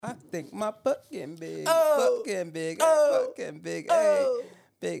think my butt getting big. Oh. Butt getting big. Oh. Butt getting big. Oh. Hey.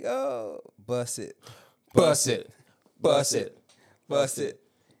 Big. Oh. Bust it. Bust it. Bust it. Bust it.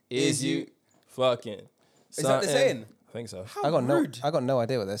 Is you fucking? Is that the saying? I think so. How I rude. got no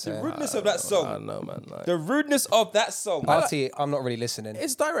idea what they're The saying. rudeness of that I song. don't know, man. Like, The rudeness of that song. Artie, I'm not really listening.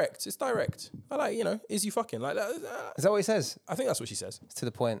 it's direct. It's direct. I like, is you fucking like that? Is that what he says? I think that's what she says. It's to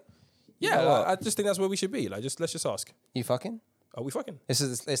the point. Yeah, know what? I just think that's where we should be. Like, let's just ask. You fucking? Are we fucking?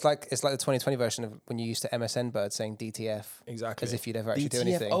 It's like the 2020 version of when you used to MSN Bird saying DTF. Exactly. As if you'd ever actually do DTF.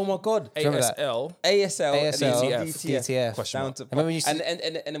 anything. Oh my God. Remember that? ASL. ASL. ASL, and DTF. Question Down mark. to Remember you used to-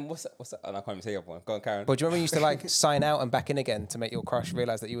 and then what's that? Oh, I can't even say the other one. Go on, Karen. But do you remember you used to like sign out and back in again to make your crush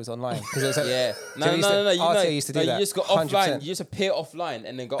realise that you was online? Because it was like, Yeah. Do you know No. RTA used to do no, that. You just go 100%. offline. You just appear offline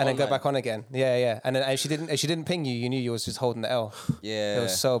and then go and then online. go back on again. Yeah. And then if she didn't ping you, you knew you was just holding the L. Yeah. It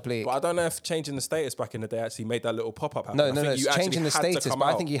was so bleak. But I don't know if changing the status back in the day actually made that little pop up happen. No, I think it's you actually changing the had to status, come but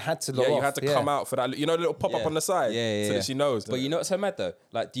I out. think you had to log you off, had to yeah. come out for that. Little pop up Yeah. on the side, so that she knows. But you know what's so mad though?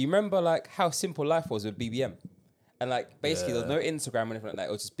 Like, do you remember like how simple life was with BBM? And like basically there was no Instagram or anything like that.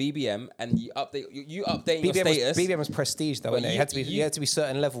 It was just BBM, and you updating your status. BBM was prestige though, But wasn't it? You had to be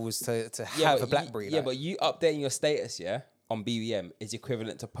certain levels to have but a BlackBerry. Yeah, but you updating your status, on BBM is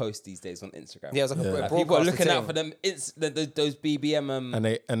equivalent to post these days on Instagram. yeah, it was like a Like, people are broadcaster looking out thing. for them. Those BBM.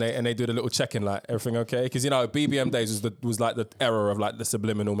 and they do the little check-in, like, everything okay? Because BBM days was like the error of like the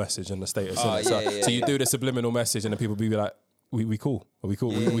subliminal message and the status. Oh, innit? So you do the subliminal message and then people be like, we cool. Are we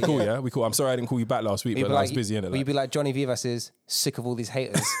cool? We cool, yeah? We cool. I'm sorry I didn't call you back last week, but I was busy, innit? You'd be like Johnny Vivas is sick of all these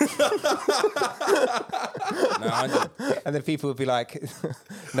haters. No, 100. And then people would be like,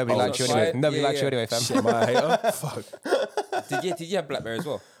 nobody likes you shit. anyway. Nobody Yeah, likes you yeah. anyway, fam. Shit, am I a hater? Fuck. Did you have BlackBerry as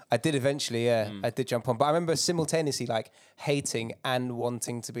well? I did eventually, yeah. I did jump on. But I remember simultaneously like hating and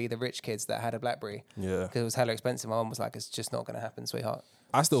wanting to be the rich kids that had a BlackBerry. Yeah. Because it was hella expensive. My mum was like, it's just not going to happen, sweetheart.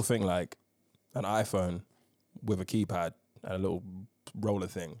 I still think like an iPhone with a keypad and a little roller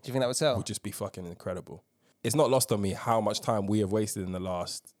thing Do you think that would sell? would just be fucking incredible. It's not lost on me how much time we have wasted in the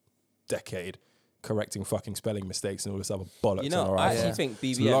last decade correcting fucking spelling mistakes and all this other bollocks. You know, on our I iPhone. actually think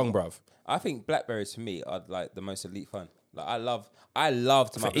It's BBM. long, bruv. I think Blackberries for me are like the most elite phone. Like I loved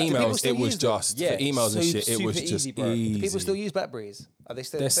my For BlackBerry. emails, still it was use them? just Yeah, for emails and super- shit. It was super just easy, bro. easy. Do people still use BlackBerries? Are they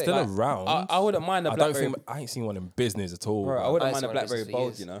still They're a thing? still Like, around. I wouldn't mind a I don't BlackBerry. think I ain't seen one in business at all. Bro, I bro. wouldn't I mind a saw one BlackBerry just for Bold,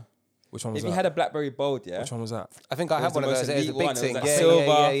 years. you know. Which one was If you that? had a BlackBerry Bold, yeah. Which one was that? I think I It had was one the of most those. It was a elite big one. It thing. was Yeah, like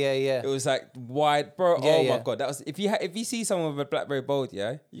silver. yeah. It was like wide, bro. Yeah, Oh yeah. my god, that was if you see someone with a BlackBerry Bold,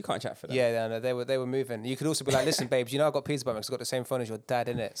 yeah, you can't chat for them. Yeah, no, they were moving. You could also be like, listen, babes, I got pizza because I got the same phone as your dad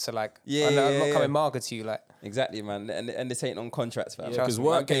in it. So like, Yeah, I'm yeah, not yeah. coming Marga to you. Like, exactly, man. And this ain't on contracts, fam. Yeah, because me,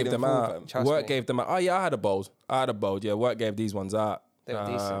 work I'm getting gave them full, out. fam. Trust Work me. gave them out. Oh yeah, I had a bold. Yeah, work gave these ones out. They were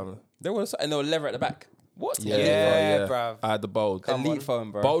decent. There was and they were leather at the back. What? Yeah, Yeah, bro, bruv. I had the bold. Elite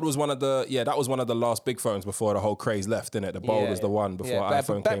phone, bro. Bold was one of the that was one of the last big phones before the whole craze left, innit? The bold was the one before but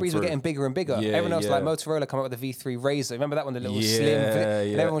iPhone Blackberries came were through. getting bigger and bigger. Yeah, Everyone else, yeah. like Motorola, come up with the V3 Razor. Remember that one, the little Yeah, slim? yeah.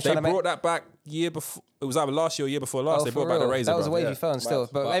 And everyone was They trying to make. brought that back year before. It was either last year or year before last. Oh, They for brought back the real? Razor. That was a bruv, wavy yeah. phone still,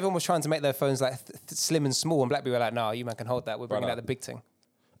 but But- everyone was trying to make their phones like slim and small, and Blackberry were like, "No, you man can hold that. We're bringing Brother. out the big thing."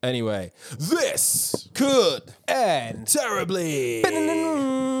 Anyway, this could And terribly.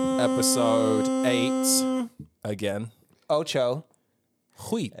 Episode 8 again. Ocho,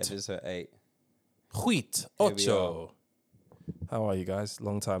 Wheat. Episode 8. Wheat. Here we Ocho. How are you guys?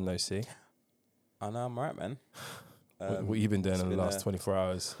 Long time no see. I know I'm right, man. What you been doing in the been last a- 24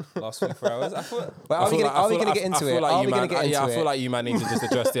 hours? Last 24 hours. I thought. well, are we going to get into it? Are we going to get into I it? feel like you man need to just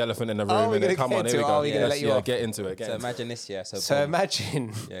address the elephant in the Are room we and then gonna come get on, into here we it? go. Are we gonna let you off? Get into it. So imagine this, yeah. So boom.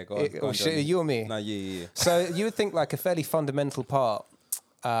 imagine. Yeah, go on, Shit, Johnny. you or me? No, you. So you would think like a fairly fundamental part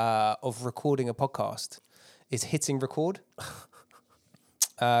of recording a podcast is hitting record.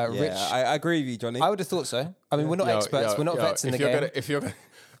 Yeah, Rich, I agree with you, Johnny. I would have thought so. I mean, we're not experts. We're not vets in the game.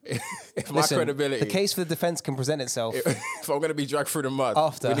 If my Listen, credibility, the case for the defense can present itself. if I'm gonna be dragged through the mud,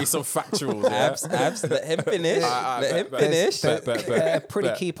 After. we need some factuals. Yeah? Abs, let him finish. Let him finish. A pretty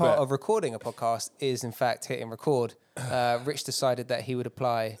key part bet. of recording a podcast is, in fact, hitting record. Rich decided that he would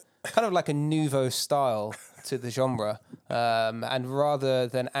apply kind of like a nouveau style to the genre, and rather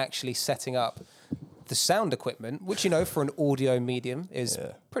than actually setting up the sound equipment, which for an audio medium is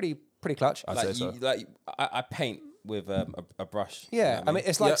pretty clutch. I'd say so. I paint with a brush. Yeah, you know what I mean,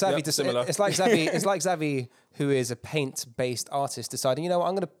 it's like Yep, Xavi. yep, similar. It's like Xavi. It's like Xavi, who is a paint-based artist, deciding, what,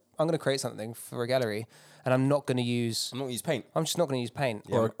 I'm gonna create something for a gallery, and I'm not gonna use. I'm not gonna use paint. I'm just not gonna use paint.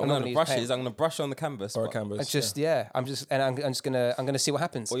 Yeah, I'm I'm not gonna use brushes. paint. I'm gonna brush on the canvas. or a but- canvas. It's just I'm just gonna see what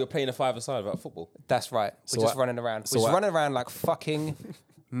happens. Or you're playing a five-a-side about football. That's right. We're just what- running around. so We're just what- running around like fucking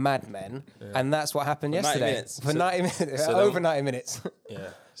Mad Men, and that's what happened For 90 yesterday. minutes. For 90 minutes, so over then- 90 minutes. Yeah.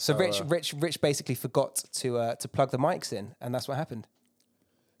 So Rich basically forgot to plug the mics in, and that's what happened.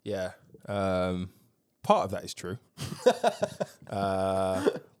 Yeah. Part of that is true.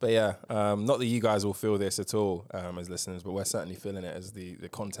 But yeah, not that you guys will feel this at all as listeners, but we're certainly feeling it as the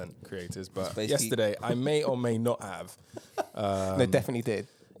content creators. But basically- yesterday, I may or may not have, No, definitely did.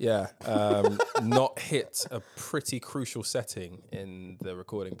 not hit a pretty crucial setting in the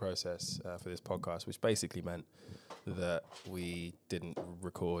recording process for this podcast, which basically meant that we didn't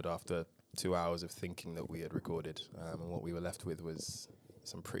record after 2 hours of thinking that we had recorded. And what we were left with was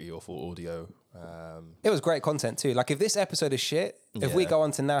some pretty awful audio. It was great content too. Like if this episode is shit, if we Yeah. go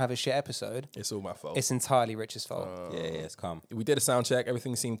on to now have a shit episode, It's all my fault. it's entirely Rich's fault. Yeah, it's calm. We did a sound check.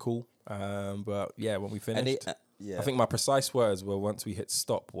 Everything seemed cool. But yeah, when we finished, yeah. I think my precise words were once we hit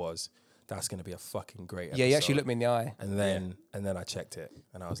stop was, that's going to be a fucking great episode. Yeah, you actually looked me in the eye. And then I checked it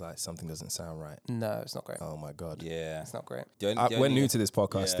and I was like, something doesn't sound right. No, it's not great. Oh my God. Yeah. It's not great. We're new to this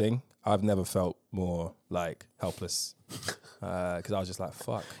podcast Yeah. thing. I've never felt more like helpless because I was just like,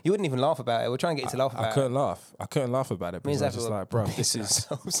 fuck. You wouldn't even laugh about it. We're trying to get you to laugh about I couldn't laugh. I couldn't laugh about it because Means I was just everyone like, bro, this is,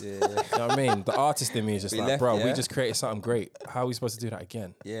 Yeah. you know what I mean? The artist in me is just We like, left, bro, we yeah? just created something great. How are we supposed to do that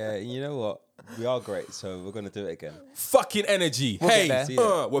again? Yeah, and you know what? We are great, so we're gonna do it again. Fucking energy. We'll hey, get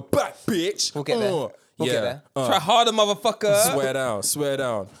there. we're back, bitch. We'll get there. We'll yeah. get there. Try harder, motherfucker. Swear down, swear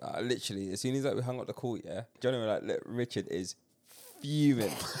down. Literally, as soon as we hung up the call, yeah, Johnny was like, "Look, Richard is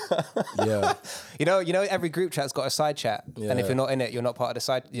fuming." Yeah. You know, every group chat's got a side chat, and if Yeah. you're not in it, you're not part of the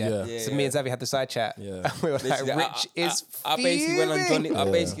side. Yeah. Yeah. So me and Zavi had the side chat. Yeah. And we were like, Literally, Rich is I basically went on Johnny. fuming.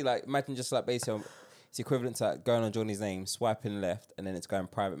 I basically like imagine just like basically. It's equivalent to like going on Johnny's name, swiping left, and then it's going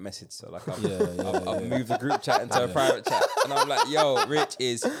private message. So like I've moved the group chat into a private chat, and I'm like, "Yo, Rich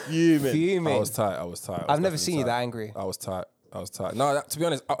is fuming." Fuming. I was tight. I was I've never seen you that angry. I was tight. No, to be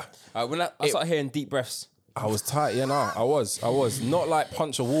honest, When I started hearing deep breaths, I was tight. Yeah, no, I was not like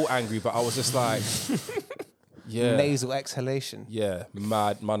punch a wall angry, but I was just like, yeah, Nasal exhalation. yeah,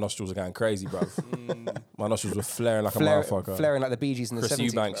 mad. My nostrils are going crazy, bro. My nostrils were flaring like a motherfucker. Flaring like the Bee Gees in the Chris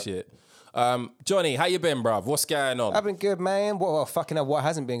 70s. Eubank bro. shit. Johnny, how you been, bruv? What's going on? I've been good, man. Well, fucking hell, what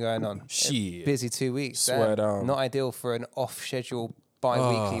hasn't been going on? Shit. Busy 2 weeks. Swear damn. down. Not ideal for an off-schedule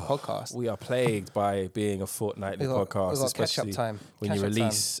bi-weekly podcast. We are plagued by being a fortnightly We got podcast, catch-up especially time. when you Catch-up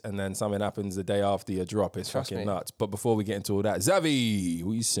release and then something happens the day after your drop. It's Trust fucking me. nuts. But before we get into all that, Zavi,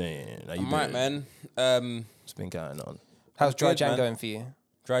 what you saying? How you I'm right, been? man. What's been going on? How's Dry good, Jan man. going for you?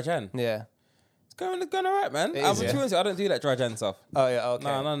 Dry Jan. Yeah. It's going all right, man. It I'm is, yeah. honest, I don't do that dry Jan stuff. Oh, yeah, okay.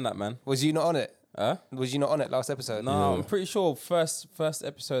 No, none of that, man. Was you not on it? Huh? Was you not on it last episode? No, I'm pretty sure first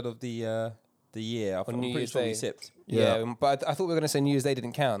episode of the year. I'm New pretty Year's sure we Day. sipped. Yeah, but I thought we were going to say New Year's Day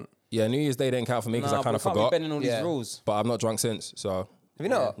didn't count. Yeah, New Year's Day didn't count for me because I Nah, kind but of we can't be forgot. bending all Yeah. these rules. But I've not drunk since, so Have you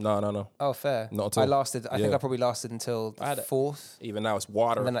not? no. Oh, fair. Not at I all. lasted. I think Yeah. I probably lasted until I had the it. 4th. Even now it's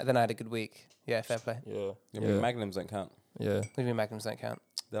water. And then I had a good week. Yeah, fair play. yeah, I mean, Magnums don't count. yeah. What do you mean Magnums don't count?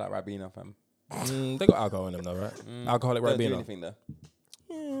 They're like Ribena, fam. They got alcohol in them though, right? Alcoholic Don't do Ribena. anything though.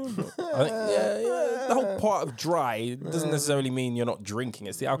 I think, yeah. The whole part of dry doesn't necessarily mean you're not drinking.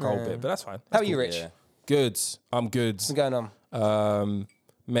 It's the alcohol bit, but that's fine. How are you, Rich? Yeah. Good. I'm good. What's going on?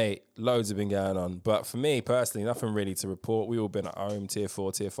 Mate, loads have been going on. But for me personally, nothing really to report. We all been at home, tier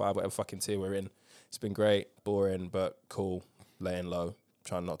 4, tier 5, whatever fucking tier we're in. It's been great, boring, but cool. Laying low,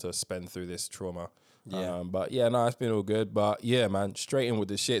 trying not to spend through this trauma. Yeah. But yeah, no, it's been all good. But yeah, man, straight in with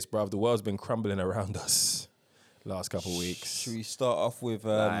the shits, bruv. The world's been crumbling around us last couple of weeks. Should we start off with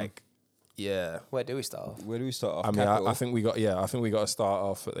Yeah. Where do we start off? where do we start off? I mean, Capital. I think we got to start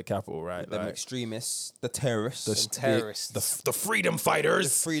off at the capital, right? Them Like, extremists, the terrorists, Terrorists. the freedom the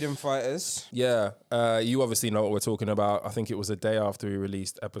fighters. freedom fighters. Yeah, you obviously know what we're talking about. I think it was a day after we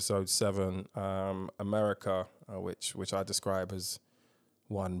released episode 7, America, which I describe as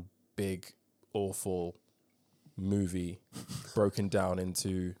one big, awful movie broken down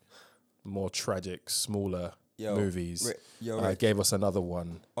into more tragic, smaller movies. Rich. Gave us another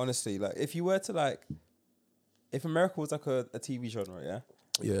one. Honestly, like if you were to like, if America was like a TV genre, yeah,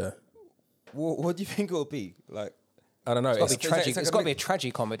 Yeah, what do you think it would be? Like, I don't know. It's It's, tragic. it's like It's a got to be a mix-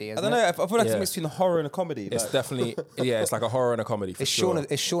 tragic comedy. I Isn't don't know. it? I feel like it's Yeah. a mix between horror and a comedy. it's like, definitely it's like a horror and a comedy for It's sure.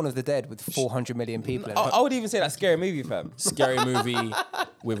 Shaun of the Dead with 400 million people in it. I would even say that scary movie, fam. Scary movie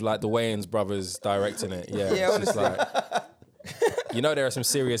with like the Wayans brothers directing it. Yeah, Yeah, it's just like, you know, there are some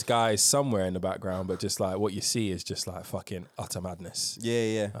serious guys somewhere in the background, but just like what you see is just like fucking utter madness.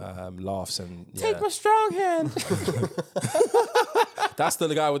 Yeah, yeah. Laughs and Take my strong hand. that's still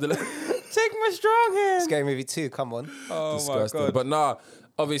the guy with the Take my strong hand. Scary Movie 2, come on. Oh disgusting. my god. But nah,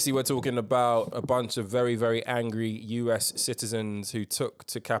 Obviously, we're talking about a bunch of very, very angry US citizens who took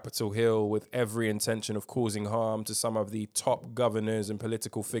to Capitol Hill with every intention of causing harm to some of the top governors and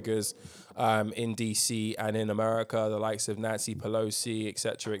political figures in DC and in America, the likes of Nancy Pelosi, et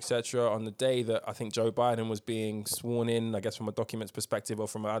cetera, on the day that I think Joe Biden was being sworn in, I guess from a documents perspective or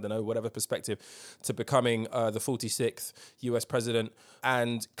from, I don't know, whatever perspective, to becoming the 46th US president.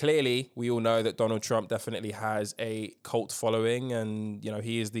 And clearly, we all know that Donald Trump definitely has a cult following, and, you know,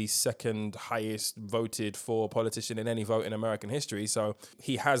 he is the second highest voted for politician in any vote in American history. So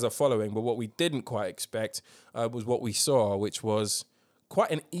he has a following. But what we didn't quite expect was what we saw, which was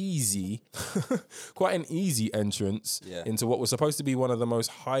quite an easy entrance into what was supposed to be one of the most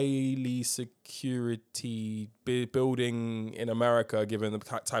highly security building in America, given the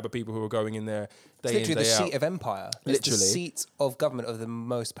type of people who were going in there day in, day out. It's literally the seat of empire. It's the seat of government of the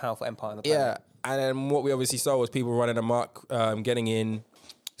most powerful empire on the planet. Yeah, and then what we obviously saw was people running amok, getting in,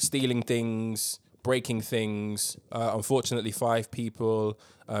 stealing things, breaking things. Unfortunately, 5 people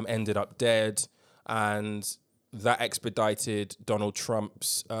ended up dead, and that expedited Donald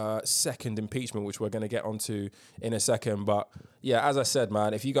Trump's second impeachment, which we're going to get onto in a second. But yeah, as I said,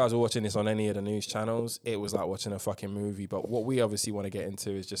 man, if you guys are watching this on any of the news channels, it was like watching a fucking movie. But what we obviously want to get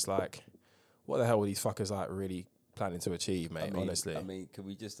into is just like, what the hell were these fuckers like really planning to achieve, mate? Honestly, I mean, can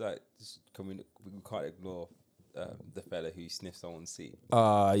we just we can't ignore the fella who sniffed someone's seat?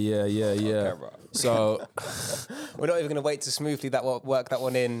 Yeah. So we're not even going to wait to smoothly work that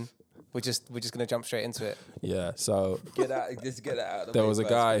one in. We're just going to jump straight into it. Yeah, so get that out of the there way was a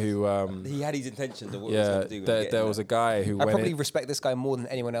guy who he had his intentions of what he was going to do. There was a guy who I probably respect this guy more than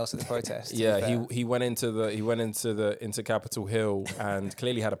anyone else at the protest. Yeah, he went into Capitol Hill and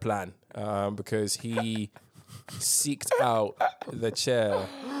clearly had a plan, because he seeked out the chair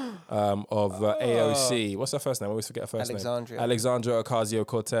of AOC. What's her first name? I always forget her first name. Alexandria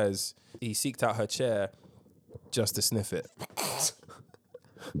Ocasio-Cortez. He seeked out her chair just to sniff it.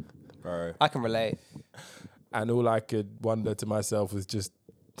 Bro. I can relate. And all I could wonder to myself was just,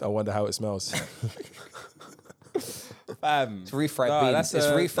 I wonder how it smells. It's refried beans. It's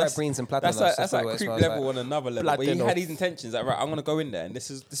refried beans and platanos. That's like creep level on another level. But he had these intentions that, right, I'm going to go in there and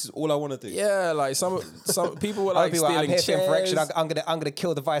this is all I want to do. Yeah, like some people were like stealing I'm here chairs. for infraction. I'm gonna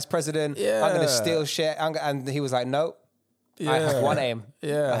kill the vice president. Yeah. I'm gonna steal shit. And he was like, no. I have one aim.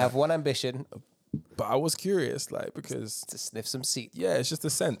 Yeah. I have one ambition. But I was curious, like, because to sniff some seat. Yeah, it's just a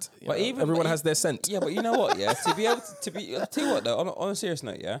scent. But everyone has their scent. Yeah, but you know what? Yeah, to be able to be. I'll tell you what though. On a serious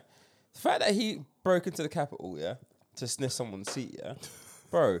note, yeah, the fact that he broke into the Capitol, yeah, to sniff someone's seat, yeah,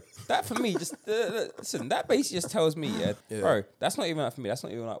 bro. That for me, just listen. That basically just tells me, bro. That's not even like for me. That's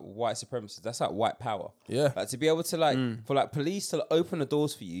not even like white supremacy. That's like white power. Yeah, like to be able to like for like police to open the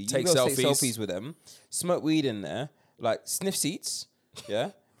doors for you, take selfies with them, smoke weed in there, like sniff seats, yeah.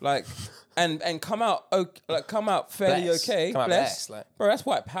 Like and come out fairly blessed. okay, Come out blessed. like. Bro, that's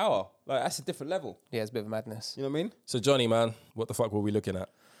white power. Like that's a different level. Yeah, it's a bit of madness. You know what I mean? So Johnny, man, what the fuck were we looking at?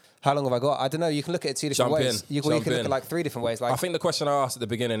 How long have I got? I don't know. You can look at it 2 different ways. You can look at it like 3 different ways. Like I think the question I asked at the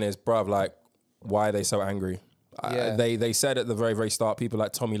beginning is, bruv, like, why are they so angry? Yeah. They said at the very, very start, people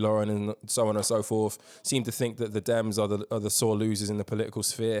like Tommy Lauren and so on and so forth seem to think that the Dems are the sore losers in the political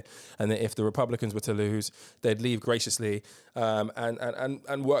sphere, and that if the Republicans were to lose, they'd leave graciously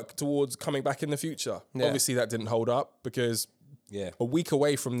and work towards coming back in the future. Yeah. Obviously, that didn't hold up because a week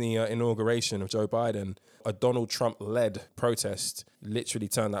away from the inauguration of Joe Biden, a Donald Trump-led protest literally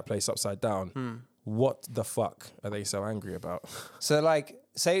turned that place upside down. What the fuck are they so angry about? So like,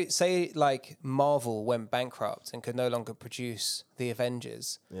 say like Marvel went bankrupt and could no longer produce the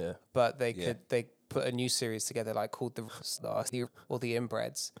Avengers. Yeah. But they put a new series together like called the or the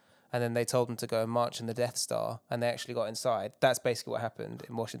Inbreds, and then they told them to go and march in the Death Star, and they actually got inside. That's basically what happened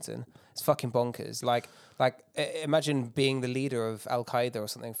in Washington. It's fucking bonkers. Like imagine being the leader of Al Qaeda or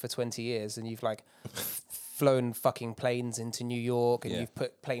something for 20 years, and you've like flown fucking planes into New York, and you've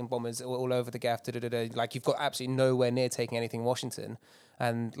put plane bombers all over the gaff. Like you've got absolutely nowhere near taking anything in Washington,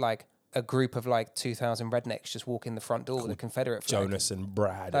 and like a group of like 2,000 rednecks just walk in the front door with a Confederate flag. Jonas and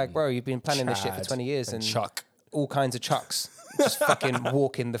Brad. Like, bro, you've been planning this shit for 20 years, and Chuck. All kinds of Chucks just fucking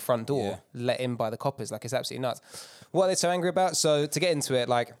walk in the front door, let in by the coppers. Like, it's absolutely nuts. What are they so angry about? So to get into it,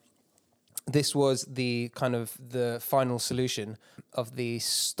 like, this was the kind of the final solution of the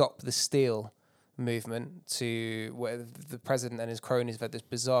Stop the Steal movement, to where the president and his cronies have had this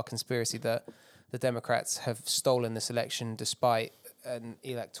bizarre conspiracy that the Democrats have stolen this election despite an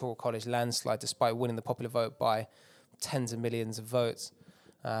electoral college landslide, despite winning the popular vote by tens of millions of votes.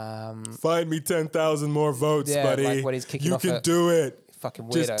 Find me 10,000 more votes, buddy. Like when he's kicking you off can do it. fucking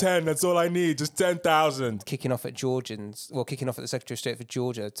weirdo. Just 10. That's all I need. Just 10,000. Kicking off at the Secretary of State for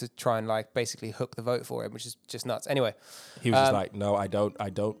Georgia to try and like basically hook the vote for him, which is just nuts. Anyway, He was just like, no, I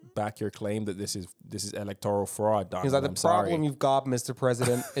don't back your claim that this is electoral fraud. he was like, the I'm problem sorry. you've got, Mr.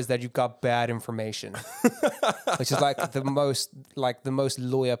 President, is that you've got bad information, which is like the most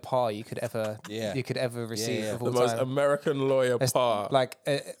lawyer par you could ever receive of all The most time. American lawyer par.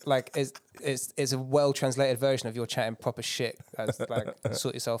 It's a well translated version of you're chatting proper shit. As like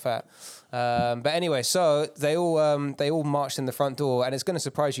sort yourself out. But anyway, so they all marched in the front door, and it's going to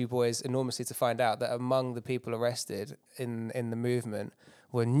surprise you boys enormously to find out that among the people arrested in the movement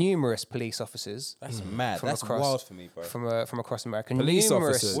were numerous police officers. That's mad. From That's across- wild for me, bro. From across America. Police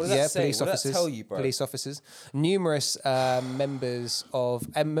numerous, officers? What does that say? police What does officers. that tell you, bro? Police officers. Numerous members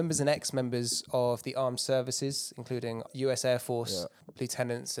and ex-members of the armed services, including U.S. Air Force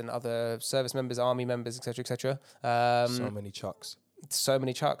lieutenants and other service members, army members, etc., etc. So many chucks. So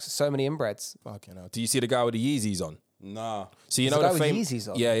many chucks, so many inbreds. Fucking hell. Do you see the guy with the Yeezys on? Nah. So you There's know a the guy with famous.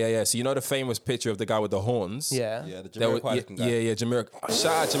 Yeezys on? Yeah. So you know the famous picture of the guy with the horns. Yeah. Yeah, the There were- Jamiroquai looking guy. Jamiroquai.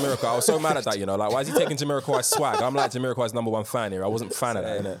 Shout out Jamiroquai. I was so mad at that, Like, why is he taking Jamiroquai's swag? I'm like Jamiroquai's number one fan here. I wasn't a fan of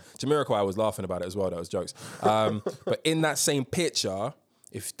that, innit? Jamiroquai was laughing about it as well. That was jokes. But in that same picture,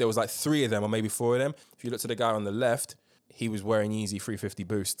 if there was like 3 of them or maybe 4 of them, if you look to the guy on the left, he was wearing Yeezy 350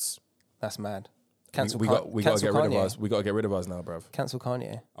 boosts. That's mad. Cancel We got to cancel get rid of Kanye. us. We got to get rid of us now, bruv. Cancel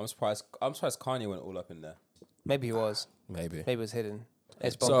Kanye. I'm surprised Kanye went all up in there. Maybe he was. Maybe. Maybe it was hidden.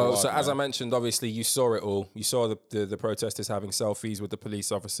 It's So, bonkers. so as I mentioned, obviously you saw it all. You saw the protesters having selfies with the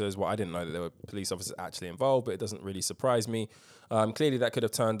police officers. Well, I didn't know that there were police officers actually involved, but it doesn't really surprise me. Clearly, that could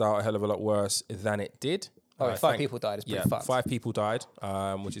have turned out a hell of a lot worse than it did. Oh, 5 people died. It's pretty fucked. 5 people died,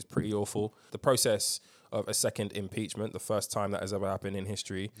 which is pretty awful. The process of a second impeachment, the first time that has ever happened in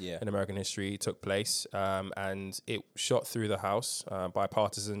history, in American history, took place, and it shot through the House,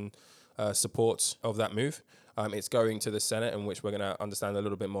 bipartisan support of that move. It's going to the Senate, in which we're going to understand a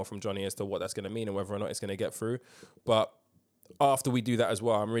little bit more from Johnny as to what that's going to mean and whether or not it's going to get through. But after we do that as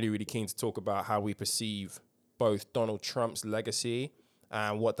well, I'm really, really keen to talk about how we perceive both Donald Trump's legacy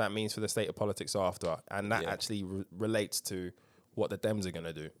and what that means for the state of politics after. And that actually relates to what the Dems are going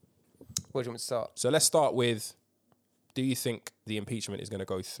to do. Where do you want me to start? So let's start with, do you think the impeachment is going to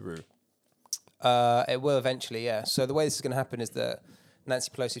go through? It will eventually, yeah. So the way this is going to happen is that Nancy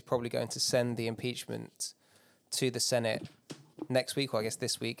Pelosi is probably going to send the impeachment to the Senate next week, or I guess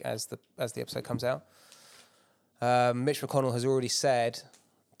this week, as the episode comes out. Mitch McConnell has already said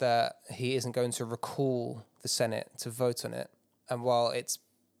that he isn't going to recall the Senate to vote on it. And while it's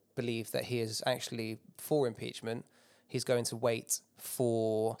believed that he is actually for impeachment, he's going to wait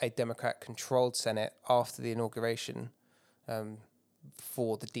for a Democrat-controlled Senate after the inauguration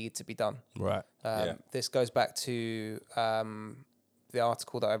for the deed to be done. Right. This goes back to the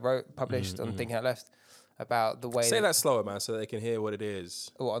article that I published on Thinking Out Left about the way... Say that slower, man, so they can hear what it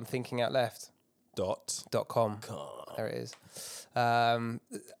is. On Thinking Out Left. Dot. .com. There it is.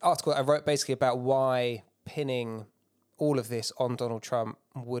 Article I wrote basically about why pinning all of this on Donald Trump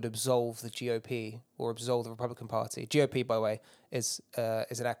would absolve the GOP or absolve the Republican Party. GOP, by the way, is an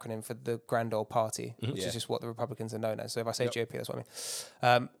acronym for the Grand Old Party, which is just what the Republicans are known as. So if I say GOP, that's what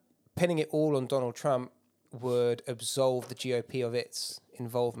I mean. Pinning it all on Donald Trump would absolve the GOP of its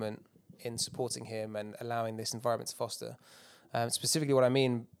involvement in supporting him and allowing this environment to foster. Specifically, what I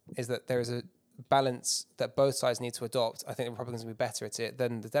mean is that there is a balance that both sides need to adopt. I think the Republicans will be better at it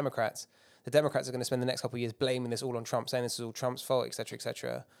than the Democrats. The Democrats are going to spend the next couple of years blaming this all on Trump, saying this is all Trump's fault, et cetera, et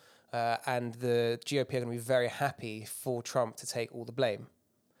cetera. And the GOP are going to be very happy for Trump to take all the blame.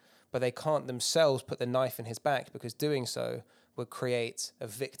 But they can't themselves put the knife in his back, because doing so would create a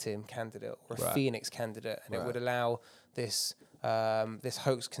victim candidate or a Phoenix candidate. And it would allow this this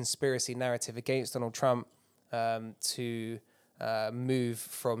hoax conspiracy narrative against Donald Trump to move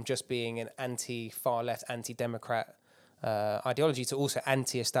from just being an anti-far left, anti-Democrat ideology to also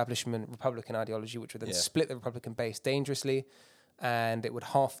anti-establishment Republican ideology, which would then split the Republican base dangerously, and it would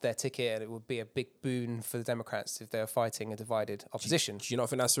half their ticket, and it would be a big boon for the Democrats if they were fighting a divided opposition. Do you not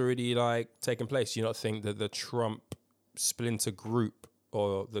think that's already like taking place? Do you not think that the Trump splinter group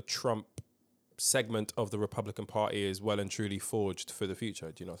or the Trump segment of the Republican Party is well and truly forged for the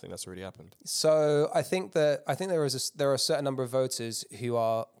future? Do you not think that's already happened? So I think there are a certain number of voters who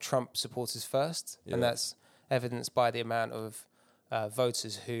are Trump supporters first, and that's evidenced by the amount of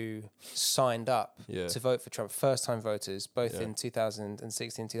voters who signed up to vote for Trump, first-time voters, both in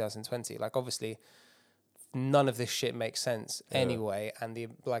 2016 and 2020. Like, obviously, none of this shit makes sense anyway, and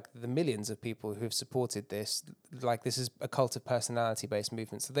the millions of people who have supported this, like, this is a cult of personality-based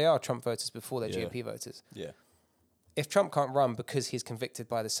movement. So they are Trump voters before they're GOP voters. Yeah. if Trump can't run because he's convicted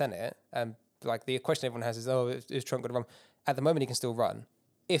by the Senate, and like the question everyone has is, is Trump going to run? At the moment, he can still run.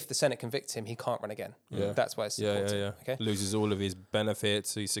 If the Senate convicts him, he can't run again. Yeah. That's why it's important. Okay. Loses all of his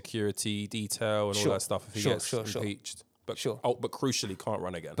benefits, his security detail, and all that stuff if he gets impeached. But but crucially, can't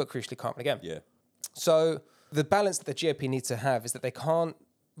run again. But crucially, can't run again. Yeah. So the balance that the GOP needs to have is that they can't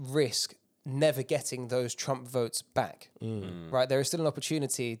risk never getting those Trump votes back. Right? There is still an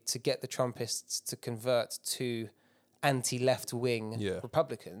opportunity to get the Trumpists to convert to anti-left wing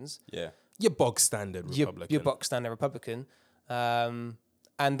Republicans. Yeah. Your bog standard Republican. Your box standard Republican.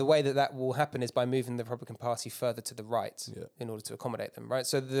 And the way that will happen is by moving the Republican Party further to the right in order to accommodate them, right?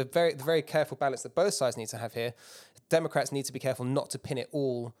 So the very careful balance that both sides need to have here, Democrats need to be careful not to pin it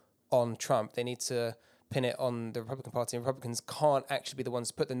all on Trump. They need to pin it on the Republican Party, and Republicans can't actually be the ones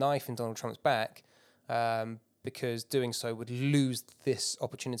to put the knife in Donald Trump's back, because doing so would lose this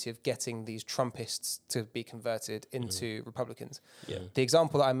opportunity of getting these Trumpists to be converted into Republicans. Yeah. The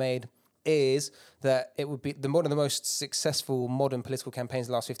example that I made is that it would be one of the most successful modern political campaigns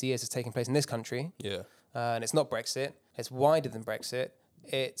in the last 50 years has taken place in this country. Yeah. And it's not Brexit. It's wider than Brexit.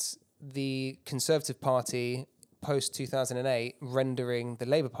 It's the Conservative Party post-2008 rendering the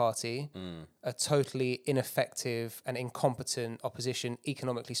Labour Party a totally ineffective and incompetent opposition,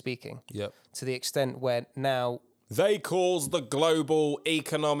 economically speaking. Yep. To the extent where now... They caused the global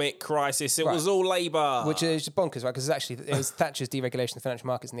economic crisis. It was all Labour. Which is just bonkers, right? Because it was Thatcher's deregulation of the financial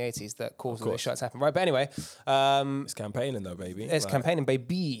markets in the 80s that caused all this shit to happen, right? But anyway... it's campaigning though, baby. It's campaigning,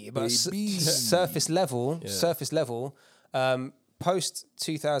 baby. But surface level,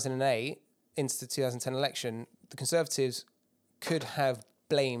 post-2008 into the 2010 election, the Conservatives could have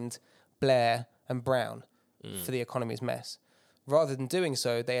blamed Blair and Brown for the economy's mess. Rather than doing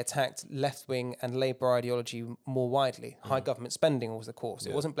so, they attacked left-wing and Labour ideology more widely. High government spending was the cause.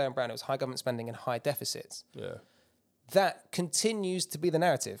 It wasn't Blair and Brown, it was high government spending and high deficits. Yeah. That continues to be the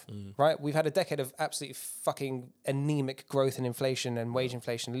narrative, right? We've had a decade of absolutely fucking anemic growth in inflation and wage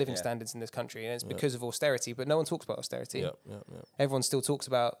inflation, living standards in this country, and it's because of austerity, but no one talks about austerity. Everyone still talks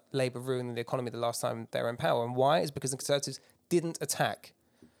about Labour ruining the economy the last time they were in power. And why? It's because the Conservatives didn't attack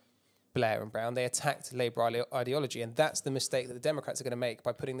Blair and Brown. They attacked Labour ideology, and that's the mistake that the Democrats are going to make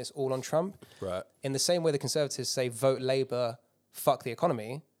by putting this all on Trump. Right. In the same way the Conservatives say, vote Labour, fuck the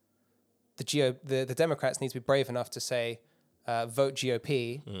economy, the Democrats need to be brave enough to say, vote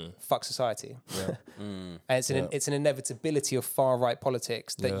GOP, fuck society. Yeah. And it's an inevitability of far-right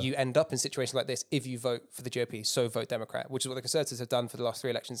politics that you end up in situations like this if you vote for the GOP, so vote Democrat, which is what the Conservatives have done for the last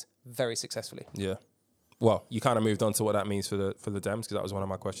 3 elections very successfully. Yeah. Well, you kind of moved on to what that means for the Dems, because that was one of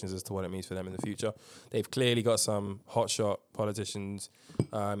my questions as to what it means for them in the future. They've clearly got some hotshot politicians,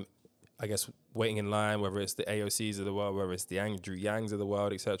 I guess, waiting in line, whether it's the AOCs of the world, whether it's the Andrew Yangs of the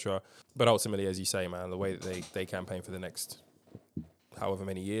world, etc. But ultimately, as you say, man, the way that they campaign for the next however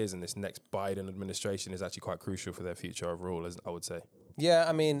many years and this next Biden administration is actually quite crucial for their future overall, as I would say. Yeah,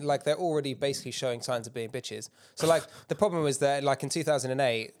 I mean, like, they're already basically showing signs of being bitches. So, like, the problem was that, like, in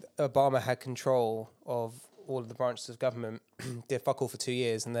 2008, Obama had control of all of the branches of government, did fuck all for 2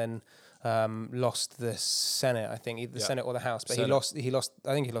 years, and then lost the Senate, I think, either the Senate or the House. But Senate. he lost,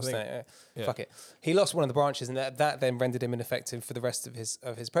 I think he lost Senate. Fuck it. He lost one of the branches, and that then rendered him ineffective for the rest of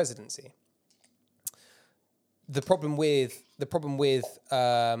his presidency. The problem with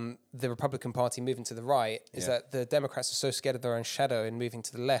the Republican Party moving to the right is that the Democrats are so scared of their own shadow in moving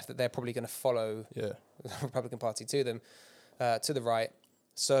to the left that they're probably going to follow the Republican Party to them, to the right.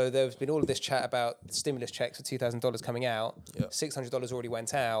 So there's been all of this chat about stimulus checks for $2,000 coming out. $600 already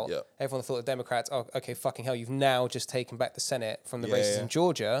went out. Everyone thought the Democrats, oh, okay, fucking hell, you've now just taken back the Senate from the races in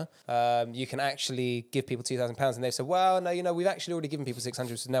Georgia. You can actually give people £2,000. And they said, well, no, we've actually already given people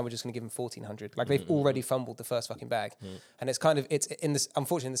 $600, so now we're just going to give them $1,400. Like, they've already fumbled the first fucking bag. And it's kind of, it's in this,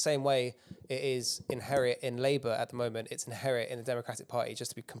 unfortunately, in the same way it is inherent in Labour at the moment, it's inherent in the Democratic Party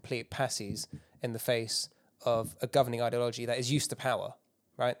just to be complete passies in the face of a governing ideology that is used to power.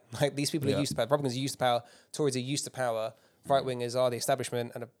 Right? Like, these people are used to power. Republicans are used to power. Tories are used to power. Right-wingers are the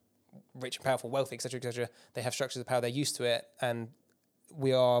establishment and are rich and powerful, wealthy, etc., etc. They have structures of power. They're used to it. And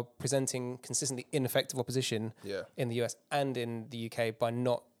we are presenting consistently ineffective opposition in the US and in the UK by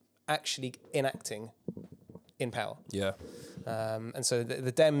not actually enacting in power. Yeah. And so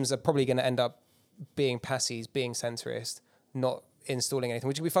the Dems are probably going to end up being passies, being centrist, not installing anything,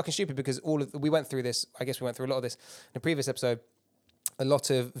 which would be fucking stupid because we went through this. I guess we went through a lot of this in a previous episode. A lot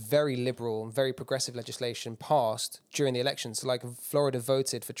of very liberal and very progressive legislation passed during the elections. So, like, Florida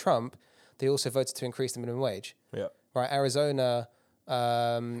voted for Trump. They also voted to increase the minimum wage. Yeah. Right. Arizona.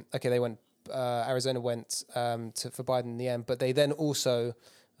 Arizona went for Biden in the end, but they then also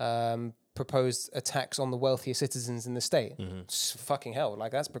proposed a tax on the wealthier citizens in the state. Fucking hell,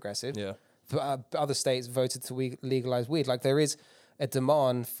 like that's progressive. Yeah. Other states voted to legalize weed. Like there is a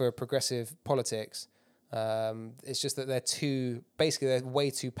demand for progressive politics. It's just that they're way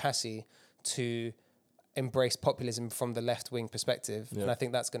too passy to embrace populism from the left-wing perspective. Yeah. And I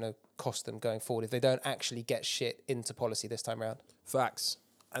think that's going to cost them going forward if they don't actually get shit into policy this time around. Facts.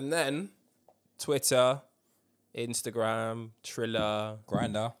 And then Twitter, Instagram, Triller,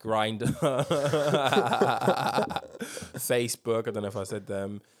 Grindr. Facebook, I don't know if I said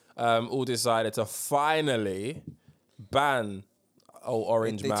them, all decided to finally ban old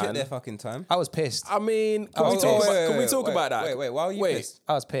Orange They Man. took their fucking time. I was pissed. I mean, can Oh, we talk, wait, can we talk about that? Wait, why are you pissed?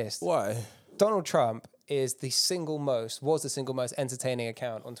 I was pissed. Why? Donald Trump was the single most entertaining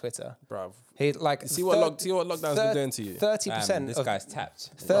account on Twitter. Bruv. He like See what lockdown's been doing to you? 30% This of guy's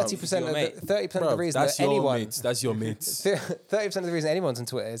tapped. 30% of Mate. the 30% of the Bruv, reason that's that your anyone mates. That's your mates. 30% of the reason anyone's on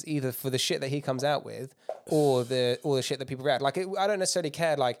Twitter is either for the shit that he comes out with or the shit that people react. Like I don't necessarily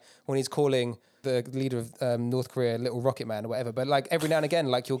care like when he's calling the leader of North Korea Little Rocket Man or whatever, but like every now and again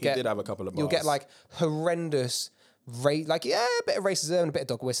like He did have a couple of you'll get bars. like horrendous a bit of racism, a bit of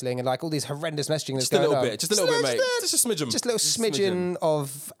dog whistling, and like all these horrendous messaging that's Just a going little on. bit, mate. Just a smidgen. Just a little smidgen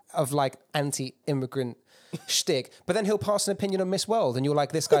of like anti-immigrant shtick. But then he'll pass an opinion on Miss World, and you're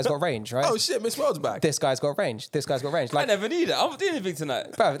like, this guy's got range, right? Oh shit, Miss World's back. This guy's got range. I Like, never need it. I don't do anything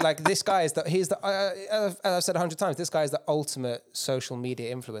tonight. bro, like this guy is as I've said 100 times, this guy is the ultimate social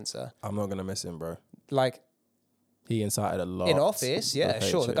media influencer. I'm not gonna miss him, bro. Like He incited a lot. in office, yeah, of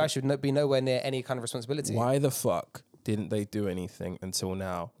sure, the hatred. guy should be nowhere near any kind of responsibility. Why the fuck didn't they do anything until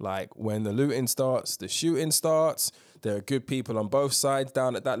now? Like when the looting starts, the shooting starts, there are good people on both sides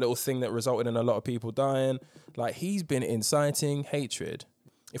down at that little thing that resulted in a lot of people dying. Like he's been inciting hatred.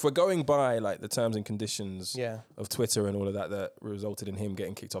 If we're going by like the terms and conditions Yeah. of Twitter and all of that resulted in him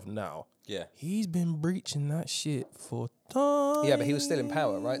getting kicked off now, Yeah. he's been breaching that shit for time. Yeah, but he was still in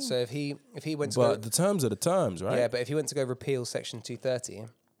power, right? So if he went to But the terms are the terms, right? Yeah, but if he went to go repeal Section 230,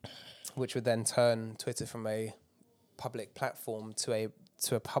 which would then turn Twitter from a public platform to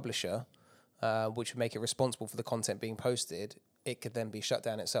a publisher, which would make it responsible for the content being posted, it could then be shut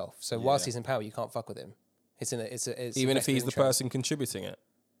down itself. So whilst he's in power, you can't fuck with him. It's Even if vested he's the interest. person contributing it.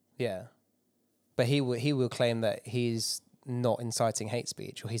 Yeah, but he will claim that he's not inciting hate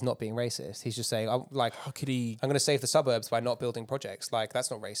speech or he's not being racist. He's just saying, I'm How could he? going to save the suburbs by not building projects. Like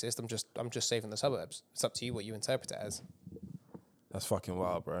that's not racist. I'm just saving the suburbs. It's up to you what you interpret it as. That's fucking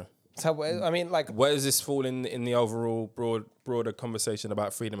wild, bro. So I mean, like, Where does this fall in the overall broader conversation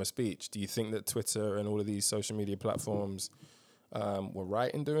about freedom of speech? Do you think that Twitter and all of these social media platforms were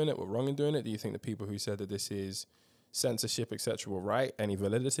right in doing it, were wrong in doing it? Do you think the people who said that this is censorship, etc., were right? Any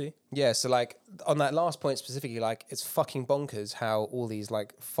validity? yeah, so like on that last point specifically, like it's fucking bonkers how all these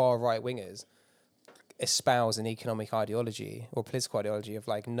like far right wingers espouse an economic ideology or political ideology of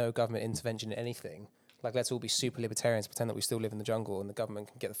like no government intervention in anything. Like let's all be super libertarians, pretend that we still live in the jungle and the government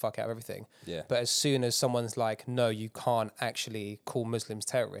can get the fuck out of everything. Yeah. But as soon as someone's like, no, you can't actually call Muslims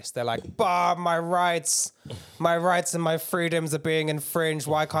terrorists, they're like, bah, my rights and my freedoms are being infringed.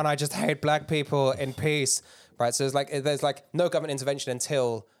 Why can't I just hate black people in peace? Right. So there's like no government intervention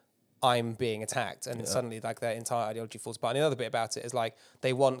until I'm being attacked, and suddenly like their entire ideology falls apart. And the other bit about it is like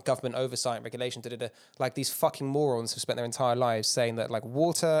they want government oversight and regulation. Like these fucking morons have spent their entire lives saying that like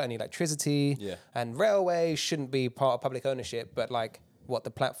water and electricity and railways shouldn't be part of public ownership, but like what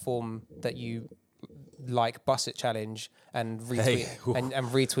the platform that you like Bussett challenge and retweet and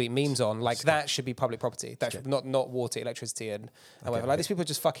retweet memes on, like that should be public property. That should not water, electricity, and whatever. Like these people are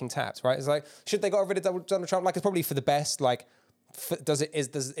just fucking tapped, right? It's like should they got rid of Donald Trump? Like it's probably for the best. Like is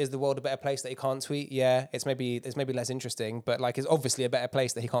the world a better place that he can't tweet? Yeah, it's maybe less interesting, but like it's obviously a better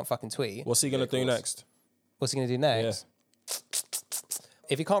place that he can't fucking tweet. What's he gonna do next? What's he gonna do next?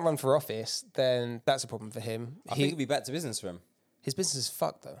 If he can't run for office, then that's a problem for him. I think it'll be back to business for him. His business is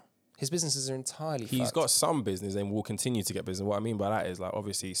fucked though. His businesses are entirely He's fucked. got some business and will continue to get business. What I mean by that is like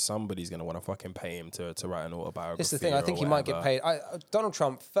obviously somebody's gonna want to fucking pay him to write an autobiography. This is the thing. I think he might get whatever. paid. Donald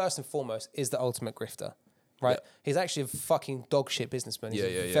Trump, first and foremost, is the ultimate grifter, right? Yeah. He's actually a fucking dog shit businessman. He's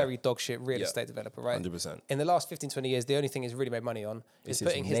a very dog shit real estate developer, right? 100%. In the last 15, 20 years, the only thing he's really made money on is his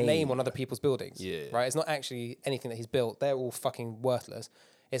putting his name on other people's buildings, Yeah. right? It's not actually anything that he's built. They're all fucking worthless.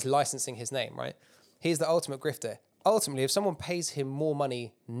 It's licensing his name, right? He's the ultimate grifter. Ultimately, if someone pays him more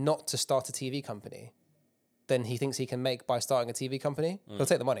money not to start a TV company than he thinks he can make by starting a TV company, he'll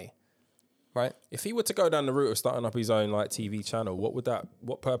take the money, right? If he were to go down the route of starting up his own like TV channel,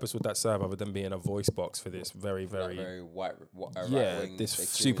 what purpose would that serve other than being a voice box for this very Very right-wing this extremism.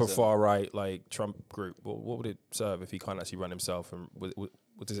 super far right like Trump group? What would it serve if he can't actually run himself? And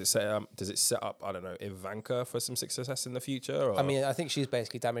does it set up? I don't know, Ivanka for some success in the future? Or? I mean, I think she's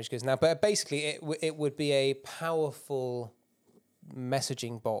basically damaged goods now. But basically, it would be a powerful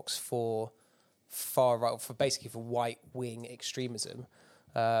messaging box for far right, for right wing extremism.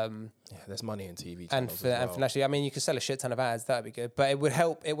 yeah, there's money in TV channels And as well. for nationally, I mean, you could sell a shit ton of ads. That'd be good. But it would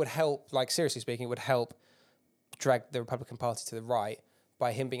help. It would help. Like seriously speaking, it would help drag the Republican Party to the right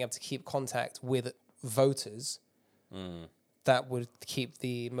by him being able to keep contact with voters. That would keep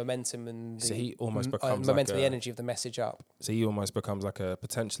the momentum and the So he almost becomes momentum, like the energy of the message up. So he almost becomes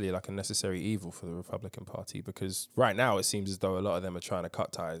potentially like a necessary evil for the Republican Party, because right now it seems as though a lot of them are trying to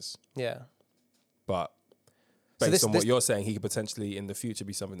cut ties. Yeah. But based on what you're saying, he could potentially in the future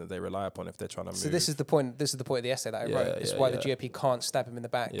be something that they rely upon if they're trying to move. So this is the point. This is the point of the essay that I wrote. It's why the GOP can't stab him in the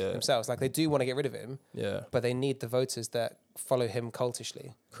back themselves. Like they do want to get rid of him, but they need the voters that follow him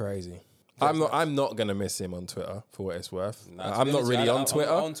cultishly. Crazy. I'm not gonna miss him on Twitter for what it's worth. Nah, I'm not really on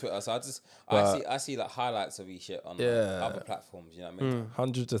Twitter. I'm on Twitter, so I see like highlights of his shit on like, other platforms. You know what I mean?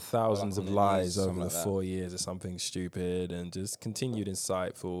 Hundreds of thousands Like of on the lies news, over something the like that. 4 years of something stupid and just continued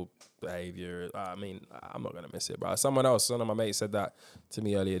insightful behavior. I mean, I'm not gonna miss it, bro. One of my mates said that to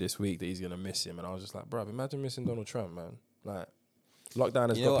me earlier this week that he's gonna miss him, and I was just like, bro, imagine missing Donald Trump, man. Like, lockdown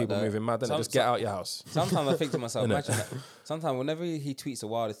has You know got what, people though? moving mad, and just get out your house. Sometimes I think to myself, Innit? imagine that. Sometimes whenever he tweets the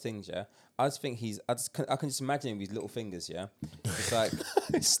wildest things, I just think I can just imagine him with his little fingers, It's like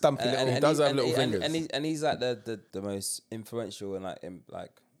Stumpy little. He does have little fingers. and he's like the most influential and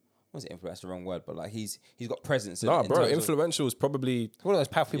like was it influential? The wrong word, but like he's got presence. No, in bro, terms of- influential is probably One of those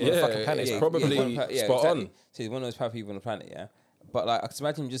powerful people on the fucking planet. it's yeah, probably yeah, spot exactly. on. So he's one of those powerful people on the planet, But like I can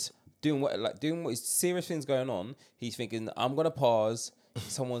imagine him just doing what is serious things going on. He's thinking, I'm gonna pause.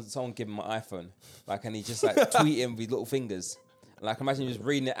 Someone give him my iPhone, like, and he just like tweeting with little fingers. Like imagine him just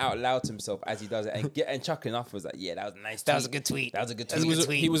reading it out loud to himself as he does it and chuckling afterwards. Like, yeah, that was a nice. That was a good tweet. That was a good That tweet. was a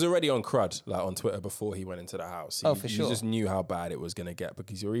good He was already on crud, like on Twitter before he went into the house. For sure. You just knew how bad it was going to get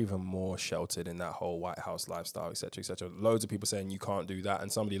because you're even more sheltered in that whole White House lifestyle, etc., etc. Loads of people saying you can't do that,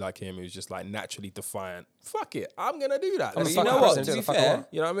 and somebody like him who's just like naturally defiant. Fuck it, I'm gonna do that. I'm Let's the You fuck know fucking what? president, To do be the fuck I fair, want.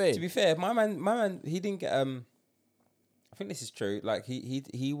 You know what I mean? to be fair, my man, he didn't get. I think this is true. Like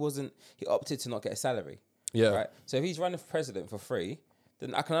he wasn't. He opted to not get a salary. Yeah. Right. So if he's running for president for free,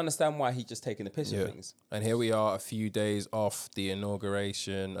 then I can understand why he's just taking the piss of things. And here we are, a few days off the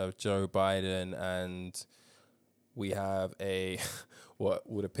inauguration of Joe Biden, and we have a what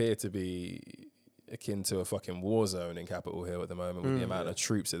would appear to be akin to a fucking war zone in Capitol Hill at the moment with the amount of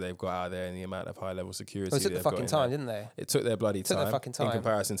troops that they've got out there and the amount of high-level security. Well, it took the they've got fucking in time, there. didn't they? It took their bloody Took time, their fucking time. in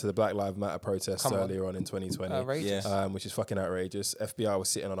comparison to the Black Lives Matter protests Come on. earlier on in 2020, Outrageous. which is fucking outrageous. FBI was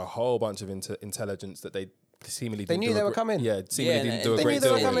sitting on a whole bunch of intelligence that they seemingly They didn't knew do they a were gr- coming. Yeah, seemingly didn't do a they great knew they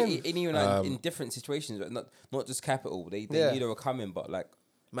deal were with. coming. And even like, in different situations, but not just Capitol. They knew they were coming, but like.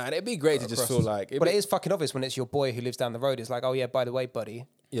 Man, it'd be great to just feel like... But it is fucking obvious when it's your boy who lives down the road. It's like, oh yeah, by the way, buddy,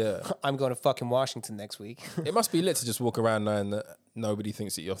 Yeah. I'm going to fucking Washington next week. It must be lit to just walk around knowing that nobody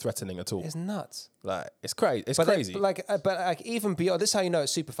thinks that you're threatening at all. It's nuts. Like, it's crazy. It's But crazy. but like even beyond this, is how you know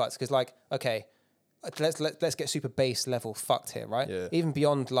it's super fucked. Because like, okay, let's get super base level fucked here, right? Yeah. Even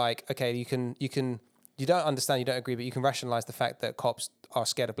beyond like, okay, you don't understand, you don't agree, but you can rationalize the fact that cops are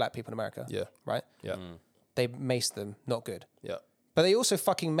scared of black people in America. Yeah. Right. Yeah. They maced them, not good. Yeah. But they also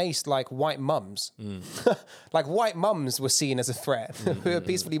fucking maced like white mums. Like white mums were seen as a threat who were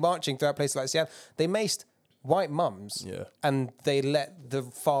peacefully marching throughout places like Seattle. They maced white mums Yeah. and they let the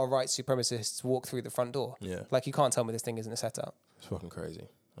far right supremacists walk through the front door. Yeah. Like you can't tell me this thing isn't a setup. It's fucking crazy.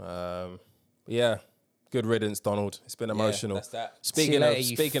 Yeah. Good riddance, Donald. It's been emotional. That's that. See you later,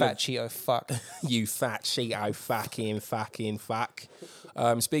 you fat Cheeto fuck. You fat Cheeto fucking fuck.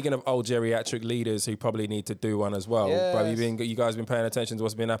 Speaking of old geriatric leaders who probably need to do one as well, Yes. bro, you guys been paying attention to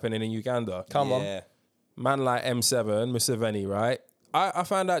what's been happening in Uganda? Come on. Yeah. Man like M7, Museveni, right? I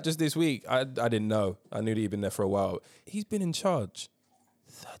found out just this week. I didn't know. I knew that he'd been there for a while. He's been in charge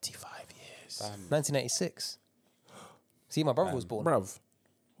 35 years. 1986. See, my brother was born. Bruv,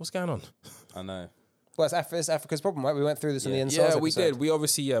 what's going on? I know. Well, it's Africa's problem, right? We went through this on the Inside. Yeah, we did. We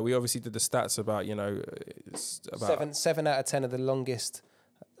obviously did the stats about, it's about... Seven out of 10 of the longest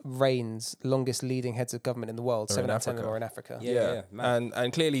leading heads of government in the world. Are 7 in out of 10 of them Africa. are in Africa. Yeah. man.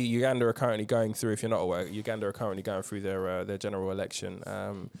 And clearly Uganda are currently going through, if you're not aware, Uganda are currently going through their general election.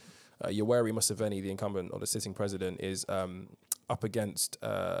 Yoweri Museveni, the incumbent or the sitting president, is up against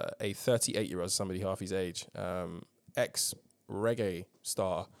a 38-year-old, somebody half his age, ex-reggae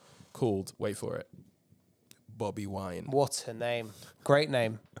star called, wait for it, Bobby Wine. What a name. Great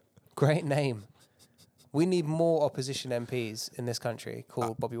name. Great name. We need more opposition MPs in this country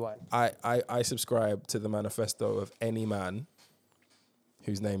called Bobby Wine. I subscribe to the manifesto of any man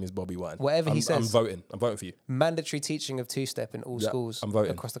whose name is Bobby Wine. Whatever he says. I'm voting. I'm voting for you. Mandatory teaching of two-step in all Yeah, schools I'm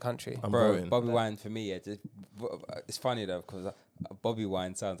voting. across the country. I'm Bro, voting. Bobby Wine for me, yeah. It's funny though because Bobby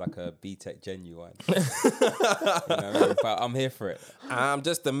Wine sounds like a BTEC genuine. You know what I mean? But I'm here for it. I'm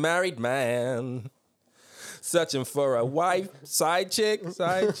just a married man searching for a wife, side chick.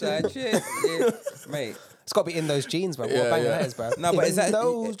 Side shit, yeah, mate. It's got to be in those jeans, man. What Yeah, a banger yeah. that is, bro. No, but is that-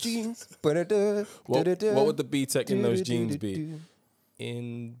 those jeans? What would the B-Tech in those jeans be?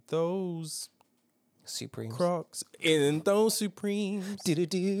 In those Supremes. Crocs, in those Supremes.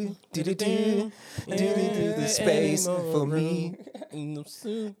 Do-do-do, do-do-do, do-do-do, the space for me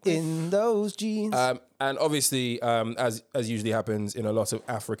in those jeans. And obviously, as usually happens in a lot of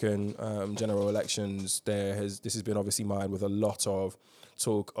African general elections, this has been obviously mired with a lot of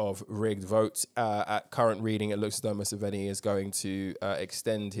talk of rigged votes. At current reading, it looks as though Museveni is going to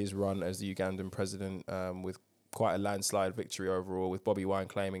extend his run as the Ugandan president with quite a landslide victory overall, with Bobby Wine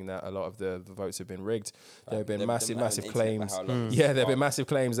claiming that a lot of the votes have been rigged. There have been massive claims. Yeah, there have been massive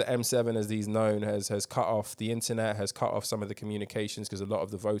claims that M7, as he's known, has cut off the internet, has cut off some of the communications, because a lot of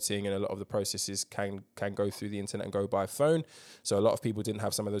the voting and a lot of the processes can go through the internet and go by phone. So a lot of people didn't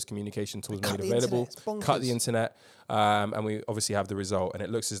have some of those communication tools made available. Cut the internet. And we obviously have the result. And it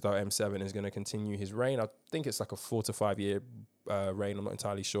looks as though M7 is going to continue his reign. I think it's like a 4 to 5 year reign. I'm not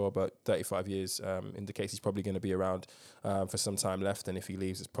entirely sure, but 35 years indicates he's probably going to be around for some time left. And if he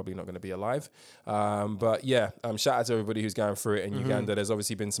leaves, it's probably not going to be alive. But yeah, shout out to everybody who's going through it in Uganda. There's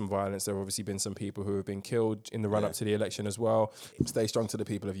obviously been some violence. There have obviously been some people who have been killed in the run up to the election as well. Stay strong to the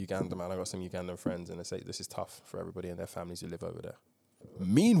people of Uganda, man. I got some Ugandan friends, and they say this is tough for everybody and their families who live over there.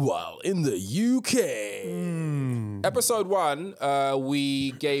 Meanwhile, in the UK, episode 1,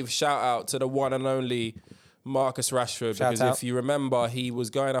 we gave shout out to the one and only Marcus Rashford, Shout because out. if you remember, he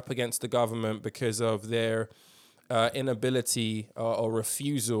was going up against the government because of their inability or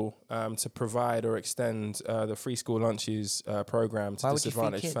refusal to provide or extend the free school lunches program to Why would you feed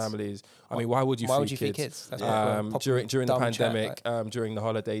disadvantaged kids? families. I mean, why would you feed kids? That's proper during the dumb pandemic, chat, during the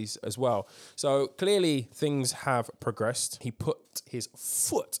holidays as well. So clearly things have progressed. He put his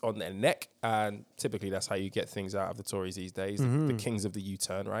foot on their neck, and typically that's how you get things out of the Tories these days, the kings of the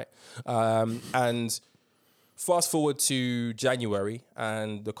U-turn, right? And fast forward to January,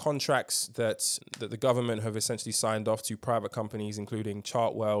 and the contracts that the government have essentially signed off to private companies, including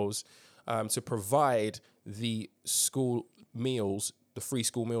Chartwells, to provide the school meals, the free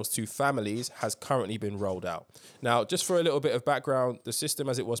school meals to families, has currently been rolled out. Now, just for a little bit of background, the system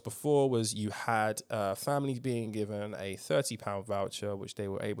as it was before was you had families being given a £30 voucher, which they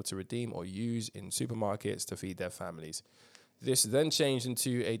were able to redeem or use in supermarkets to feed their families. This then changed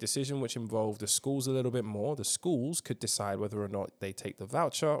into a decision which involved the schools a little bit more. The schools could decide whether or not they take the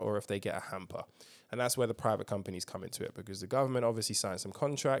voucher or if they get a hamper. And that's where the private companies come into it, because the government obviously signed some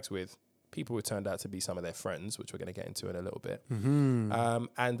contracts with people who turned out to be some of their friends, which we're going to get into in a little bit.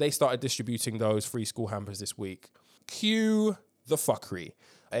 And they started distributing those free school hampers this week. Cue the fuckery.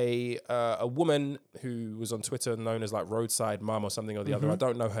 A woman who was on Twitter known as like Roadside Mum or something or the other. I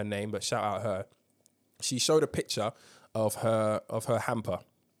don't know her name, but shout out her. She showed a picture of her hamper.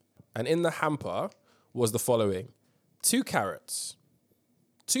 And in the hamper was the following: 2 carrots,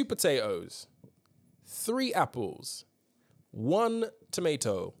 2 potatoes, 3 apples, 1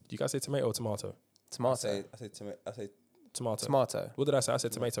 tomato. Do you guys say tomato or tomato? Tomato. I say Tomato. Tomato. What did I say? I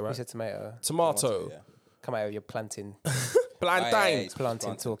said tomato, You right? said tomato. Tomato. yeah. Come out with your planting Plantain.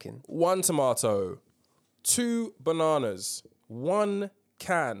 talking. 1 tomato, 2 bananas, 1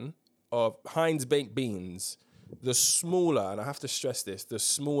 can of Heinz baked beans, the smaller, and I have to stress this, the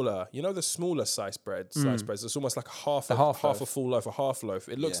smaller, you know, the smaller sliced breads, it's almost like half a full loaf, a half loaf.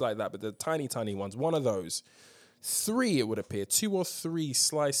 It looks like that, but the tiny ones, 1 of those. 3, it would appear, 2 or 3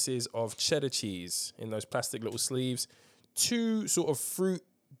 slices of cheddar cheese in those plastic little sleeves, 2 sort of fruit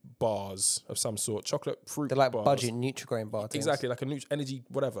bars of some sort, chocolate fruit They're like bars. budget Nutri-Grain bar things. Exactly, like a energy,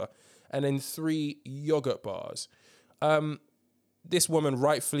 whatever. And then 3 yogurt bars. This woman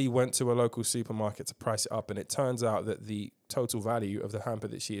rightfully went to a local supermarket to price it up, and it turns out that the total value of the hamper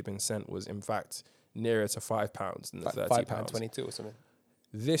that she had been sent was, in fact, nearer to £5 than the £30. £5.22 or something.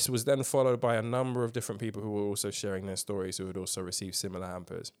 This was then followed by a number of different people who were also sharing their stories who had also received similar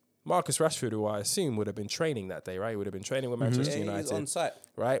hampers. Marcus Rashford, who I assume would have been training that day, right? He would have been training with Manchester Yeah, he United. was on site.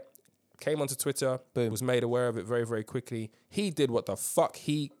 Right? Came onto Twitter, was made aware of it very, very quickly. He did what the fuck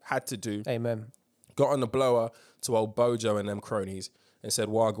he had to do. Amen. Got on the blower to old Bojo and them cronies and said,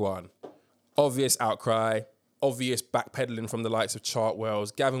 Wagwan. Obvious outcry, obvious backpedaling from the likes of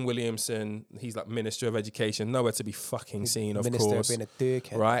Chartwells. Gavin Williamson, he's like Minister of Education, nowhere to be fucking seen, of Minister course. being a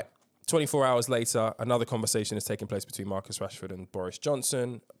dickhead. Right? 24 hours later, another conversation is taking place between Marcus Rashford and Boris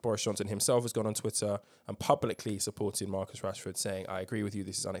Johnson. Boris Johnson himself has gone on Twitter and publicly supported Marcus Rashford, saying, I agree with you,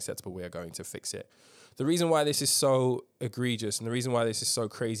 this is unacceptable, we are going to fix it. The reason why this is so egregious and the reason why this is so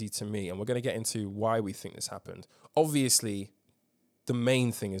crazy to me, and we're going to get into why we think this happened. Obviously, the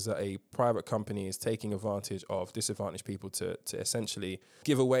main thing is that a private company is taking advantage of disadvantaged people to essentially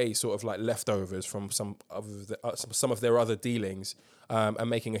give away sort of like leftovers from some of their other dealings, and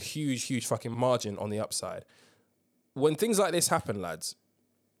making a huge fucking margin on the upside. When things like this happen, lads,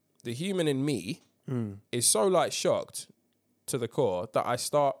 the human in me is so like shocked to the core that I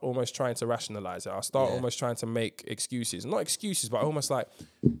start almost trying to rationalize it. I start almost trying to make excuses. Not excuses, but almost like,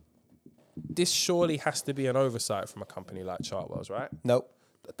 this surely has to be an oversight from a company like Chartwell's, right? Nope.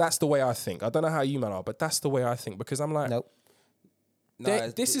 That's the way I think. I don't know how you man are, but that's the way I think, because I'm like, Nope.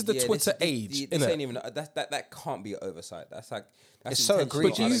 this is the Twitter age, This innit? ain't even that can't be an oversight. That's It's so intentional.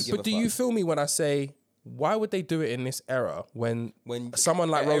 egregious. I don't But give do a you fuck. feel me when I say, why would they do it in this era when someone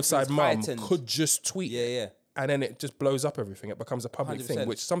like everything's Roadside Mum heightened. could just tweet it? Yeah. And then it just blows up everything. It becomes a public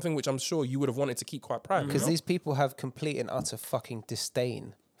 100%. thing, which I'm sure you would have wanted to keep quite private. Because you know? these people have complete and utter fucking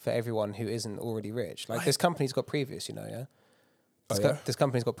disdain for everyone who isn't already rich. Like this company's got previous, you know, yeah. This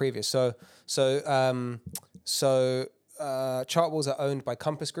company's got previous. So Chartwells are owned by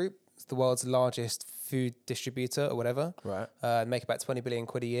Compass Group. It's the world's largest food distributor or whatever. Right. Make about 20 billion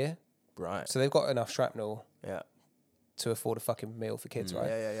quid a year. Right. So they've got enough shrapnel Yeah. to afford a fucking meal for kids, right?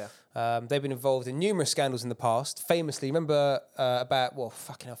 Yeah. They've been involved in numerous scandals in the past. Famously, remember about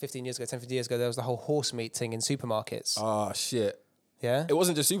 15 years ago, 10, 15 years ago, there was the whole horse meat thing in supermarkets. Oh, shit. Yeah? It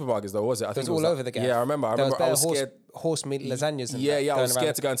wasn't just supermarkets though, was it? I It was it all like- over the gaff. Yeah, I remember. I There was scared. horse meat lasagnas. And Yeah, that I was going around.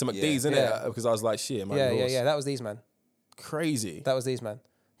 scared to go into McD's, innit? Yeah. Because I was like, shit, man. Yeah. That was these, man. Crazy. That was these, man.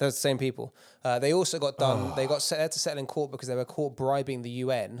 Those the same people. They also got done. They got had to settle in court because they were caught bribing the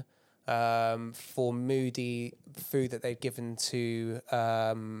UN for moody food that they'd given to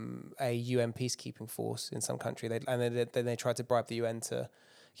a UN peacekeeping force in some country. Then they tried to bribe the UN to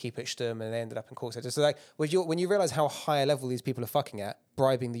keep it stum, and they ended up in court. So like when you realize how high a level these people are fucking at,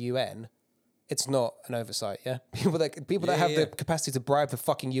 bribing the UN, it's not an oversight. Yeah, people that have the capacity to bribe the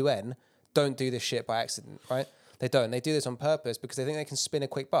fucking UN don't do this shit by accident, right? They don't. They do this on purpose because they think they can spin a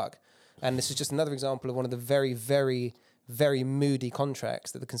quick buck. And this is just another example of one of the very, very, very moody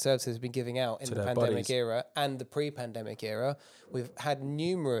contracts that the Conservatives have been giving out in the pandemic era and the pre-pandemic era. We've had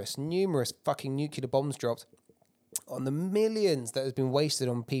numerous fucking nuclear bombs dropped on the millions that has been wasted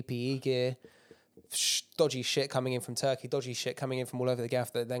on PPE gear, dodgy shit coming in from Turkey, dodgy shit coming in from all over the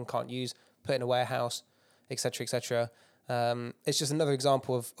gaff that then can't use, put in a warehouse, etc., etc. It's just another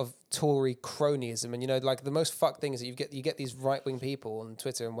example of Tory cronyism. And, you know, like the most fucked thing is that you get these right-wing people on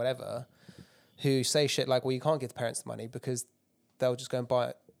Twitter and whatever who say shit like, well, you can't give the parents the money because they'll just go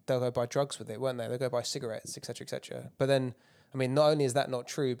buy drugs with it, won't they? They'll go buy cigarettes, etc., etc. But then, I mean, not only is that not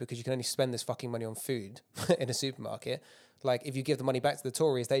true because you can only spend this fucking money on food in a supermarket, like if you give the money back to the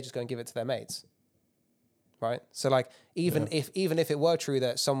Tories, they just go and give it to their mates. Right? So like even if it were true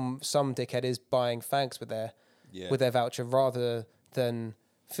that some dickhead is buying fags with their voucher rather than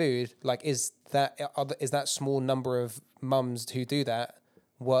food, like is that small number of mums who do that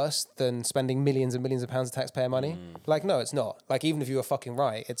worse than spending millions and millions of pounds of taxpayer money? Like, no, it's not. Like, even if you were fucking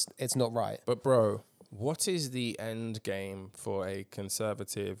right, it's not right. But bro, what is the end game for a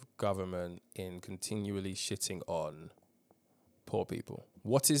Conservative government in continually shitting on poor people?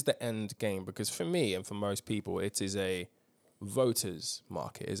 What is the end game? Because for me and for most people, it is a voters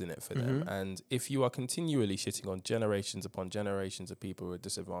market, isn't it, for them? And if you are continually shitting on generations upon generations of people who are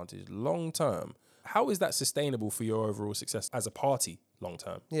disadvantaged long term, how is that sustainable for your overall success as a party long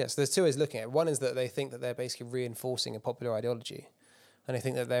term? Yes, there's two ways looking at it. One is that they think that they're basically reinforcing a popular ideology, and they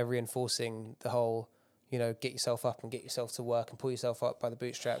think that they're reinforcing the whole, you know, get yourself up and get yourself to work and pull yourself up by the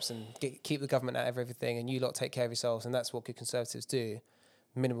bootstraps and keep the government out of everything, and you lot take care of yourselves, and that's what good Conservatives do.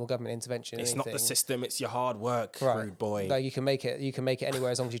 Minimal government intervention. It's not the system, it's your hard work, right. rude boy. Like you can make it anywhere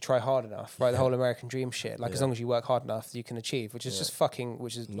as long as you try hard enough, right? The whole American dream shit. Like as long as you work hard enough, you can achieve, which is just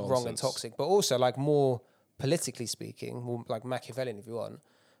which is Nonsense. wrong and toxic. But also, like more politically speaking, more like Machiavellian if you want,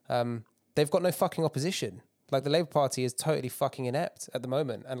 they've got no fucking opposition. Like the Labour Party is totally fucking inept at the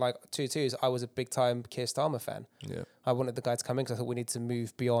moment. And like I was a big time Keir Starmer fan. Yeah. I wanted the guy to come in because I thought we need to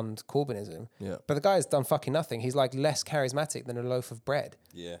move beyond Corbynism. Yeah. But the guy's done fucking nothing. He's like less charismatic than a loaf of bread.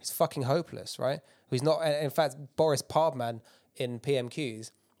 Yeah. He's fucking hopeless, right? He's not. In fact, Boris Pardman in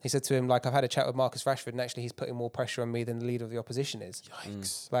PMQs He said to him, like, I've had a chat with Marcus Rashford, and actually he's putting more pressure on me than the leader of the opposition is.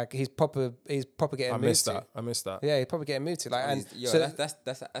 Yikes. Like, he's proper getting moved to. I missed that. Yeah, he's probably getting moved to. Like, and Yo, so that's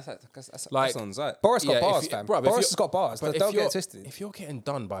Like, on site. Boris got Yeah, bars, if you- fam. bruv, if Boris you're- has got bars. But Don't if get you're- it twisted. If you're getting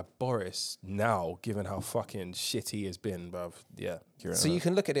done by Boris now, given how fucking shit he has been, bruv, yeah. So you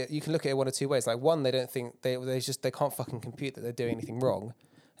can look at it. You can look at it one of two ways. Like, one, they don't think they can't fucking compute that they're doing anything wrong.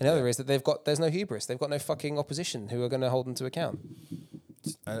 And the other is that there's no hubris. They've got no fucking opposition who are going to hold them to account.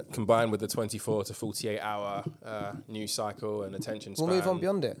 combined with the 24 to 48 hour news cycle and attention span. We'll move on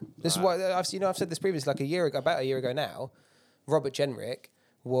beyond it. This is why I've said this previously, like about a year ago now. Robert Jenrick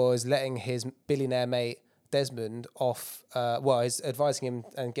was letting his billionaire mate Desmond off. He's advising him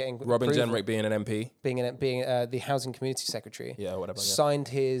and getting Robin approval, Jenrick being an MP. being the housing community secretary. Yeah, whatever. Yeah. Signed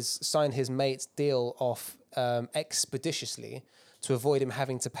his mate's deal off expeditiously to avoid him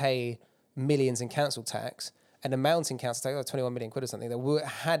having to pay millions in council tax. And the mounting council tax, like 21 million quid or something, that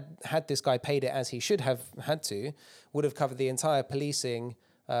had this guy paid it as he should have had to, would have covered the entire policing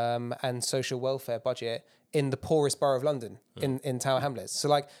and social welfare budget in the poorest borough of London, in Tower Hamlets. So,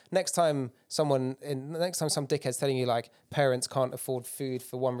 like, next time some dickhead's telling you, like, parents can't afford food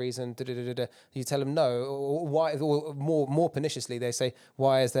for one reason, you tell them no. Or why? Or more perniciously, they say,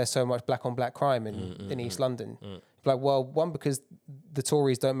 why is there so much black on black crime in East London? Like, well, one, because the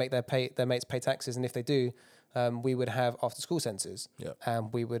Tories don't make their mates pay taxes, and if they do, we would have after school centres,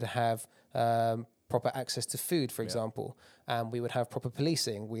 and we would have proper access to food, for example, and we would have proper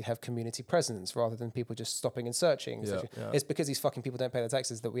policing. We'd have community presence rather than people just stopping and searching. It's because these fucking people don't pay their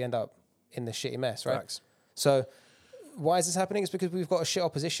taxes that we end up in this shitty mess, right? Facts. So why is this happening? It's because we've got a shit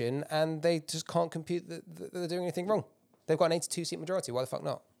opposition and they just can't compute that they're doing anything wrong. They've got an 82-seat majority. Why the fuck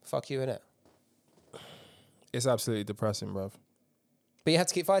not? Fuck you, innit? It's absolutely depressing, bruv. But you had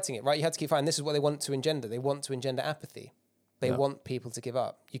to keep fighting it, right? You had to keep fighting. This is what they want to engender. They want to engender apathy. They want people to give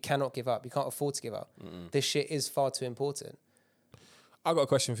up. You cannot give up. You can't afford to give up. This shit is far too important. I got a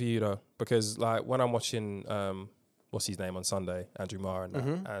question for you though, because like when I'm watching, what's his name on Sunday, Andrew Marr and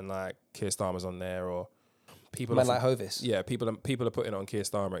that, and like Keir Starmer's on there, or people Men like Hovis. Yeah, people are putting it on Keir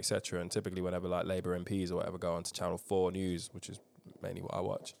Starmer, etc. And typically whenever like Labour MPs or whatever go on to Channel 4 News, which is mainly what I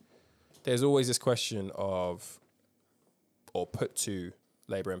watch, there's always this question of, or put to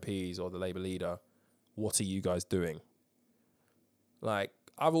Labour MPs or the Labour leader, what are you guys doing? Like,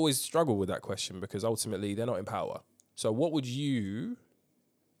 I've always struggled with that question because ultimately they're not in power. So what would you,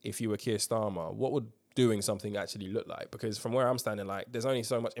 if you were Keir Starmer, what would doing something actually look like? Because from where I'm standing, like, there's only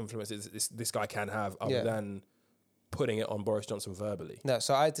so much influence this guy can have other than putting it on Boris Johnson verbally. No,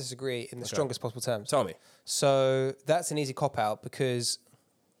 so I disagree in the strongest possible terms. Tell me. So that's an easy cop-out because,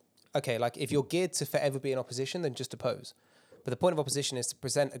 okay, like if you're geared to forever be in opposition, then just oppose. But the point of opposition is to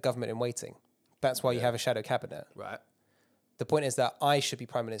present a government in waiting. That's why you have a shadow cabinet. Right. The point is that I should be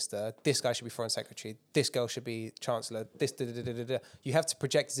Prime Minister, this guy should be Foreign Secretary, this girl should be Chancellor, this da-da-da-da-da. You have to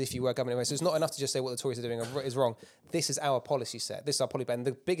project as if you were government anyway. So it's not enough to just say what the Tories are doing is wrong. This is our policy set. This is our policy plan.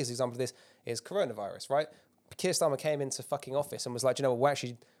 The biggest example of this is coronavirus, right? Keir Starmer came into fucking office and was like, you know what,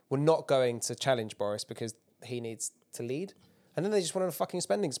 we're not going to challenge Boris because he needs to lead. And then they just went on a fucking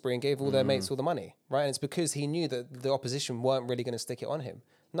spending spree and gave all their mates all the money, right? And it's because he knew that the opposition weren't really going to stick it on him.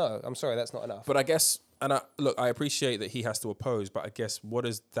 No, I'm sorry, that's not enough. But I guess, and I appreciate that he has to oppose, but I guess what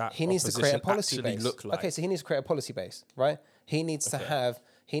does that He needs to create a policy actually base. look like? Okay, so he needs to create a policy base, right? He needs to have.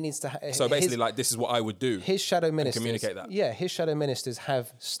 So basically, like, this is what I would do. His shadow ministers communicate that. Yeah, his shadow ministers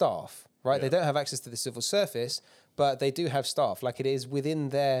have staff, right? Yeah. They don't have access to the civil surface, but they do have staff. Like, it is within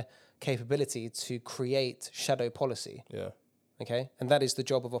their capability to create shadow policy. Yeah. Okay, and that is the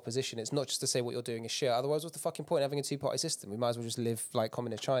job of opposition. It's not just to say what you're doing is shit. Otherwise, what's the fucking point of having a two-party system? We might as well just live like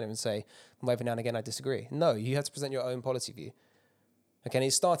communist China and say, well, every now and again, I disagree. No, you have to present your own policy view. Okay, and he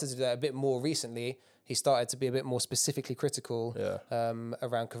started to do that a bit more recently. He started to be a bit more specifically critical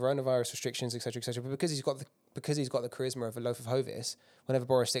around coronavirus restrictions, etc., etc. But because he's got the charisma of a loaf of Hovis, whenever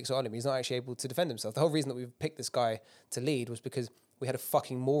Boris sticks it on him, he's not actually able to defend himself. The whole reason that we picked this guy to lead was because we had a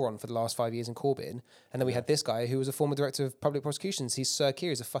fucking moron for the last 5 years in Corbyn, and then we had this guy who was a former director of public prosecutions. He's Sir Keir,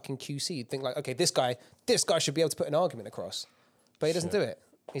 he's a fucking QC. You'd think like, okay, this guy should be able to put an argument across, but he doesn't do it.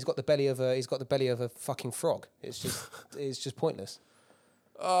 He's got the belly of a fucking frog. It's just pointless.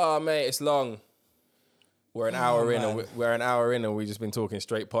 Oh, mate, it's long. We're an hour in, and we've just been talking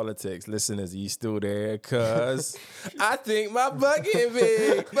straight politics. Listeners, are you still there? Cause I think my bucket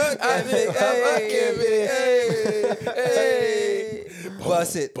big. I think my bucket big. Hey.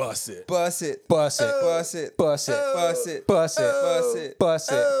 Bust it. Bust it. Bust it. Bust it. Bust it. Bust it. Bust it. Bust it. Bust it.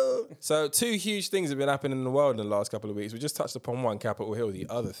 Bust it. So 2 huge things have been happening in the world in the last couple of weeks. We just touched upon one, Capitol Hill. The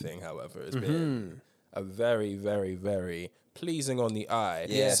other thing, however, has been a very, very, very pleasing on the eye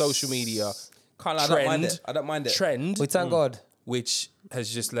Yes. social media Can't lie, I don't mind it. I don't mind it. trend, We thank God. which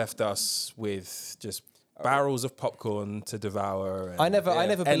has just left us with just barrels of popcorn to devour. And I never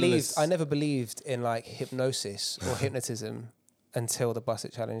endless- believed in like hypnosis or hypnotism until the Buss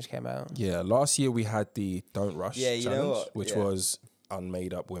It Challenge came out. Yeah, last year we had the Don't Rush Yeah, you know challenge, what? which Yeah. was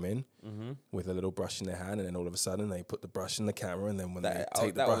unmade up women with a little brush in their hand, and then all of a sudden they put the brush in the camera, and then when they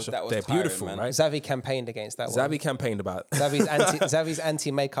take the brush off, they're tiring, beautiful, man. right? Zavi campaigned against that one. Zavi campaigned about Zavi's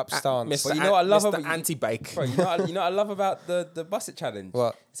anti-makeup stance. But you know what I love Mr. about- Anti-Bake. Bro, you know what I love about the Buss It Challenge?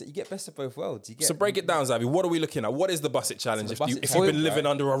 What? Is that you get best of both worlds. You get So break it down, Zavi. What are we looking at? What is the Buss It Challenge? So if the you, Buss It if you've Challenge, been living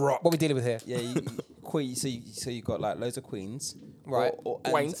right? under a rock, What we dealing with here? Yeah, queen. So you got like loads of queens, Right.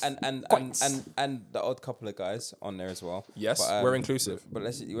 Queens. and the odd couple of guys on there as well. Yes, But, we're inclusive. But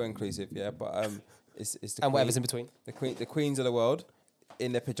we're inclusive, yeah. But it's the And whatever's queen- in between. the queens of the world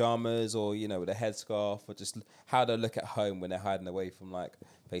in their pajamas or with a headscarf or just how they look at home when they're hiding away from like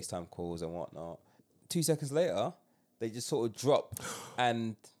FaceTime calls and whatnot. 2 seconds later, they just sort of drop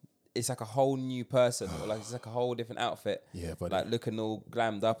and it's like a whole new person or like it's like a whole different outfit. Yeah, buddy. Like looking all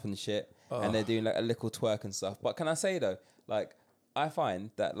glammed up and shit, and they're doing like a little twerk and stuff. But can I say though, like I find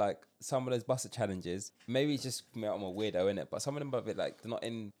that like some of those Buss It challenges, maybe it's just me, I'm a weirdo in it, but some of them are a bit like they're not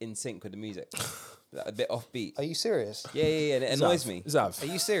in sync with the music, like, a bit offbeat. Are you serious? Yeah, and it annoys me. Zav. Are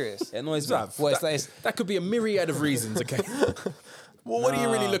you serious? It annoys me. Zav. Well, that, that could be a myriad of reasons, okay? Well, what are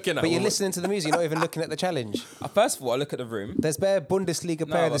you really looking at? But you're What- listening to the music, you're not even looking at the challenge. First of all, I look at the room. There's bare Bundesliga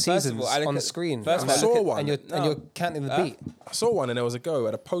player of the but first of seasons all, I look on the at- screen. first of and, all, I look saw at- one. and you're counting the beat. I saw one and there was a girl who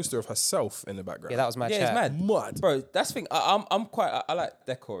had a poster of herself in the background. Yeah, that was mad Yeah, chat. it's mad. Mud. Bro, that's the thing. I'm quite. I like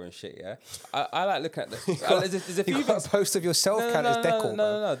decor and shit. Yeah, I like looking at the. There's a few You got things. a post of yourself count as decor.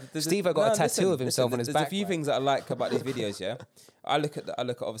 No. Steve got a tattoo of himself on his There's back. a few man. things that I like about these videos. Yeah, I look at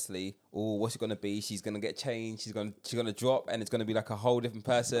obviously. Oh, what's it gonna be? She's gonna get changed. She's gonna drop, and it's gonna be like a whole different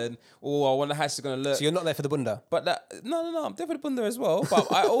person. Oh, I wonder how she's gonna look. So you're not there for the bunda. But no, I'm definitely Bunda as well.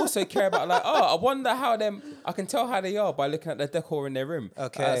 But I also care about like, I wonder how I can tell how they are by looking at the decor in their room.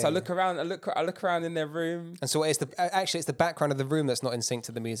 Okay. So I look around, I look around in their room. And so it's the background of the room that's not in sync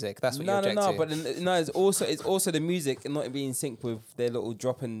to the music. That's what you object to. But it's also the music and not being in sync with their little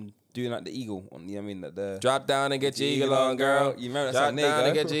drop and doing like the eagle on. You know what I mean? The Drop down and get your eagle on, girl. You remember that Drop song? There you down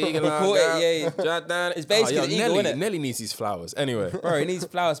and go. get your eagle on, Caught girl. it, yeah. Drop down. It's basically the eagle, Nelly, innit? Nelly needs his flowers. Anyway, Bro, it needs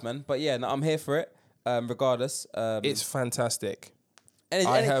flowers, man. But yeah, no, I'm here for it. Regardless, it's fantastic. and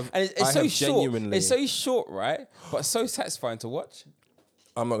I it's have so short. genuinely- It's so short, right? But so satisfying to watch.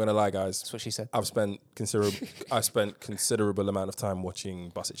 I'm not gonna lie, guys. That's what she said. I spent considerable amount of time watching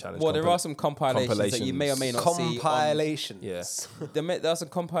Buss It Challenge. Well, there are some compilations that you may or may not see. Compilations. Yes. There are some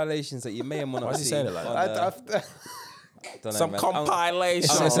compilations that you may or may not Why is see. he saying it like on, that? don't know, Some man. compilation.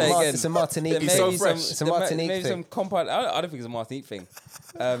 I'm gonna say again. It's a Martinique. There may so be fresh. It's a there may- Martinique maybe thing. I don't think it's a Martinique thing.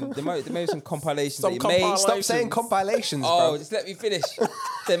 There may be some compilations Some that you may. compilation- Stop saying compilations, Oh, bro. just let me finish.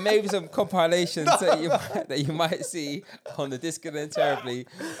 There may be some compilations that you might see on the Disconnect Terribly.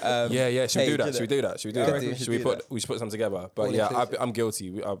 Yeah. Should we do page, that? Should we do that? Should we do I that? reckon we Should should we do put? that. We should put some together. But All yeah, inclusive. I'm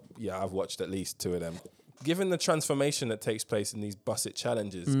guilty. I've watched at least 2 of them. Given the transformation that takes place in these Buss It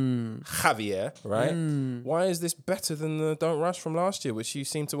challenges, Javier, right? Why is this better than the Don't Rush from last year, which you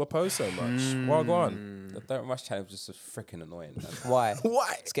seem to oppose so much? Well, go on. The Don't Rush challenge was just freaking annoying, man. Why? Why?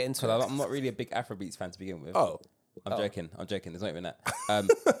 Let's get into Because it. I'm not really a big Afrobeats fan to begin with. Oh, I'm joking. There's not even that.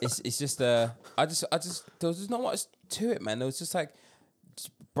 It's just I just there was just not much to it, man. It was just like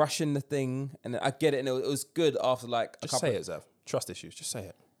just brushing the thing, and I get it, and it was good after like a just couple. say it, Zav. Trust issues. Just say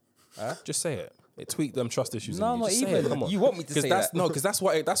it. Just say it. It tweaked them trust issues. No, in you. not Just say even. it. Come on. You want me to say that's, that? No, because that's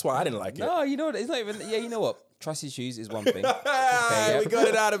why I didn't like it. No, you know what? It's not even. Yeah, you know what? Trust issues is one thing. Okay, yeah. We got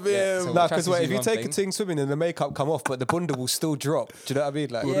it out of him. Yeah, so- No, Trust because is if you one take a thing. ting swimming and the makeup come off, but the bunda will still drop. Do you know what I mean?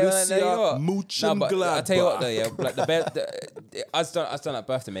 Like, Yeah, man, no, you know what? Mooch No, and but I tell you what Gladbach. though, yeah, like I just done that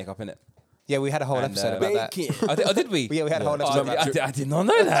birthday makeup, innit? yeah, we had a whole And, episode about that. Bacon. Oh, did we? Yeah, we had a whole Oh, episode about that. I did not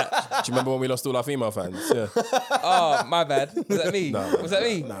know that. Do you remember when we lost all our female fans? Yeah. Oh, my bad. Was that me? Was that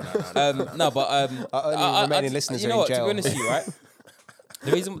me? No, but Our only remaining listeners you are know in what? To jail. be honest with you, right?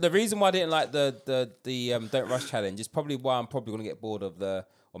 The reason why I didn't like the Don't Rush challenge is probably why I'm probably gonna get bored of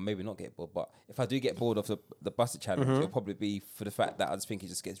or maybe not get bored, but if I do get bored of the Buss It challenge, it'll probably be for the fact that I just think it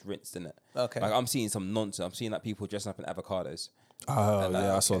just gets rinsed in it. Okay. Like I'm seeing some nonsense. I'm seeing like people dressing up in avocados. Oh,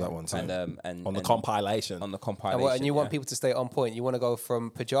 yeah, I saw that one too. And on the and- compilation. on the And, compilation. what, and you want yeah. people to stay on point. You want to go from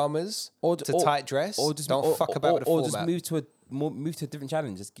pajamas Or- to or- tight dress. or just Don't fuck about with the or format. just move to a different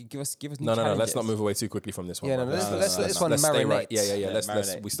challenge. Just give us new No. challenges. Let's not move away too quickly from this one. Yeah, no, bro. let's let this one Let's stay right. marinate. Yeah. Yeah, Let's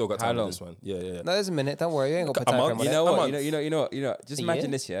marinate. we still got How time for long? this one. Yeah. No, there's a minute. Don't worry. You ain't got to put A time month? frame on You it. know A what? month. You know. Just A imagine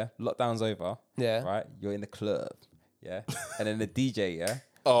year? this, yeah. Lockdown's over. Yeah. Right. You're in the club. Yeah. And then the DJ, yeah.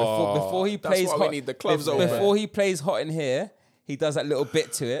 Oh, before he that's plays why hot, we need the clubs before, open. before he plays Hot in Here, he does that little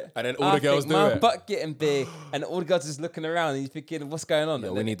bit to it, And then all the girls think do my it. butt getting big, and all the girls just looking around, and he's thinking, "What's going on?" Yeah,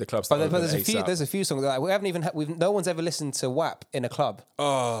 And we then- need the clubs. But, to there- but open there's a ASAP. few songs like we haven't even no one's ever listened to WAP in a club.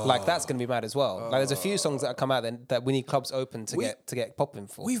 Oh. Like that's gonna be mad as well. Like there's a few songs that have come out then that we need clubs open to get popping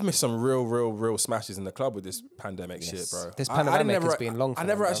for. We've missed some real smashes in the club with this pandemic shit, bro. This I pandemic never- has been long for I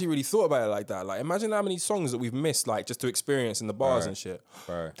never them, actually really thought about it like that. Like, imagine how many songs that we've missed, like, just to experience in the bars Bro. and shit.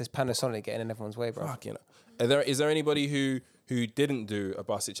 bro. There's Panasonic getting in everyone's way, bro. Fuck, you know. Is there anybody who didn't do a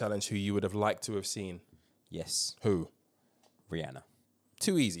Bust It challenge who you would have liked to have seen? Yes, Who? Rihanna.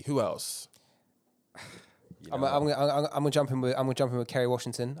 Too easy. Who else? You I'm know what? gonna jump in with Kerry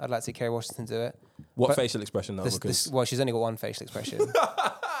Washington. I'd like to see Kerry Washington do it. What But facial expression though? Because Well, she's only got one facial expression.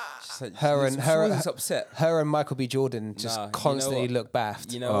 She's her always upset. Her and Michael B. Jordan just Nah, you know constantly what? look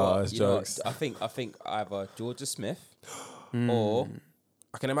baffed. You know Oh, what? it's You know jokes. what? I think either Georgia Smith Hmm. or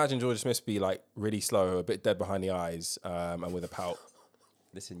I can imagine Georgia Smith be like really slow, a bit dead behind the eyes, and with a pout.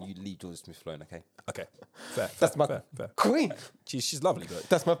 listen. You leave Georgia Smith alone, okay? Okay, fair. That's my fair. queen. She's lovely, but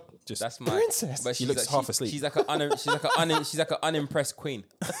That's my just That's my Princess. But She she's looks half asleep. She's like an unimpressed queen.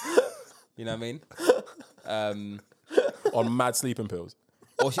 You know what I mean? on mad sleeping pills.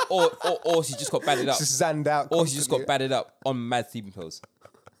 Or she just got batted up. just zanned out. Or she just got constantly. batted up on mad sleeping pills.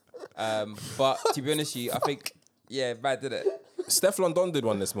 But to be honest with you, I think Mad did it. Steph London did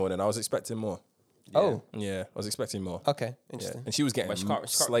one this morning. I was expecting more. Oh, Yeah, I was expecting more. okay, Yeah. interesting. And she was getting But she can't-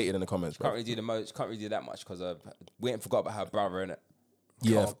 slated in the comments, Can't bro. really do the most. Can't really do that much because we ain't forgot about her brother, innit?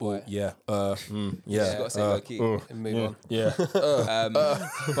 Yeah, Oh, boy. yeah, yeah. She's got to say low key. And move on. Yeah.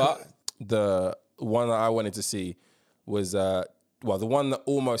 But The one that I wanted to see was the one that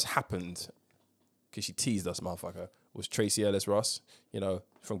almost happened because she teased us, motherfucker, was Tracy Ellis Ross,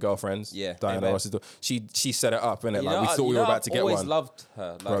 from Girlfriends. Yeah. Diana Amen. Ross's daughter. She set it up, innit? you Like know, we thought we were about to I've get always one. loved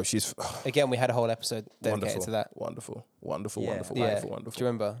her. Like, Bro, she's Again, we had a whole episode dedicated wonderful, to that. wonderful, Yeah. wonderful, Yeah. wonderful. Do you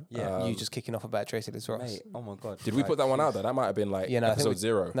remember? Yeah. You just kicking off about Tracy Ellis Ross. mate, oh my god. Did we put that one out there? That might have been like Yeah, no, I think episode we-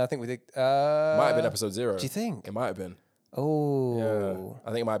 0. No, I think we did. Might have been episode 0. Do you think? It might have been. Oh. Yeah.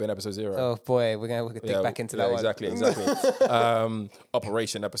 I think it might have been episode 0. Oh boy, we're gonna dig back into that one. Exactly.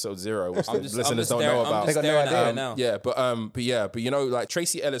 Operation episode 0, which the I'm just listeners don't staring- know about. I'm They just got no staring at her idea. now. But like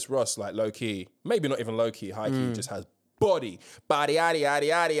Tracy Ellis Ross, like low key, maybe not even low key, high key, just has body, yaddy, yaddy, yaddy,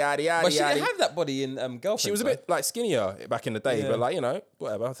 yaddy, But she yaddy. didn't have that body in Girlfriend. She was a bit like skinnier back in the day, Yeah. but like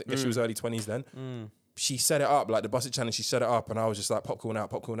whatever. I think she was early 20s then. She set it up like the Bust It challenge. She set it up, and I was just like popcorn out.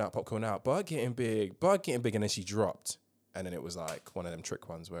 Bud getting big, and then she dropped. And then it was like one of them trick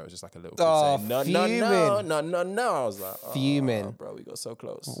ones where it was just like a little kid Oh, saying, no. fuming. I was like, Fuming. bro, we got so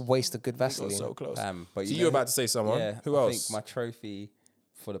close. Waste of good We got Vaseline. so close. But So you you were know- about to say someone? Yeah. Who I else? think my trophy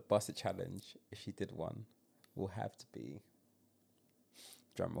for the Bust It challenge, if she did one, will have to be.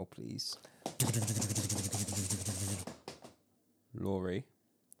 Drum roll, please. Laurie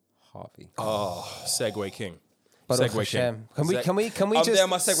Harvey. Oh, Segway King. But Segway Baruch King. Hashem. Can we I'm just there,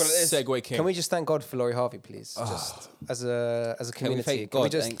 my segue like this. Segway King. can we just thank God for Laurie Harvey, please? Ah. Just as a Can we community. thank Can we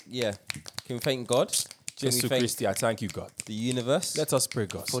God? just Can we thank God? Can we Jesus thank Christi, I thank you, God. the universe? Let us pray,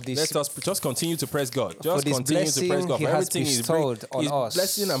 God. For this- Let us just continue to praise God. for Just this continue to praise blessing God. he For has everything He's bestowed on He's us.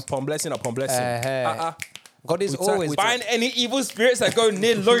 blessing upon blessing upon blessing. God is We thank- always we Find any evil spirits that go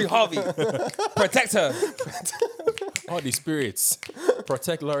near Laurie Harvey. Protect her. All the spirits.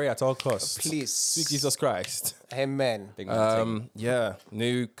 Protect Laurie at all costs. please. Sweet Jesus Christ. Amen. Big man thing. Yeah.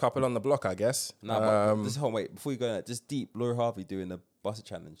 New couple on the block, I guess. Nah, but just hold on, wait. Before you go, there, just deep Laurie Harvey doing the Bust It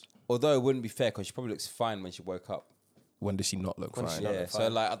challenge. Although it wouldn't be fair because she probably looks fine when she woke up. When does she not look When fine? she- Yeah. look So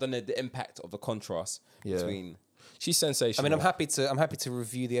fine. like, I don't know the impact of the contrast Yeah. between. She's sensational. I mean, I'm happy to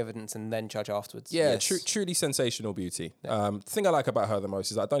review the evidence and then judge afterwards. Yeah, Yes. truly sensational beauty. The thing I like about her the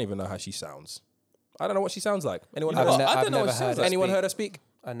most is I don't even know how she sounds. I don't know what she sounds like. Anyone You know heard what? her? I I've don't know what never she sounds heard like. Anyone speak. heard her speak?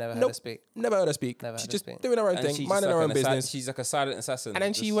 I never heard Nope. her speak. Never heard her speak. Never heard She's her just speak. doing her own And thing, she's minding just her like own business. She's like a silent assassin. And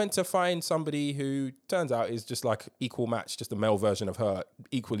then she Just- went to find somebody who turns out is just like equal match, just a male version of her,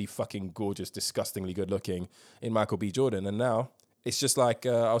 equally fucking gorgeous, disgustingly good looking in Michael B. Jordan. And now it's just like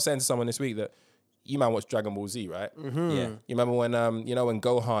I was saying to someone this week that you man watch Dragon Ball Z, right? Yeah. You remember when when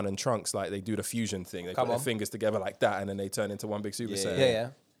Gohan and Trunks like they do the fusion thing, they Come put their on. fingers together like that, and then they turn into one big Super Yeah, Saiyan. Yeah, yeah.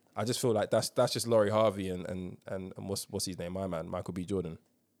 I just feel like that's just Laurie Harvey and what's his name, my man, Michael B. Jordan.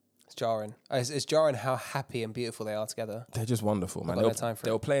 It's jarring. It's jarring how happy and beautiful they are together. They're just wonderful, man. got no time for They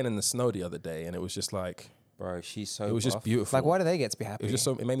it. were playing in the snow the other day, and it was just like, Bro, she's so. It was just buff. beautiful. Like, why do they get to be happy? It was just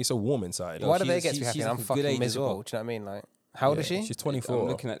so. It made me so warm inside. Why do they she's- get to be she's- happy? she's And I'm like a good fucking age as miserable. well. Do you know what I mean? Like, how old is she? She's I'm 24.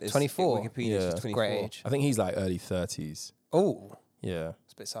 looking at this 24? Wikipedia. Yeah. She's That's 24. Great age. I think he's like early 30s. Oh, Yeah.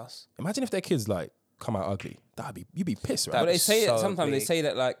 it's a bit sus. Imagine if their kids like come out ugly. You'd be pissed, right? But they That's say so that sometimes they big. say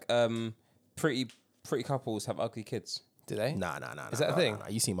that like pretty couples have ugly kids. Do they? Nah. Is that a thing? Nah.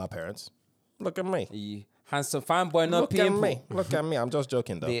 You see my parents. Look at me. You handsome fine boy, not Look at people. me. Look at me. I'm just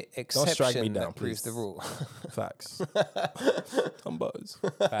joking though. The Don't strike me exception down, that proves please. the rule. Facts. Combos.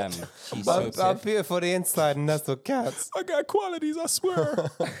 Fam, she's so I'm stiff. beautiful the inside, and that's what counts. I got qualities, I swear.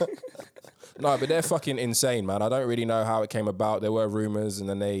 No, but they're fucking insane, man. I don't really know how it came about. There were rumors, and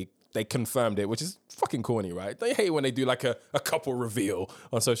then they confirmed it, which is fucking corny, right? They hate when they do like a couple reveal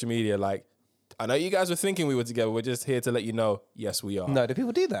on social media. Like, I know you guys were thinking we were together. We're just here to let you know, yes, we are. No, do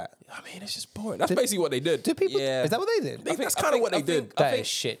people do that? I mean, it's just boring. That's basically what they did. Do people? Yeah. Is that what they did? That's kind of what they did. That is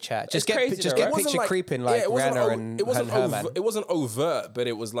shit, chat. Just get crazy just though, get right? picture creeping like it wasn't Rihanna and Herman. It wasn't overt, but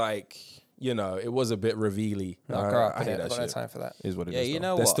it was like, you know, it was a bit revealy. No, grow up, I hate innit? that I've got no shit. time for that. Is what it Yeah, is. you though.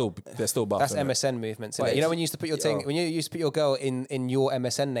 know they're what? still buff. That's innit? MSN movements, innit? But You know it's- when you used to put your thing, when you used to put your girl in your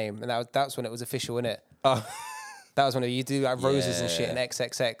MSN name, and that's when it was official, innit? That was when you do like roses and shit and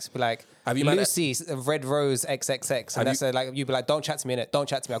XXX. Be like, Have you met Lucy, red rose XXX, and that's like you'd be like, don't chat to me, innit? Don't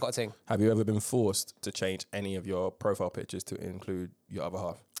chat to me. I got a thing. Have you ever been forced to change any of your profile pictures to include your other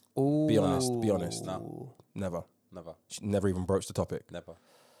half? Ooh. Be honest. Be honest. No. Never. Never, She never even broached the topic. never.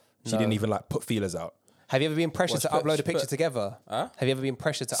 She didn't even like put feelers out. Have you ever been pressured to What's upload a put- picture together? Have you ever been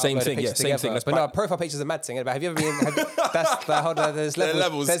pressured to Same upload thing, a picture yeah, same together? thing. Let's But no, back- profile pictures are mad thing. But have you ever been? That's the whole. There's levels.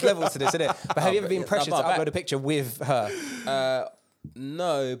 levels. There's levels to this, isn't it? But have you ever been no, pressured but to upload a picture with her?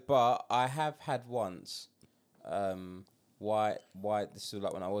 No, but I have had once. Why? This was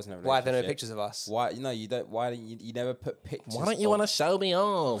like when I was in a relationship. Why are there no pictures of us? Why? You don't. Why don't you never put pictures? Why don't you want to show me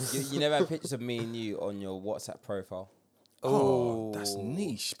off? You never have pictures of me and you on your WhatsApp profile. Oh, that's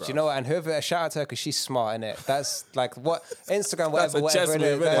niche, bro. Do you know what? And whoever, shout out to her because she's smart, innit? That's like what Instagram, That's whatever, a chess whatever.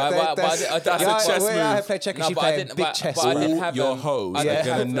 move, innit? That's a chess move. I play checkers. No, She but I play a didn't- big but- chess. but I move. didn't All have your them. hoes I are didn't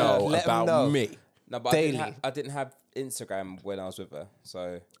gonna have know them. Let 'em about know. me. No, but Daily. I didn't have Instagram when I was with her.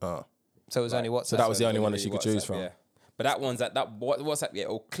 So Oh. So it was only WhatsApp. So that was the only one that literally she could choose WhatsApp, from. Yeah. But that one's that WhatsApp, yeah,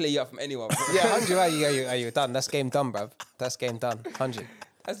 it'll clear you up from anyone. Yeah, 100. Are you done? That's game done, bruv. That's game done. 100.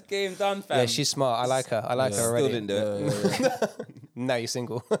 That's game done, fam. Yeah, she's smart. I like her. I like her still already. didn't do it. Now you're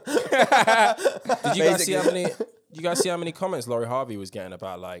single. Did you guys see how many? You guys see how many comments Laurie Harvey was getting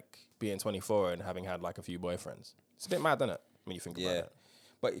about like being 24 and having had like a few boyfriends? It's a bit mad, isn't it? When you think about Yeah. it.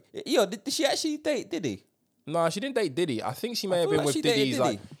 But yo, did she actually date Diddy? No, she didn't date Diddy. I think she may have feel been like with she dated Diddy's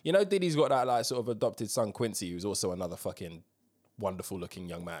like, Diddy. you know, Diddy's got that like sort of adopted son Quincy, who's also another fucking wonderful looking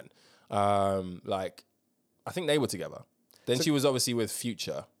young man. Like, I think they were together. Then she was obviously with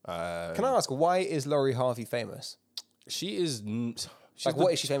Future. Can I ask, why is Laurie Harvey famous? She is. She's Like,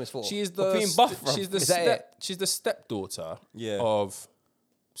 what is she famous for? She is For the. being buff, bro. she's the Is that it? She's the stepdaughter Yeah. of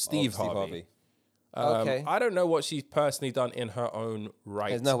Steve Steve Harvey. Okay. I don't know what she's personally done in her own right.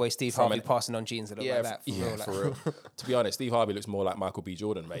 There's no way Steve from Harvey an- passing on genes that look like that. For real, like. for real. To be honest, Steve Harvey looks more like Michael B.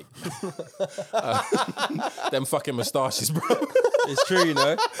 Jordan, mate. Them fucking moustaches, bro. It's true, you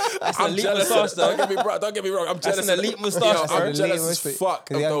know. That's an I'm elite jealous. moustache, though. Don't get me wrong. I'm jealous. an of elite the- moustache, Yo, bro. I'm Elite jealous as moustache. fuck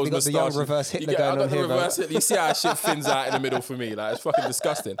Yeah, of you those got the young moustaches. reverse Hitler I going got on the here, bro. reverse Hitler. You see how shit thins out in the middle for me? Like, it's fucking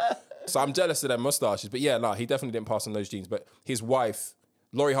disgusting. So I'm jealous of them moustaches. But yeah, no, he definitely didn't pass on those genes. But his wife,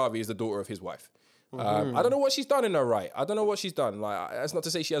 Laurie Harvey, is the daughter of his wife. I don't know what she's done in her right. I don't know what she's done. Like, that's not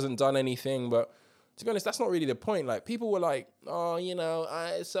to say she hasn't done anything, but to be honest, that's not really the point. Like, people were like, oh, you know,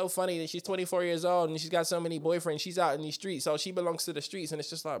 it's so funny that she's 24 years old and she's got so many boyfriends. She's out in the streets, so she belongs to the streets. And it's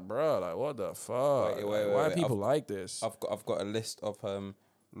just like, bro, like, what the fuck? Wait, Like, why are people like this? I've got a list of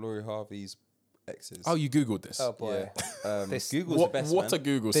Laurie Harvey's exes. Oh, you Googled this? Oh boy, This Google's what the best, what man. a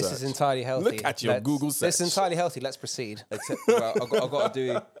Google this search. is entirely healthy. Look at your Google This is search. entirely healthy. Let's proceed. Except, well, I got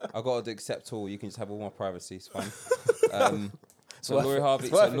to do accept all. You can just have all my privacy. It's fine. So worth Laurie it. Harvey.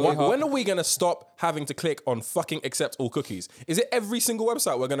 It's So worth it. Laurie Harvey. When are we going to stop having to click on fucking accept all cookies? Is it every single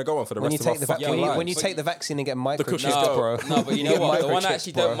website we're going to go on for the When you rest of our take the fucking when you, lives? when you take the vaccine and get microchipped, cookies go. bro. No, but you know Get what? The one I microchipped,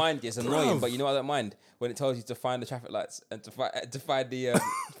 actually bro. don't mind is annoying, but you know what I don't mind? When it tells you to find the traffic lights and to find the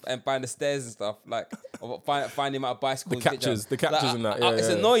and find the stairs and stuff, like or find the amount of bicycles. The captures and that, yeah, It's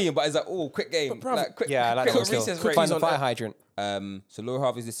yeah. annoying, but it's like, oh, quick game. bruv, Like, quick, Yeah, I like quick that one recess still. break. Find the on fire that. hydrant. So Laurie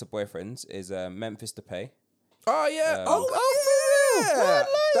Harvey's list of boyfriends is Memphis Depay. Oh, yeah. For real.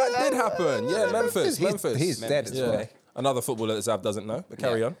 That did happen. Yeah, Memphis. He's dead as Yeah. well. Another footballer that Zav doesn't know, but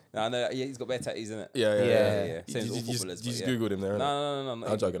carry on. No, I know. Yeah, he's got bare tattoos, isn't it? Yeah. Yeah. Same as all You footballers. just but yeah. Googled him there, innit? No.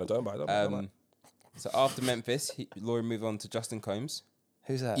 I'm joking. I don't buy it. So after Memphis, Laurie moved on to Justin Combs.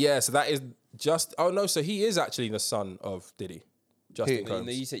 Who's that? Yeah, so that is just. Oh no, so he is actually the son of Diddy, Justin Who? Combs.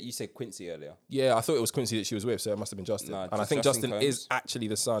 No, you said Quincy earlier. Yeah, I thought it was Quincy that she was with, so it must have been Justin. No, and I just think Justin Justin is Combs. actually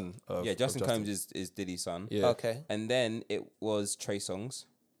the son of. Yeah, of Justin Combs is Diddy's son. Yeah. Okay. And then it was Trey Songz.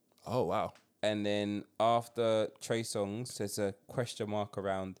 Oh wow. And then after Trey Songz, there's a question mark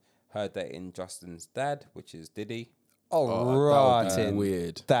around her dating Justin's dad, which is Diddy. Oh, that right. would be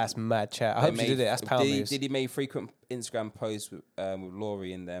weird. That's mad chat. I hope she did it. That's pound moves. Diddy made frequent Instagram posts with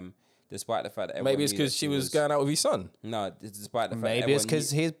Laurie in them, despite the fact that Maybe everyone it's knew because that she was going out with his son. No, despite the fact Maybe that it's everyone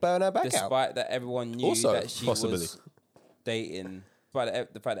because knew- he's burned her back out. despite that everyone knew Also, that she possibly. was dating.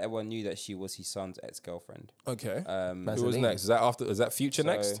 Despite the fact that everyone knew that she was his son's ex-girlfriend. Okay. Who was Vaseline. next? Is that Future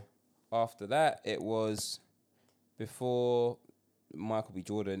next? So after that, it was before Michael B.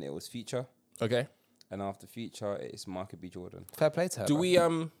 Jordan. It was Future, Okay. and after Future, it's Michael B. Jordan. Fair play to her. Do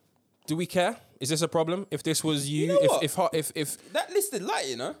bro. we care? Is this a problem? If this was you, know what? if That list is light,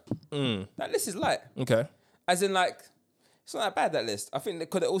 you know. That list is light. okay. As in, like, it's not that bad, that list. I think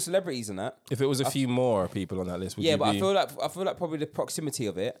because they're all celebrities and that. If it was a few more people on that list, would Yeah, you but be... I feel like probably the proximity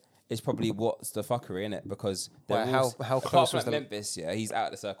of it is probably what's the fuckery in it, because they're Wait, all- how apart close from was like the- Memphis, yeah, he's out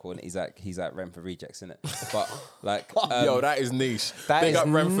of the circle and he's at Rem for rejects, innit? But like, Yo, that is niche. That Big is up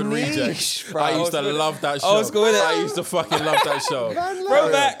Renford niche, Rejects. bro. I used Old to school- love that show. old school, innit? I used to fucking love that show.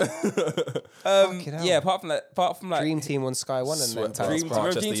 throwback. Fucking hell. Yeah, apart from like Dream Team on Sky One and Sweat, them bro. times, Dream bro. Team.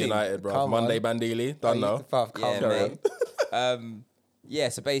 Manchester Dream Team. United, bro. Come Monday on. Bandili. Don't know. Fuck, yeah, come on. mate. Yeah,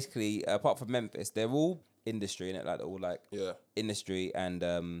 so basically, apart from Memphis, they're all industry, innit? Like they're all like Yeah. industry, and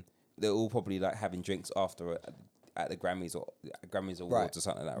they're all probably like having drinks after at the Grammys or Awards Right. or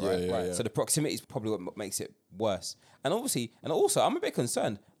something like that, Yeah, right? yeah, right. yeah. So the proximity is probably what makes it worse. And also, I'm a bit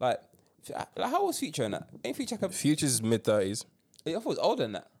concerned. Like how old was Future in that? Ain't Future like Future's mid-30s. I thought it was older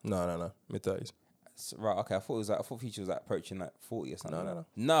than that. No. Mid-30s. Right, okay. I thought Future was like approaching like 40 or something. No.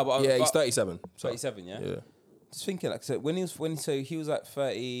 No, but Yeah, he's 37. So. 37, yeah. Yeah. Just thinking like so he was like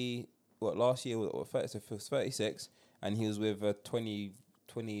 30. What last year? Or 30? So he was 36, and he was with a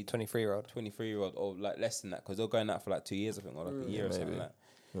 23-year-old. 23-year-old, or like less than that, because they're going out for like 2 years, I think, or like a year or something maybe. like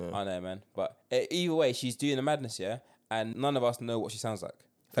that. I know, man. But either way, she's doing the madness, yeah, and none of us know what she sounds like.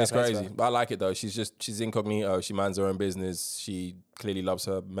 It's play to crazy. her. But I like it though. She's incognito. She minds her own business. She clearly loves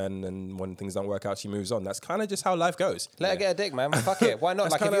her men, and when things don't work out, she moves on. That's kind of just how life goes. Let her get a dick, man. Fuck it. Why not?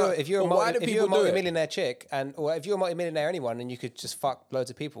 That's Like kinda- if you're a but why do if you're a people do it? multi-millionaire chick, or if you're a multi-millionaire anyone, and you could just fuck loads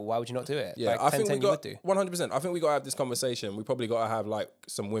of people, why would you not do it? Yeah, like I think we 10 you would got do. 100%. I think we got to have this conversation. We probably got to have like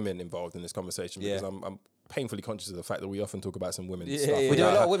some women involved in this conversation because Yeah. I'm painfully conscious of the fact that we often talk about some women Yeah, stuff. yeah, We do a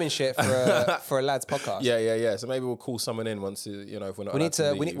yeah. lot of women shit for a lads podcast. Yeah. So maybe we'll call someone in once if we're not. We allowed need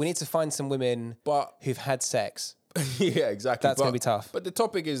to leave. we need to find some women But who've had sex. yeah, exactly. That's gonna be tough. But the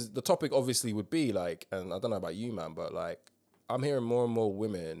topic obviously would be like, and I don't know about you, man, but like I'm hearing more and more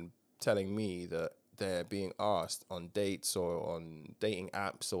women telling me that they're being asked on dates or on dating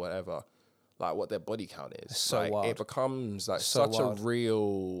apps or whatever, like what their body count is. So like, wild. It becomes like So such wild. a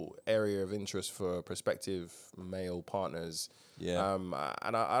real area of interest for prospective male partners. Yeah. And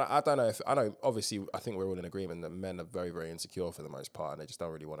I don't know if I know. Obviously, I think we're all in agreement that men are very, very insecure for the most part, and they just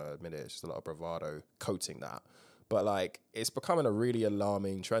don't really want to admit it. It's just a lot of bravado coating that. But like, it's becoming a really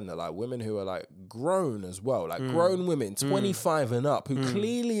alarming trend that like women who are like grown as well, like grown women, 25 and up, who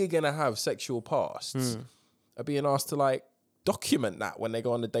clearly are gonna have sexual pasts, are being asked to like document that when they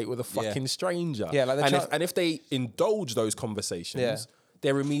go on a date with a fucking stranger. Yeah, like the and if they indulge those conversations, Yeah.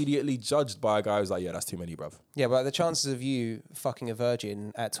 they're immediately judged by a guy who's like, yeah, that's too many, bruv. Yeah, but the chances of you fucking a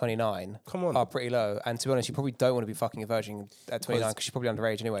virgin at 29 Come on. are pretty low. And to be honest, you probably don't want to be fucking a virgin at 29 because you're probably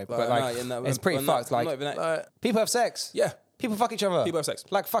underage anyway. But like, it's pretty fucked. Like, people have sex. Yeah. People fuck each other. People have sex.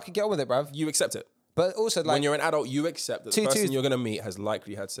 Like, fucking get on with it, bruv. You accept it. But also, like, When you're an adult, you accept that the Tutu's- person you're going to meet has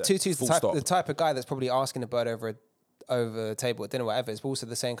likely had sex. Tutu's Full the stop. type of guy that's probably asking a bird over the table at dinner, whatever. It's also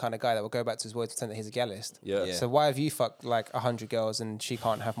the same kind of guy that will go back to his word to pretend that he's a gallist. Yeah. Yeah. So why have you fucked like 100 girls and she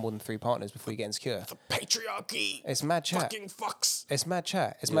can't have more than 3 partners before you get insecure? Patriarchy. It's mad chat. Fucking fucks. It's mad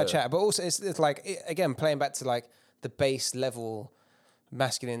chat. It's mad chat. But also, it's like, again, playing back to like the base level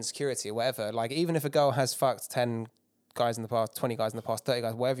masculine insecurity or whatever. Like, even if a girl has fucked 10 guys in the past, 20 guys in the past, 30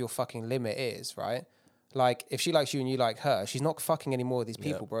 guys, whatever your fucking limit is, right? Like, if she likes you and you like her, she's not fucking any more of these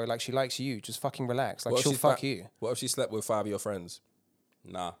people, bro. Like, she likes you. Just fucking relax. Like, What if she'll she's fuck fa- you. What if she slept with 5 of your friends?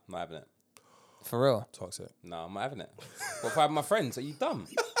 Nah, I'm not having it. For real. Toxic. Nah, I'm not having it. What if I have my friends? Are you dumb?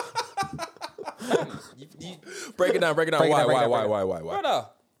 you, Break it down. Break it Why? down, break it down, Why? brother,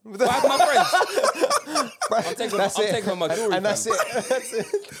 five of my friends. I'm taking my jewelry. And that's fam. it. That's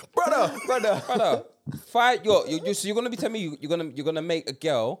it. Brother. Brother, five. So you're gonna be telling me you're gonna make a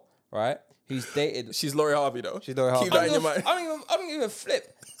girl, right, who's dated. She's Laurie Harvey though. She's Laurie Harvey. Keep that in your mind. I don't even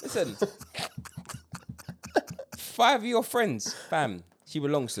flip. Listen, 5 of your friends, fam. She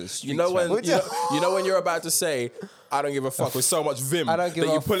belongs to the streets. You know when fam. you know when you're about to say I don't give a fuck with so much vim I don't that give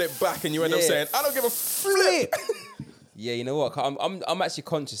you a pull it back and you end up Yeah. saying I don't give a flip. Yeah, you know what? I'm actually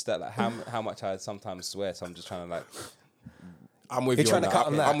conscious that like how much I sometimes swear. So I'm just trying to like. I'm with You're you trying on to cut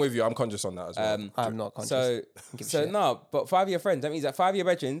on that. I'm with you. I'm conscious on that as well. I'm not conscious. So Give a so shit. no, but 5 of your friends. That means that 5 of your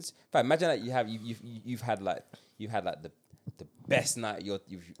veterans. Imagine that you've had like the best night. You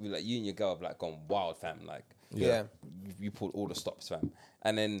and your girl have like gone wild, fam. Like Yeah. you pulled all the stops, fam.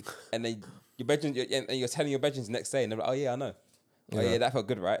 And then your veterans, and you're telling your veterans next day, and they're like, oh yeah, I know. Oh yeah, that felt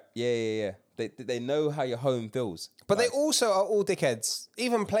good, right? Yeah. They know how your home feels. But they also are all dickheads.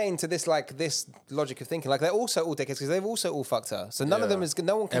 Even playing to this logic of thinking, like they're also all dickheads because they've also all fucked her. So none of them is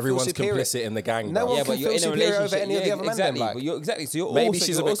no one can Everyone's feel superior. complicit in the gang. No bro. one Yeah, can but you're feel in a superior over relationship. any of the other men. exactly. Then, like, But you're exactly. So you're Maybe also, she's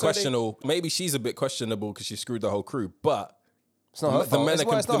a you're bit also questionable. Maybe she's a bit questionable because she screwed the whole crew. But it's not her fault. It's not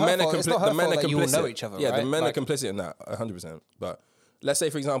her fault. It's not her fault that you all know each other. Yeah, the right? men Like, are complicit in that, 100%. But let's say,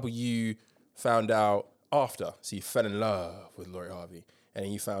 for example, you found out after, so you fell in love with Laurie Harvey, and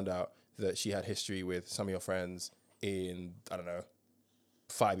then you found out that she had history with some of your friends in, I don't know,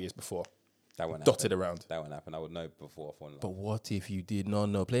 5 years before. That won't Dotted happen. around. That won't happen. I would know before I fall in love. But what if you did not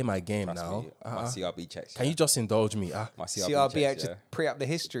know? Play my game Trust now. me, my CRB checks. Can you just indulge me? My CRB, CRB checks, just pre up the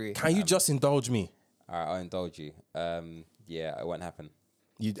history. Can you just indulge me? All right, I'll indulge you. Yeah, it won't happen.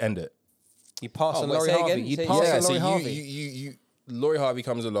 You'd end it. You pass Oh, on wait, Laurie say Harvey. again? You Say- pass Yeah, on so Laurie Harvey. you Laurie Harvey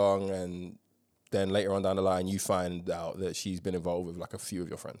comes along, and then later on down the line, you find out that she's been involved with like a few of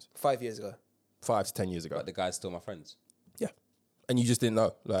your friends 5 years ago. 5 to 10 years ago. But the guy's still my friends. Yeah, and you just didn't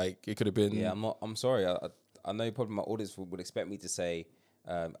know. Like it could have been. Yeah, I'm sorry. I know probably my audience would expect me to say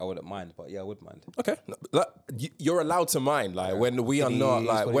I wouldn't mind, but yeah, I would mind. Okay, no, like, you're allowed to mind. Like when we are It not is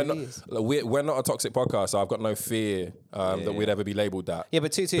like what we're it not is. like, we're not a toxic podcast, so I've got no fear that we'd ever be labelled that. Yeah,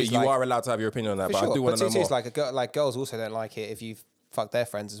 but Tutu But is you like, are allowed to have your opinion on that. for But sure. I do But want to know Tutu more. is like a girl. Like girls also don't like it if you've fucked their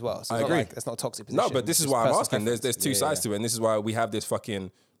friends as well. So it's I not agree. like it's not a toxic position. No, but this It's is just why I'm personal asking. There's preference. two sides to it, and this is why we have this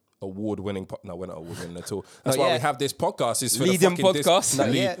fucking award-winning. No, we're not award-winning at all. That's Not why we yet. have this podcast. Is for Leading the fucking podcast?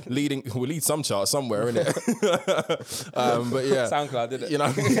 Not yet. leading. We'll lead some chart somewhere, innit? But yeah, SoundCloud did it. you know,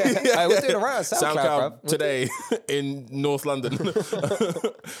 Hey, we're doing around SoundCloud, SoundCloud bruv. today in North London.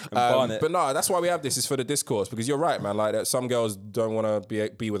 Barnet. But no, that's why we have this. Is for the discourse, because you're right, man. Like that, some girls don't want to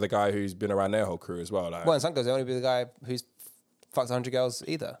be with a guy who's been around their whole crew as well. Like, Well, in some girls, they only be the guy who's fucked 100 girls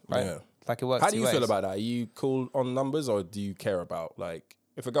either, right? Yeah. Like it works. how do you two feel ways. about that? Are you cool on numbers, or do you care about like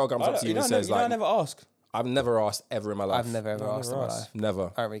if a girl comes up to you You know, and says I like, never ask. I've never asked ever in my life. I've never ever asked in my life.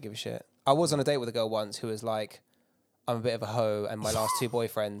 Never. I don't really give a shit. I was on a date with a girl once who was like, I'm a bit of a hoe, and my last 2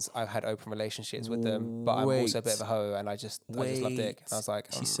 boyfriends, I've had open relationships with them, but I'm also a bit of a hoe, and I just love dick. And I was like,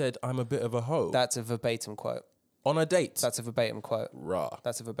 She said, I'm a bit of a hoe. that's a verbatim quote. On a date. That's a verbatim quote. raw.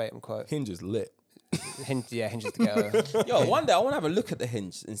 That's a verbatim quote. Hinge is lit. Hinge is the ghetto. Yo, one day I want to have a look at the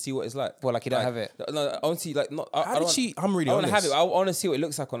Hinge and see what it's like. Well, like you don't have it. No, I want to see like not. How did she? I'm really I want on to have this. it. I want to see what it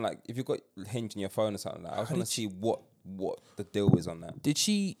looks like on like if you've got Hinge on your phone or something. Like, I just want to see what the deal is on that. Did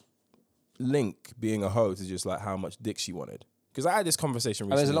she link being a hoe to just like how much dick she wanted? Because I had this conversation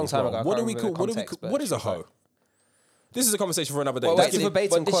mean, it was recently. a long as time well. ago. I What do can't we remember call? the What do we? context, but What is she a was hoe? like- This is a conversation for another day. Well, Let's that's a give it-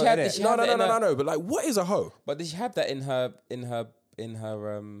 verbatim but did she quote, have- innit? did she No, have no, that no, in no, her- no, no. But like, what is a hoe? But did she have that in her?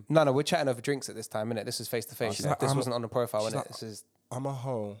 No, we're chatting over drinks at this time, innit? This is face to face. she's like, This I'm- wasn't on the profile, she's innit? like- This is I'm a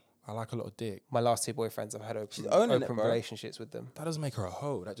hoe. I like a lot of dick. my last 2 boyfriends. I've had owning it, open bro. relationships with them. That doesn't make her a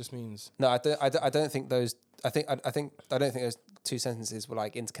hoe. That just means No, I don't think those. I don't think those 2 sentences were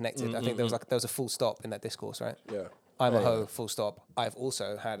like interconnected. I think there was a full stop in that discourse, right? yeah. I'm a Yeah, hoe. Full stop. I've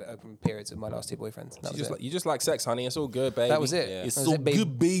also had open periods with my last 2 boyfriends. That was it. You just like sex, honey. It's all good, baby. That was it. It's That was so it, babe.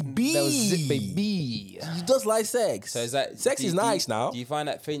 good, baby. That was it, baby. You just like sex. So is that sex is nice now? Do you find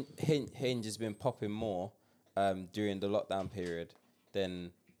that Hinge has been popping more during the lockdown period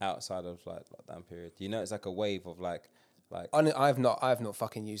than outside of like lockdown period? Do you know it's like a wave of like I've not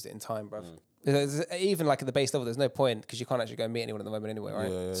fucking used it in time, bruv. Even like at the base level, there's no point because you can't actually go meet anyone at the moment anyway,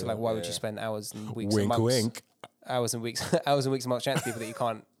 right? Yeah, so like, why would yeah. you spend hours and weeks Wink, and months, wink. hours and weeks, hours and months chatting to people that you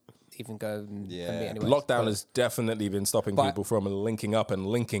can't even go and meet anyway? Lockdown has definitely been stopping But- people from linking up and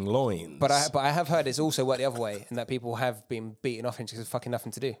linking loins. But I have heard it's also worked the other way, and that people have been beaten off because there's fucking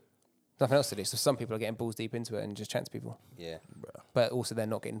nothing to do, nothing else to do. So some people are getting balls deep into it and just chatting to people, yeah. but also they're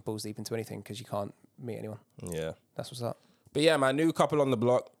not getting balls deep into anything because you can't meet anyone. yeah. That's what's up. But yeah, man, new couple on the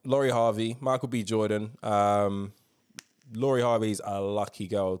block, Laurie Harvey, Michael B. Jordan. Laurie Harvey's a lucky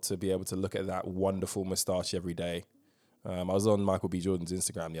girl to be able to look at that wonderful moustache every day. I was on Michael B. Jordan's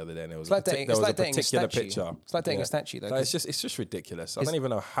Instagram the other day, and there was It's like dating, there was a dating particular statue. picture. It's like dating a statue, though. Like, 'cause it's just ridiculous. I don't even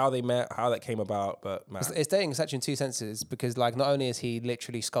know how they met, how that came about, but man, it's dating a statue in two senses because, like, not only is he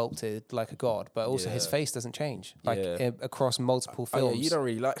literally sculpted like a god, but also his Yeah. face doesn't change. Like Yeah. across multiple oh, films, yeah, you don't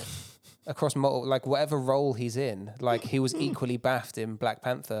really like. across like whatever role he's in, like he was equally baffed in Black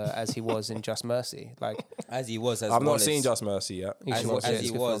Panther as he was in Just Mercy. Like, As he was as I've not Wallace. seen Just Mercy yet. you should watch it, As it's he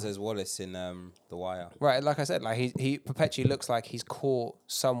a good was film. as Wallace in The Wire. Right, like I said, like he perpetually looks like he's caught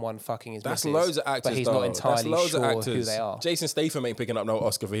someone fucking his That's missus, loads of actors, but he's though. not That's entirely loads of sure actors. who they are. Jason Statham ain't picking up no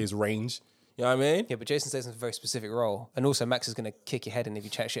Oscar for his range. You know what I mean? Yeah, but Jason Statham's a very specific role, and also Max is going to kick your head in if you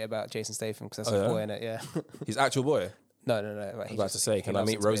chat shit about Jason Statham because that's Oh, his yeah? boy in it. Yeah, His actual boy. no. Like, I was about to say, can I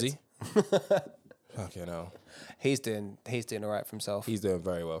meet Rosie? Okay, no. He's doing all right for himself. He's doing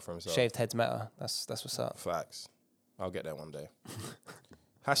very well for himself. Shaved heads matter. That's what's up. Facts. I'll get there one day.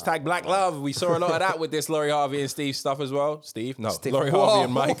 Hashtag Black Love. We saw a lot of that with this Laurie Harvey and Steve stuff as well. Steve? No. Laurie Harvey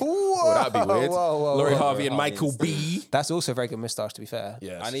and Mike. Oh, that'd be weird. Laurie Harvey and Michael B. That's also a very good moustache, to be fair.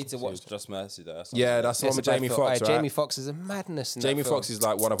 Yes. I need to watch Just Mercy though. Yeah, that's the one It's with a bad Jamie film. Foxx, right? Jamie Foxx is a madness in that Jamie film. Foxx is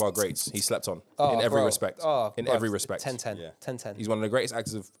like one of our greats. He slept on Oh, in every bro. respect. Oh, in bro. every respect. 10-10. Yeah. 10-10. He's one of the greatest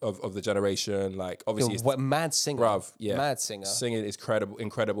actors of the generation. Like, obviously, What mad singer. bruv, yeah. Mad singer. Singing is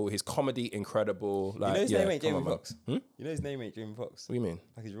incredible. His comedy, incredible. Like, You know his yeah, name ain't come Jamie on, man. Foxx. You know his name ain't Jamie Foxx. What do you mean?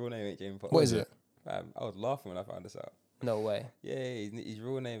 Like his real name ain't Jamie Foxx. What is it? I was laughing when I found this out. No way. Yeah, his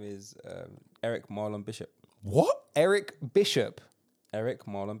real name is Eric Marlon Bishop. What? Eric Bishop. Eric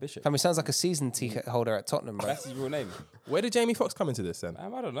Marlon Bishop. I mean, sounds like a season ticket holder at Tottenham, bro. That's his real name. Where did Jamie Foxx come into this then?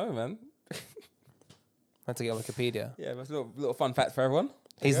 I don't know, man. I had to get on Wikipedia. Yeah, that's a little fun fact for everyone.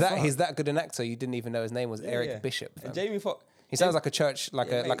 He's that good an actor. You didn't even know his name was Eric Yeah. Bishop. And fam. Jamie Foxx. He sounds like a church, like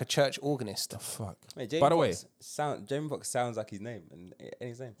mate. a church organist. Fuck. Jamie By the way, Jamie Foxx sounds like his name and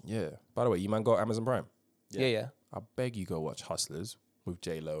his name. yeah. By the way, you man got Amazon Prime. Yeah. I beg you go watch Hustlers with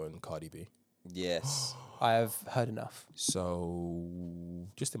J-Lo and Cardi B. Yes. I have heard enough. So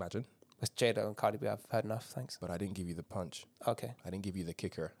just imagine, With Jado and Cardi B, I've heard enough. Thanks. but I didn't give you the punch. Okay, I didn't give you the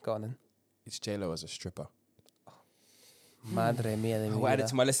kicker. go on then. It's J-Lo as a stripper. Madre mía de mi I'll add it vida.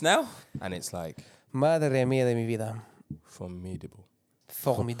 to my list now. And it's like Madre mía de mi vida. formidable.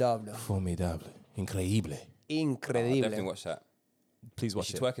 Formidable. Formidable. Increíble. I'll definitely Increíble. watch that. Please watch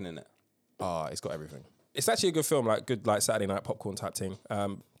She's it. twerking in it. It's got everything. It's actually a good film, like good like Saturday night popcorn type thing.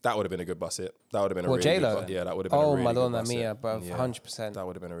 That would have been a good bus hit. That would have been a What, really J-Lo? good yeah, that would have been a Oh, really good Madonna bus hit. mia, bro. Yeah. 100%. That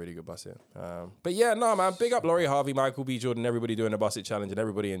would have been a really good bus hit. But yeah, no, man. Big up Laurie Harvey, Michael B. Jordan, everybody doing the bus it challenge and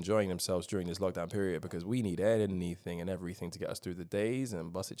everybody enjoying themselves during this lockdown period because we need anything and everything to get us through the days.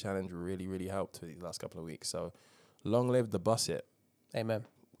 And bus it challenge really, really helped these last couple of weeks. So long live the bus it. Amen.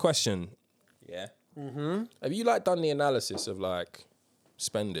 Question. Yeah. Have you like done the analysis of like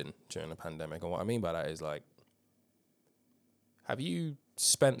spending during the pandemic? And what I mean by that is like, have you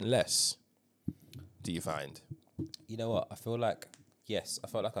spent less? Do you find? You know what? I feel like, yes, I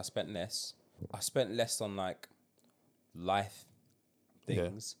felt like I spent less. I spent less on like life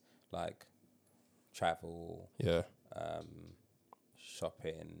things, like travel, Yeah.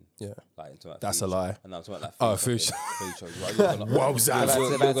 shopping. Yeah. Like, into, like That's food a lie. And I'm talking about like Oh, food food shopping. Food shopping. Right? Whoa,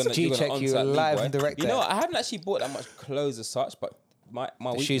 Zaz. That's G-check you live and direct You know there. what? I haven't actually bought that much clothes as such, but my The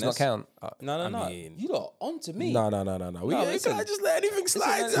weakness. shoes not count. No. I mean- You lot onto me. No. listen. Can I just let anything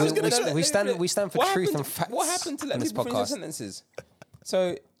slide? Listen, I was listen, gonna listen, say- We stand for What truth happened- and facts. What happened to let on this people finish their podcast? sentences?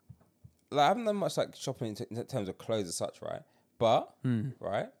 So, like, I haven't done much like shopping in terms of clothes as such, right? But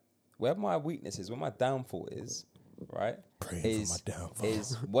right, where my weakness is, where my downfall is, right, Praying for my downfall.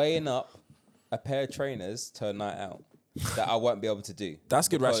 is weighing up a pair of trainers to a night out that I won't be able to do. That's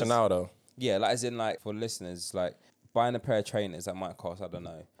good Because- rationale though. Yeah, like as in like for listeners, like buying a pair of trainers that might cost, I don't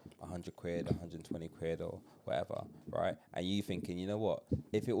know, 100 quid, 120 quid or whatever, right? And you thinking, you know what?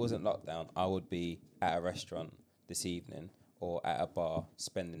 If it wasn't lockdown, I would be at a restaurant this evening or at a bar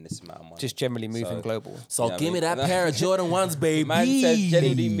spending this amount of money. Just generally moving So- global. So Yeah, give me that pair of Jordan 1s, baby. Man said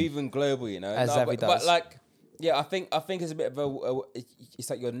generally moving global, you know. As Zavi but does. like, yeah, I think it's a bit of it's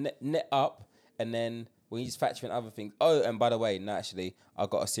like your net up, and then when you just factor in other things. Oh, and by the way, no, actually, I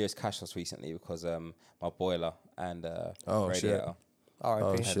got a serious cash loss recently because my boiler and radiator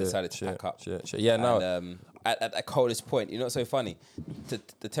R.I.P. shit. decided to pack up. Shit. Yeah, no. And, at the coldest point, you know what's so funny?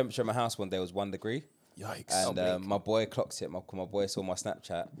 The temperature in my house one day was 1 degree. Yikes. And my boy clocked it. My boy saw my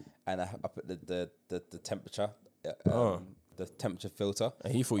Snapchat, and I put the temperature, the temperature filter.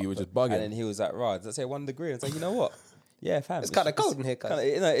 And he thought you were just And bugging. then he was like, "Right, does that say 1 degree?" And I was like, "You know what? Yeah, fam. It's kinda cold in here, cuz.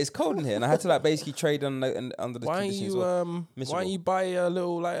 It's cold in here, and I had to like basically trade under the Why don't conditions. you of why miserable. don't you buy a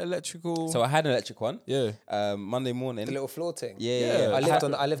little like electrical? So I had an electric one. yeah. Monday morning. The little floor thing. Yeah. I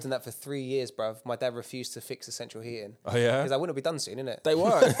lived on that for 3 years, bruv. My dad refused to fix the central heating. Oh yeah. Because I wouldn't be done soon, innit? They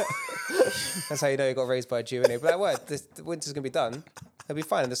were. That's how you know you got raised by a Jew, innit? But like, what? The winter's gonna be done. It'll be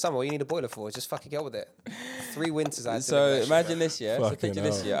fine in the summer. What you need a boiler for? Just fucking get with it. 3 winters I had to So live with that imagine this, yeah. So Fucking picture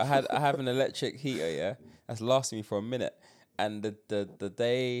this, hell. yeah. I have an electric heater, yeah. That's lasting me for a minute, and the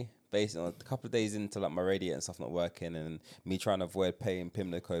day, basically, a couple of days into like my radiator and stuff not working, and me trying to avoid paying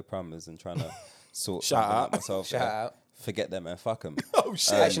Pimlico plumbers and trying to sort Shout something out. out myself. Shout yeah. out. Forget them and fuck them. Oh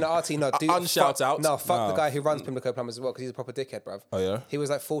shit. Actually, no, RT, no. Unshout fuck, out. No, fuck the No. guy who runs Pimlico Plumbers as well, because he's a proper dickhead, bruv. Oh yeah. He was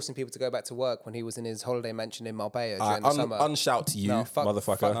like forcing people to go back to work when he was in his holiday mansion in Marbella during the summer. Unshout to you, No, fuck-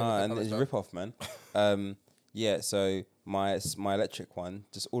 motherfucker. fuck Nah, and Plumbers, it's bro. rip off, man. Yeah. So my electric one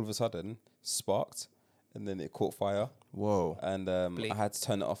just all of a sudden sparked, and then it caught fire. Whoa. And Bleak. I had to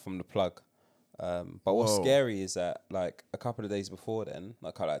turn it off from the plug. But what's Whoa. scary is that like a couple of days before then,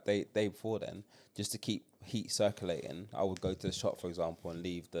 day before then, just to keep heat circulating, I would go to the shop, for example, and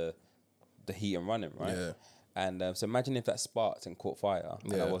leave the heating running, right? Yeah. And so imagine if that sparked and caught fire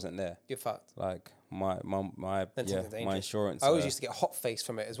and I Yeah. wasn't there. You're fucked. Like my That's something dangerous. insurance. I always used to get a hot face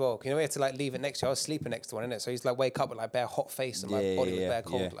from it as well. You know, we had to like leave it next to you. I was sleeping next to one, innit? So he's like wake up with like bare hot face and my Yeah, body yeah, was bare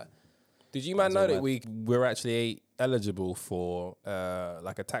cold. yeah. Like, Did you man That's know all that mad. we're actually eligible for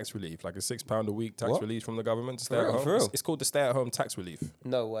like a tax relief, like a £6 a week tax What? relief from the government to stay real? at home? For real? It's called the Stay at Home Tax Relief.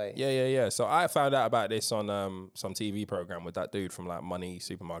 no way. Yeah. So I found out about this on some TV program with that dude from like Money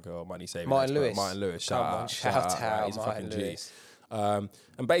Supermarket or Money Saving Martin Expert. Lewis. Martin Lewis. Come Shout on, out. shout right? out, He's a Martin fucking G. Lewis.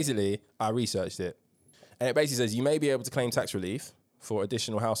 And basically, I researched it, and it basically says you may be able to claim tax relief for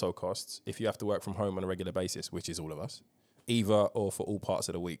additional household costs if you have to work from home on a regular basis, which is all of us, either or for all parts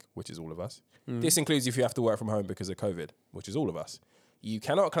of the week, which is all of us. This includes if you have to work from home because of COVID, which is all of us. You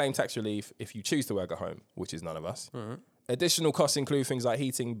cannot claim tax relief if you choose to work at home, which is none of us. Additional costs include things like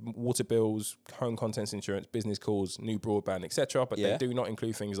heating, water bills, home contents insurance, business calls, new broadband, etc. But Yeah. they do not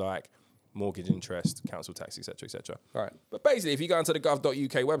include things like mortgage interest, council tax, etc., etc. Right. But basically, if you go onto the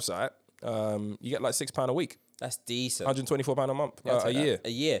gov.uk website, you get like £6 a week, That's decent. £124 a month, I'll a take that. year. A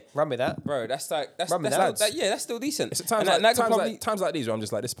year. Run me that. Bro, that's like that's Run me that's that. that's still decent. It's at times, And like, that could probably times like these where I'm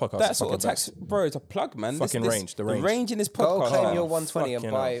just like, this podcast that is sort of fucking tax, best. bro. It's a plug, man. Fucking range, the range. The range in this Go podcast. claim man. your 120 and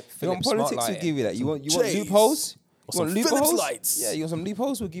Fucking buy hell. You Philips want Smart politics? We'll Lighting. give you that. You want Jeez. loopholes? You some want Philips loopholes? lights. Yeah, you want some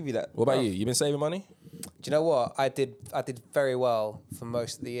loopholes? We'll give you that. What about you? You been saving money? Do you know what? I did very well for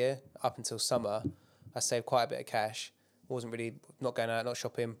most of the year up until summer. I saved quite a bit of cash. Wasn't really not going out, not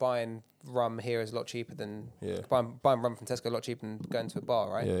shopping. Buying rum here is a lot cheaper than Yeah. buying rum from Tesco a lot cheaper than going to a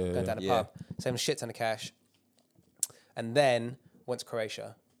bar, right? Yeah, Going down a yeah. pub, saving a shit ton of cash, and then went to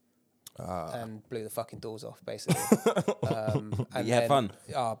Croatia. And blew the fucking doors off, basically. And You had fun?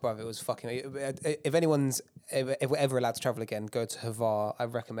 Oh, bruv, it was fucking. If anyone's ever allowed to travel again, go to Hvar. I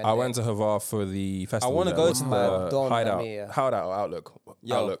recommend. I it. went to Hvar for the festival. wanna there. go What's to the Madonna Hideout. Mia. Hideout or Outlook.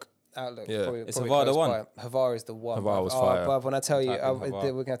 Yo. Outlook. Outlook. Yeah. Probably, Is probably Hvar the close one? by. Hvar is the one. Hvar was bruv. fire. Bruv, when I tell you, Type in Hvar.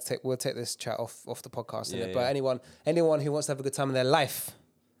 we're gonna have to we'll take this chat off the podcast. Yeah, innit? But yeah. anyone who wants to have a good time in their life,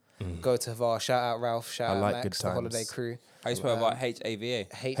 go to Hvar. Shout out Ralph. Shout I out like Max, good the holiday times. crew. How you spell about HAVA?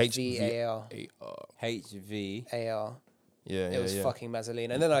 HVAR. HV. AR. Yeah, It was fucking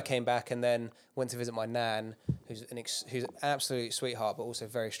Mazzolina. And then I came back and then went to visit my nan, who's who's an absolute sweetheart, but also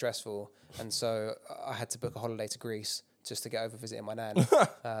very stressful. And so I had to book a holiday to Greece just to get over visiting my nan.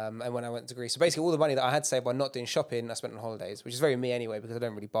 And when I went to Greece, so basically all the money that I had saved by not doing shopping, I spent on holidays, which is very me anyway, because I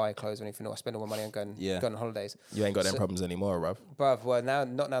don't really buy clothes or anything. I spend all my money on going on holidays. You ain't got them problems anymore, bruv. Bruv, well,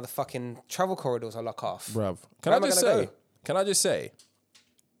 not now the fucking travel corridors are lock off. Bruv. Where am I gonna go? Can I just say,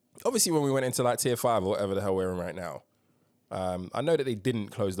 obviously when we went into like tier 5 or whatever the hell we're in right now, I know that they didn't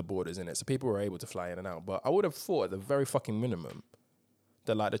close the borders in it, so people were able to fly in and out. But I would have thought at the very fucking minimum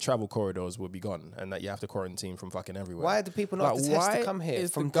that like the travel corridors would be gone and that you have to quarantine from fucking everywhere. Why do people not have to test to why come here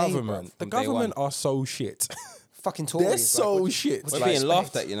is from the day, government? bruv? The From day government are so shit. Fucking Tories. They're like, so what- shit. what We're do you being expect?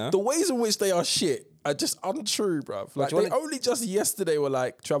 laughed at, you know. The ways in which they are shit are just untrue, bruv. Like do you they wanna- only just yesterday were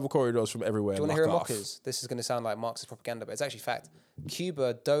like travel corridors from everywhere. Do you want to hear a lock off. mockers? This is going to sound like Marxist propaganda, but it's actually fact.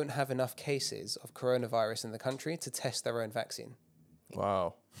 Cuba don't have enough cases of coronavirus in the country to test their own vaccine.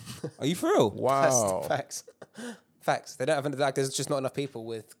 Wow. Are you for real? That's Wow. facts. Facts. They don't have like. There's just not enough people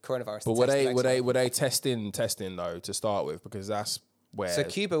with coronavirus. But to were test the they vaccine. were they testing though to start with, because that's where So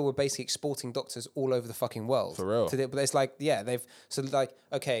Cuba were basically exporting doctors all over the fucking world. For real? But it's like, yeah,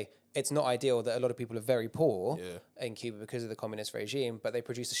 okay, it's not ideal that a lot of people are very poor in Cuba because of the communist regime, but they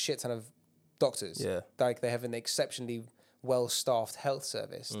produce a shit ton of doctors. Yeah. Like they have an exceptionally well-staffed health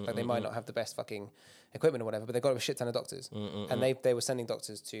service. Like they might not have the best fucking equipment or whatever, but they've got a shit ton of doctors. And they were sending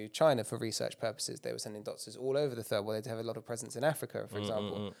doctors to China for research purposes. They were sending doctors all over the third world. They have a lot of presence in Africa, for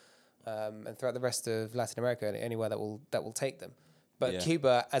example, and throughout the rest of Latin America, and anywhere that will take them. But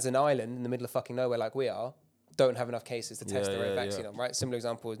Cuba, as an island in the middle of fucking nowhere like we are, don't have enough cases to test their own vaccine on, right? Similar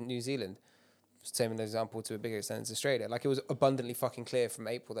example is New Zealand. Similar example to a bigger extent is Australia. Like, it was abundantly fucking clear from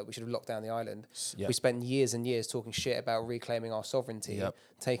April that we should have locked down the island. Yep. We spent years and years talking shit about reclaiming our sovereignty,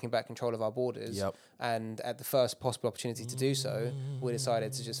 taking back control of our borders, and at the first possible opportunity to do so, we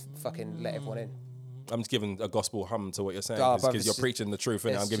decided to just fucking let everyone in. I'm just giving a gospel hum to what you're saying bruv, because you're preaching the truth,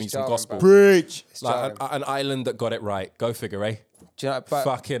 and I'm giving you some jarring, gospel. bruv. Preach! Like an island that got it right. Go figure, eh? Do you know, but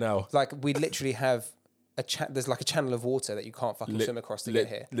Fucking hell. like, we literally have there's like a channel of water that you can't fucking swim across to get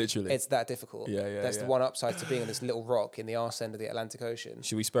here. Literally. It's that difficult. That's the one upside to being on this little rock in the arse end of the Atlantic Ocean.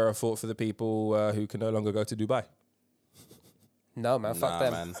 Should we spare a thought for the people who can no longer go to Dubai? No, man, fuck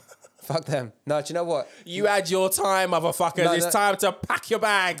them. Man. Fuck them. No, do you know what? You had your time, motherfuckers. No, it's no. time to pack your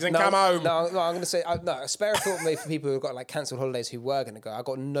bags and come home. No, I'm going to say, no, spare a thought for people who've got like cancelled holidays who were going to go. I've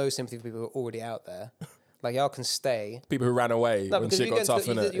got no sympathy for people who are already out there. Like, y'all can stay. People who ran away No, when because shit you got tough,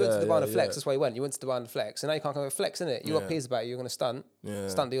 you innit? went to Dubai on a flex. That's why you went. You went to Dubai on a flex. And now you can't come with flex, innit? You got peas about you. You're going to stunt.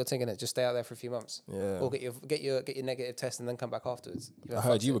 Stunt, do your thing, innit? Just stay out there for a few months. Yeah. Or get your negative test and then come back afterwards. I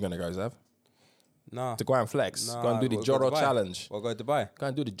heard you were going to go, Zav. Nah. To go and flex. Nah, go and do the we'll go Joro Dubai. challenge. We'll go to Dubai. Go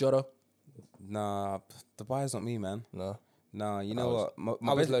and do the Joro. Nah, Dubai's not me, man. No. Nah, you know what?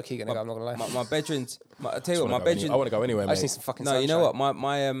 I was low-key going to go, I'm not going to lie. My bedrooms. I tell you what, my I bedroom. want to go anyway, I mate. just need some fucking No, sunshine. you know what?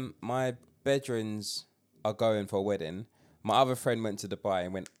 My bedrooms are going for a wedding. My other friend went to Dubai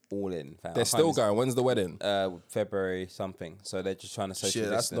and went all in. Fam. They're still going. When's the wedding? February something. So they're just trying to social Shit,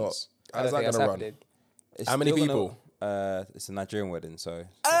 that's not. distance. I How's don't that think going that's to run? happening. It's How many still people? It's a Nigerian wedding, so a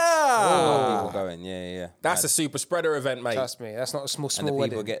Ah! lot of people going. Yeah. That's a super spreader event, mate. Trust me, that's not a small and the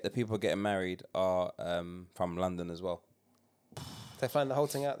wedding. people getting married are from London as well. They find the whole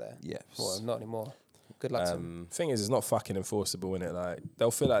thing out there. Yes. Well, not anymore. Good luck to them. Thing is, it's not fucking enforceable, innit? Like,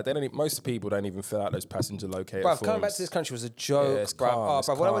 they'll fill out. They don't. Most people don't even fill out those passenger locator Bruv, forms. coming back to this country was a joke, Yeah, it's bruv. calm, it's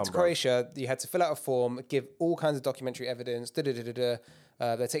Bruv, when I went to calm, bruv. Croatia, you had to fill out a form, give all kinds of documentary evidence, they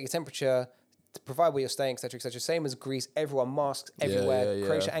take your temperature, to provide where you're staying, etc., etc. Same as Greece, everyone masks everywhere. yeah.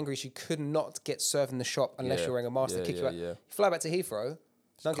 Croatia and Greece, you could not get served in the shop unless Yeah, you're wearing a mask. They yeah, kick you yeah, out. yeah. You fly back to Heathrow,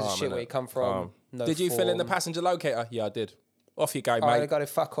 don't give a calm, shit innit? where you come from. Calm. No Did you fill in the form. passenger locator? Yeah, I did. Off you go, Oh, I mate. got it.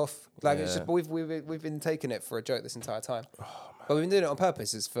 Fuck off. Like it's Yeah. just, but we've been taking it for a joke this entire time. But we've been doing it on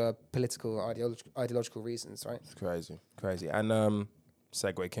purpose. It's for political, ideological reasons, right? Crazy. And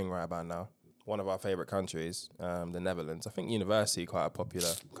segue king right about now. One of our favourite countries, the Netherlands. I think university quite a popular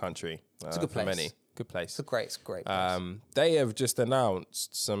country. It's a good place. For many. Good place. It's great. Place. They have just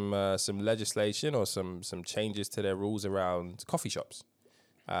announced some legislation or some changes to their rules around coffee shops,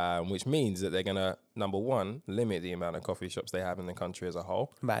 which means that they're gonna, number one, limit the amount of coffee shops they have in the country as a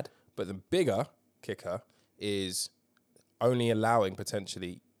whole. Mad. But the bigger kicker is only allowing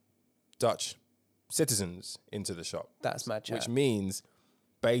potentially Dutch citizens into the shop. That's mad chat. Which means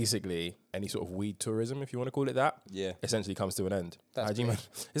basically any sort of weed tourism, if you want to call it that, Yeah. essentially comes to an end. That's How do you big. mean?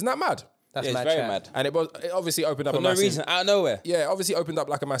 Isn't that mad? That's Yeah, it's mad very chat. mad. And it obviously opened up For a no massive reason, out of nowhere. yeah, obviously opened up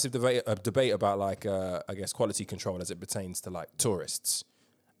like a massive debate about like I guess quality control as it pertains to like tourists.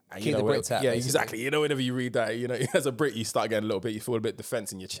 And, Keep the Brits out, yeah, basically. exactly. You know, whenever you read that, you know, as a Brit, you start getting a little bit, you feel a bit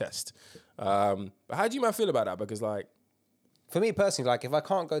defense in your chest. But how do you man feel about that? Because like, For me personally, like if I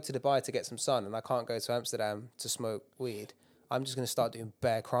can't go to Dubai to get some sun and I can't go to Amsterdam to smoke weed, I'm just gonna start doing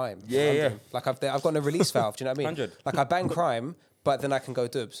bare crime. Yeah. Like I've got a release valve. Do you know what I mean? 100. Like I ban crime, but then I can go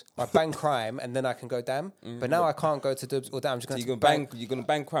dubs. I ban crime and then I can go dam. But now I can't go to dubs or dam. I'm just So gonna you're gonna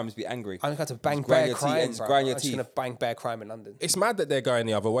bang crimes, be angry. I'm going to bang Just grind bare your teeth crime. and bro. grind your I'm just gonna teeth. bang bare crime in London. it's mad that they're going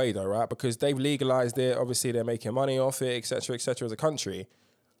the other way though, right? Because they've legalized it. Obviously, they're making money off it, etc., as a country.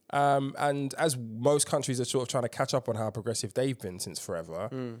 And as most countries are sort of trying to catch up on how progressive they've been since forever,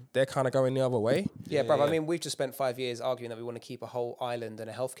 they're kind of going the other way. Yeah, bro. I mean, we've just spent 5 years arguing that we want to keep a whole island and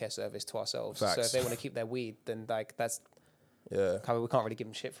a healthcare service to ourselves. So Facts. if they want to keep their weed, then like that's Yeah. we can't really give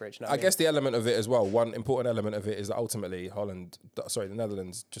them shit for it. You know what I mean? guess the element of it as well, one important element of it is that ultimately the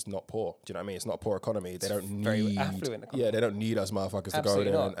Netherlands just not poor. Do you know what I mean? It's not a poor economy. They don't very need affluent economy. Yeah, they don't need us motherfuckers Absolutely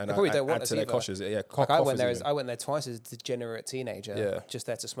to go not. there and They probably don't want add us to their either. coffers. Yeah, Like I went there twice as a degenerate teenager, Yeah. just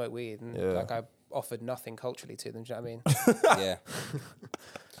there to smoke weed, and Yeah. like I offered nothing culturally to them. Do you know what I mean? Yeah.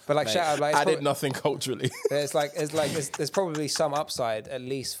 But like, Mate, shout out, like, it's Added prob- nothing culturally. there's probably some upside at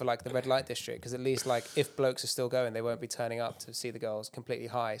least for like the red light district, because at least like if blokes are still going, they won't be turning up to see the girls completely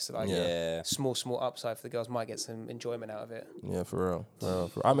high. So like, Yeah. small upside for the girls, might get some enjoyment out of it. Yeah, for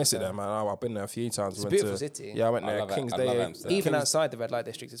real. I miss it there, man. I've been there a few times. It's a beautiful city. Yeah, I went I there. love it. King's I Day. love Amsterdam. Even outside the red light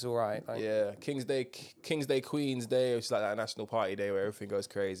district, it's all right. Like, Yeah, King's Day, Queen's Day. It's like that national party day where everything goes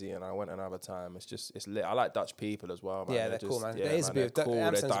crazy. And I went another time. It's lit. I like Dutch people as well, man. yeah, they're cool, man. Yeah, it is man, beautiful. they're cool. They're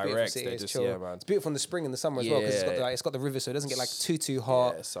Amsterdam's a beautiful direct. city. They're It's just, chill. yeah, man. It's beautiful in the spring and the summer as well, because Yeah. it's got the river, so it doesn't get like too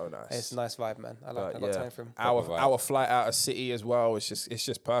hot. Yeah, it's so nice. It's a nice vibe, man. I But got time for him. Our flight out of city as well. It's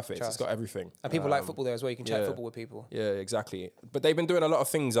just perfect. Trust. It's got everything. And people like football there as well. You can chat yeah. football with people. Yeah, exactly. But they've been doing a lot of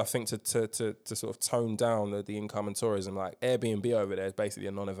things, I think, to sort of tone down the income and tourism. Like Airbnb over there is basically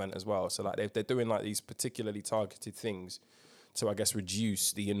a non-event as well. So like they're doing like these particularly targeted things to, I guess,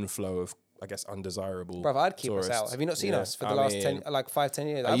 reduce the inflow of, I guess, undesirable. Brother, I'd keep tourists. us out. Have you not seen Yeah. us for the I last mean, 5-10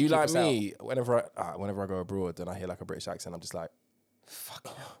 years? Are I'd you keep like us out. me? Whenever I go abroad and I hear like a British accent, I'm just like,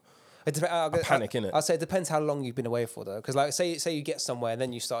 I panic, innit? I'll say it depends how long you've been away for, though. Because like, say you get somewhere and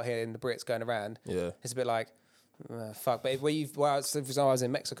then you start hearing the Brits going around. yeah. It's a bit like, fuck. But for example, I was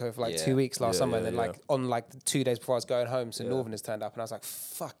in Mexico for like 2 weeks last Yeah, summer, yeah, and then yeah. like on like the 2 days before I was going home, some Northerners turned up, and I was like,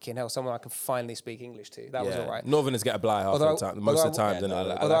 fucking hell, someone I can finally speak English to. That was all right. Northerners get a blight half the time. Most of the time, yeah, don't no,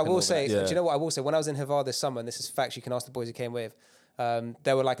 they? I Although I like will an say, organized- do you know what I will say? When I was in Havar this summer, and this is facts, you can ask the boys who came with.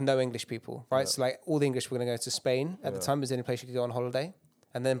 There were like no English people, right? So like all the English were going to go to Spain at the time. It was the only place you could go on holiday,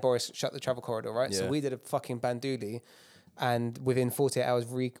 and then Boris shut the travel corridor, right? So Yeah. we did a fucking banduli, and within 48 hours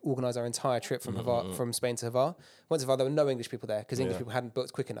reorganized our entire trip from Havar, from Spain to Havar. Once Havar, there were no English people there because English people hadn't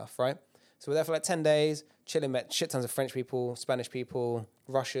booked quick enough, right? So we're there for like 10 days, chilling, met shit tons of French people, Spanish people,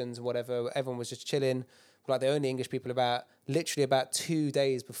 Russians, whatever. Everyone was just chilling. Like the only English people literally about 2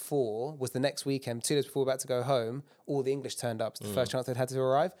 days before was the next weekend, 2 days before we were about to go home, all the English turned up. It's the first chance they'd had to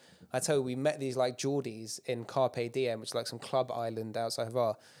arrive. I tell you, we met these like Geordies in Carpe Diem, which is like some club island outside of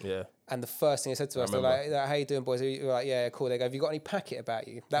Havar. Yeah. And the first thing they said to us, they're like, "How you doing, boys?" We were like, "Yeah, cool." They go, "Have you got any packet about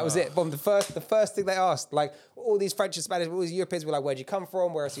you?" That was it. Boom. The first thing they asked, like all these French and Spanish, all these Europeans were like, "Where'd you come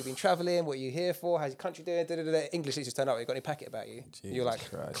from? Where else have you been traveling? What are you here for? How's your country doing?" English just turned up. You got any packet about you? You're like,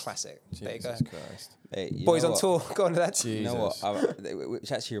 Christ. classic. There you go. Jesus Christ. Hey, you Boys know on what? tour. Go on to that. You know what?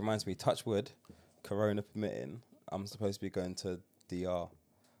 Which actually reminds me, touch wood, Corona permitting, I'm supposed to be going to DR.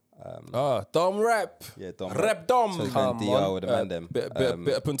 Dom rep. Yeah, Dom. Rep Dom. So going Come DR on. with a man them. Bit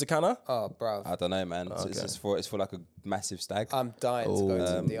of Punta Cana. Oh, bruv. I don't know, man. So it's for like a massive stag. I'm dying to go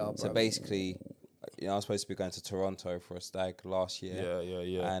to the DR, So bruv. basically, I was supposed to be going to Toronto for a stag last year.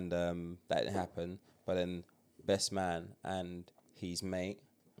 Yeah. And that didn't happen. But then best man and his mate,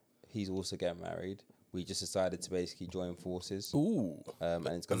 he's also getting married. We just decided to basically join forces. Ooh. And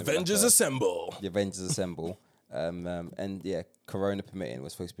it's going to Avengers be like assemble. the Avengers assemble. And yeah, Corona permitting, we're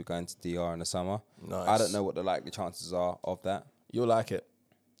supposed to be going to DR in the summer. Nice. I don't know what the likely chances are of that. You'll like it.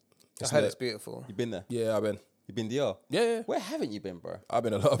 I heard it's beautiful. You been there? Yeah, I've been. You been DR? Yeah. Where haven't you been, bro? I've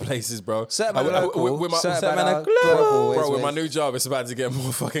been a lot of places, bro. Certain man are local, with my, certain man are global. bro, with my new job, it's about to get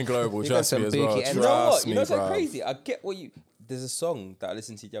more fucking global. You Trust got me some as well. bookie energy. You know what? Trust You me, know what's so bro. crazy? I get what you. There's a song that I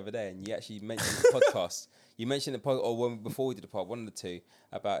listened to the other day, and you actually mentioned the podcast. You mentioned the podcast, or before we did the pod, one of the two,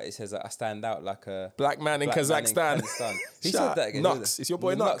 about it says that I stand out like a Black man in Kazakhstan. Who Shout- said that again? Nux. It's your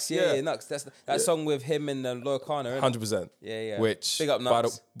boy Nux. Yeah, Nux. That's that song with him and Lorcana. 100%. Yeah. Which, Big up by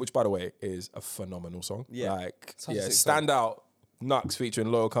Nux. the way, is a phenomenal song. Yeah. Like, Such a yeah, sick stand out Nux featuring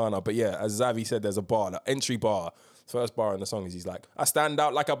Loyal Kana. But yeah, as Zavi said, there's a bar, the entry bar. First bar in the song is he's like, I stand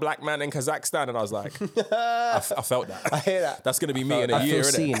out like a black man in Kazakhstan. And I was like, I felt that. I hear that. That's going to be me in a I year,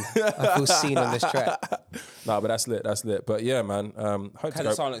 feel innit? seen. I feel seen on this track. Nah, but that's lit. That's lit. But yeah, man. Hope to go.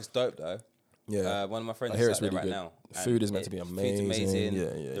 Kazakhstan looks dope though. Yeah. One of my friends I is hear out it's there really right good. now. Food And is meant to be Food's amazing. amazing.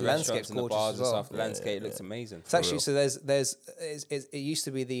 Yeah. The Landscape's restaurants and the gorgeous bars as and well. stuff. The landscape looks amazing. It's actually so. It used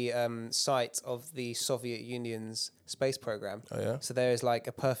to be the site of the Soviet Union's space program. Oh, yeah? So there is like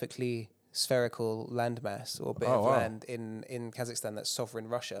a perfectly spherical landmass or bit Oh, of wow. land in Kazakhstan that's sovereign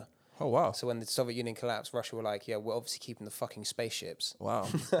Russia. Oh, wow. So when the Soviet Union collapsed, Russia were like, "Yeah, we're obviously keeping the fucking spaceships." Wow.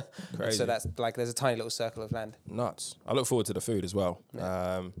 Crazy. So that's like there's a tiny little circle of land. Nuts. I look forward to the food as well.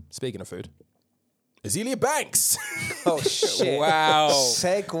 Speaking of food, Azealia Banks. Oh shit! Wow.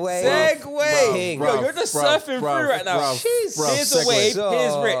 Segue. King. Yo, you're just surfing through right now. Here's a wave,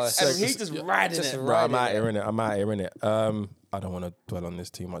 here's Rich, and he's just riding Just it. Bro, I'm out riding here in it. I'm out here in it. I don't want to dwell on this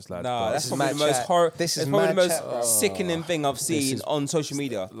too much, lads. Nah, but that's is probably the mad most chat. horror. This is it's probably the mad most chat, bro. sickening thing I've seen on social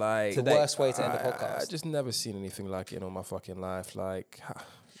media. like The today. worst way to end the I podcast. just never seen anything like it in all my fucking life. Like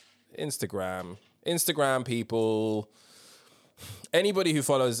Instagram people. Anybody who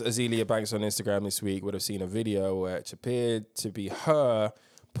follows Azealia Banks on Instagram this week would have seen a video where it appeared to be her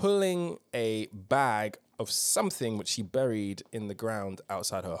pulling a bag of something which she buried in the ground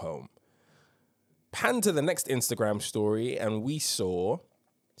outside her home. Pan to the next Instagram story, and we saw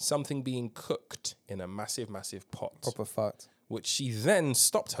something being cooked in a massive, massive pot. Proper fucked. Which she then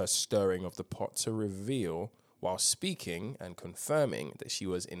stopped her stirring of the pot to reveal while speaking and confirming that she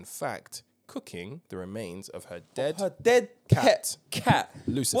was in fact cooking the remains of her dead cat.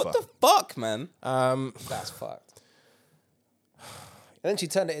 Lucifer. What the fuck, man? That's fucked. And then she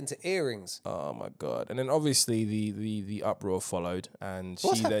turned it into earrings. Oh my god! And then obviously the uproar followed, and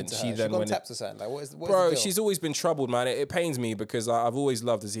What's she happened then to her? she then gone went. tapped or something? Like, what is the Bro, deal? she's always been troubled, man. It pains me because I've always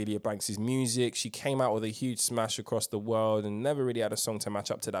loved Azealia Banks' music. She came out with a huge smash across the world and never really had a song to match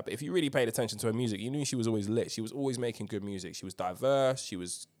up to that. But if you really paid attention to her music, you knew she was always lit. She was always making good music. She was diverse. She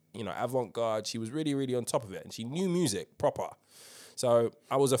was, avant-garde. She was really, really on top of it. And she knew music proper. So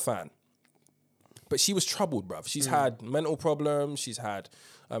I was a fan. But she was troubled, bruv. She's had mental problems. She's had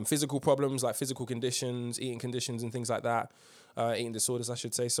physical problems, like physical conditions, eating conditions and things like that. Eating disorders, I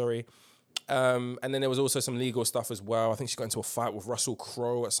should say, sorry. And then there was also some legal stuff as well. I think she got into a fight with Russell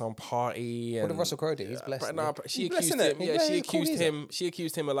Crowe at some party. What did Russell Crowe do? He's blessed. She He's accused blessing him. it. Yeah, He's cool music. She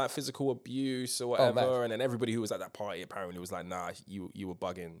accused him of like physical abuse or whatever. mad. And then everybody who was at that party apparently was like, "Nah, you were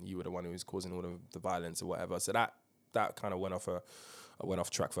bugging. You were the one who was causing all the violence or whatever." So that kind of went off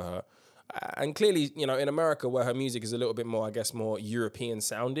track for her. And clearly, in America, where her music is a little bit more, I guess, more European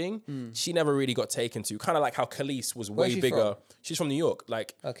sounding, she never really got taken to. Kind of like how Khalees was way Where's she bigger. from? She's from New York.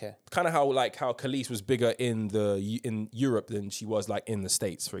 Like, Okay. kind of how Khalees was bigger in Europe than she was like in the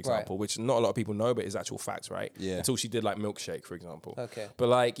States, for example, which not a lot of people know, but is actual facts, right? Yeah. Until she did like Milkshake, for example. Okay. But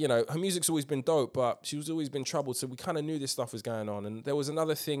like, her music's always been dope, but she was always been troubled. So we kind of knew this stuff was going on. And there was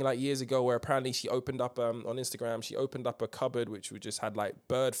another thing like years ago where apparently she opened up on Instagram, she opened up a cupboard which just had like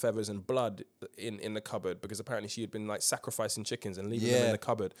bird feathers and blood in the cupboard because apparently she had been like sacrificing chickens and leaving them in the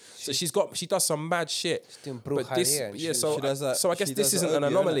cupboard. So she does some mad shit. doing But this, brujeria and yeah, shit. so She does that- so I guess she this does isn't that an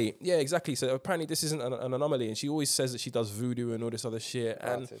opium, innit? anomaly. Yeah, exactly. So apparently this isn't an anomaly, and she always says that she does voodoo and all this other shit.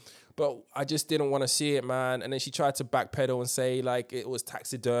 But I just didn't want to see it, man. And then she tried to backpedal and say like it was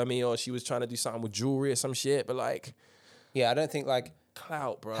taxidermy or she was trying to do something with jewelry or some shit. But like, Yeah, I don't think like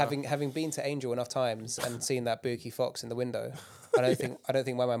clout, bro. having been to Angel enough times and seen that Buki Fox in the window, I don't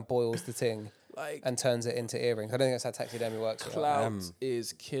think my man boils the ting like and turns it into earrings. I don't think that's how taxidermy works. you know. clout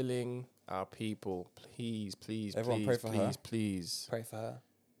is killing our people. Please, please, Everyone please, pray for please, her. please. Pray for her.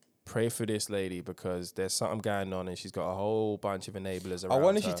 Pray for this lady because there's something going on and she's got a whole bunch of enablers around I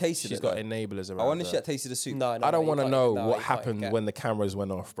wonder if her. she tasted She's it, got though. enablers around I wonder her. if she had tasted the soup. No, I don't you want to can't- know no, what you can't happened get- when the cameras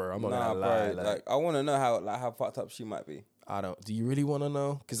went off, bro. I'm not Nah, gonna lie. bro. Like, Like, I want to know how fucked up she might be. I don't. Do you really want to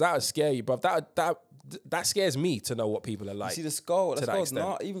know? Because that would scare you, bro. That scares me to know what people are like. You see the skull. The to that skull's extent.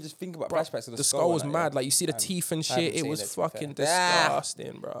 not even just think about Bro, flashbacks of the skull was and mad. that, Like you see the teeth and I shit. haven't It seen was it, to be fucking fair.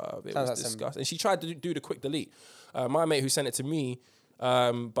 disgusting, bro. It Sounds was like some- disgusting. And she tried to do the quick delete. My mate who sent it to me,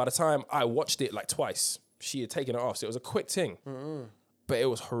 by the time I watched it like twice, she had taken it off. So it was a quick thing. But it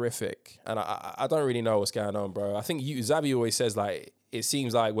was horrific. And I don't really know what's going on, bro. I think Xavi always says like, it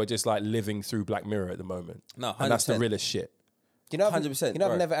seems like we're just like living through Black Mirror at the moment. No, and that's the 100%. realest shit. You know, 100%, You know,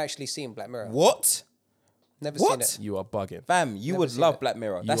 I've bro. never actually seen Black Mirror. What? Never What? seen it. You are bugging. Fam, you Never would seen love it. Black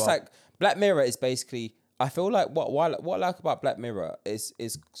Mirror. You That's are- like Black Mirror is basically. I feel like what I like about Black Mirror is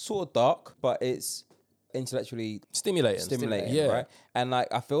sort of dark, but it's intellectually stimulating, Yeah. right? And like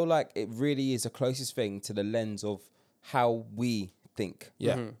I feel like it really is the closest thing to the lens of how we think.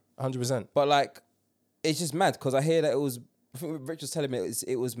 Yeah. 100%. But like, it's just mad because I hear that it was. I think Rich was telling me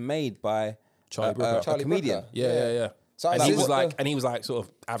it was made by Charlie Brooker. a Charlie comedian. Brooker. Yeah. So And like, he this was is like, the- sort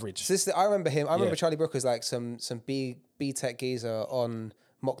of average. So this, I remember him. I remember Yeah. Charlie Brooker's like some B Tech geezer on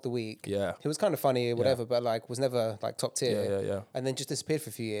Mock the Week. Yeah. He was kind of funny or whatever, but like was never like top tier. Yeah. And then just disappeared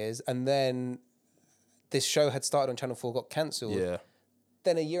for a few years. And then this show had started on Channel 4, got cancelled. Yeah.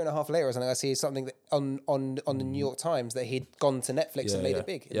 Then a year and a half later or something, I see something that on the New York Times that he'd gone to Netflix and made it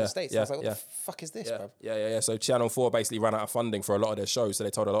big in the States. I was like, what the fuck is this, bro? Yeah. So Channel 4 basically ran out of funding for a lot of their shows, so they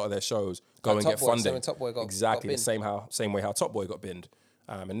told a lot of their shows go and Top get Boy, funding. so when Top Boy got exactly binned. the same way how Top Boy got binned.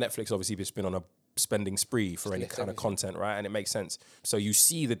 And Netflix obviously has been on a spending spree for any lift kind of everything. content, right? And it makes sense. So you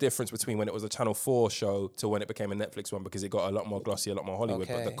see the difference between when it was a Channel 4 show to when it became a Netflix one because it got a lot more glossy, a lot more Hollywood.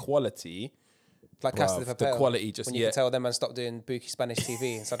 But the Okay. quality, Like Casa de bruv, Papel. the quality just when you yeah. can tell them and stop doing Buki Spanish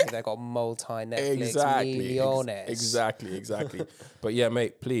TV and suddenly they got multi Netflix Exactly. millones. Exactly. But yeah,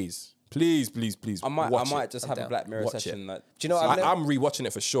 mate, please. I might watch it. just have a down. Black Mirror Watch session. it. Like, Do you know what I'm rewatching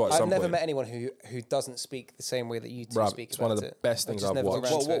it for sure at I've some never point. met anyone who doesn't speak the same way that you two Bruv, speak it's about one of the it. best things just I've never got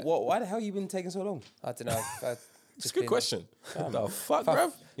watched. around to it. why the hell you been taking so long? I don't know. It's a good question. The fuck, I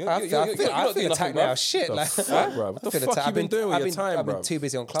bruv? I feel attacked now. Shit, The like fuck, bruv? What the fuck you been doing with your time, I've been bruv? too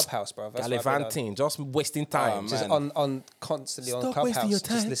busy on Clubhouse, bruv. That's what I've been on. Gallivanting, just wasting time. Just Man. on constantly on Stop Clubhouse, wasting your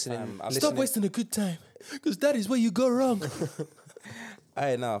just time. listening. Stop wasting a good time, because that is where you go wrong.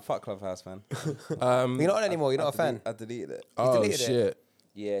 Hey, no, fuck Clubhouse, man. You're not on anymore. You're not a fan. I deleted it. Oh deleted it? shit!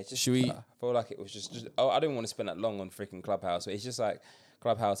 Yeah, it's just Should we- I felt like it was just I didn't want to spend that long on freaking Clubhouse. But it's just like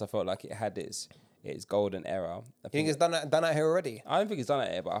Clubhouse. I felt like it had its golden era. You think it's done out here already? I don't think it's done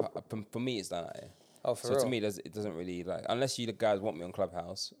out here, but for me, it's done out here. Oh, for So real? to me, it doesn't really like unless you guys want me on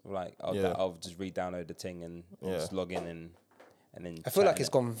Clubhouse, like I'll just re-download the thing and just log in and then. I feel like chat it's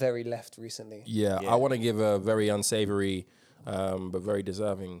in gone very left recently. Yeah, Yeah. I want to give a very unsavory, but very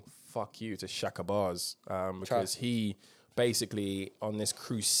deserving fuck you to Shaka Bars, because he basically on this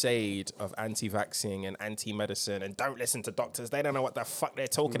crusade of anti-vaxxing and anti-medicine and don't listen to doctors, they don't know what the fuck they're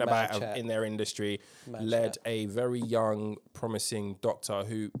talking Mad about chat. in their industry, Mad led chat. a very young, promising doctor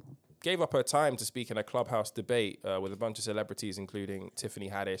who gave up her time to speak in a Clubhouse debate with a bunch of celebrities, including Tiffany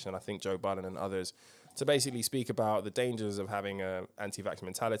Haddish and I think Joe Biden and others, to basically speak about the dangers of having an anti-vax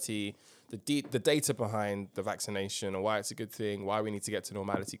mentality, the data behind the vaccination and why it's a good thing, why we need to get to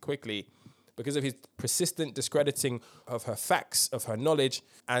normality quickly. Because of his persistent discrediting of her facts, of her knowledge,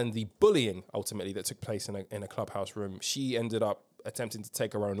 and the bullying ultimately that took place in a Clubhouse room, she ended up attempting to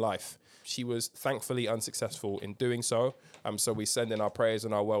take her own life. She was thankfully unsuccessful in doing so. So we send in our prayers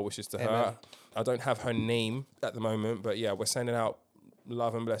and our well wishes to her. Amen. I don't have her name at the moment, but yeah, we're sending out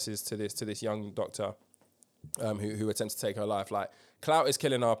love and blessings to this young doctor who attempts to take her life. Like, clout is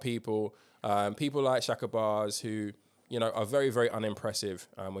killing our people. People like Shaka Bars who, you know, are very, very unimpressive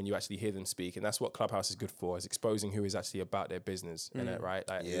when you actually hear them speak. And that's what Clubhouse is good for, is exposing who is actually about their business, innit, right?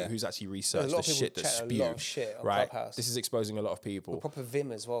 Like, who's actually researched There's a lot the of shit people that's chatting a lot spewed, of shit on right? Clubhouse. This is exposing a lot of people. Proper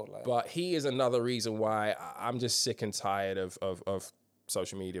Vim as well. Like. But he is another reason why I'm just sick and tired of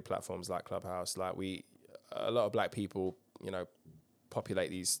social media platforms like Clubhouse. Like, a lot of black people, you know, populate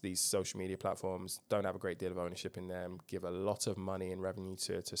these social media platforms, don't have a great deal of ownership in them, give a lot of money and revenue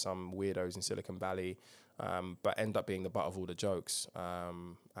to some weirdos in Silicon Valley, but end up being the butt of all the jokes.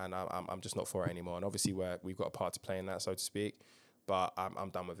 And I'm just not for it anymore. And obviously we've got a part to play in that, so to speak. But I'm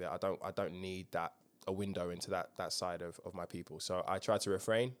done with it. I don't need a window into that side of my people. So I try to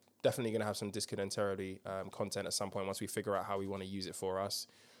refrain. Definitely going to have some discontentarily content at some point once we figure out how we want to use it for us.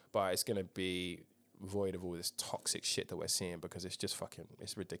 But it's going to be void of all this toxic shit that we're seeing, because it's just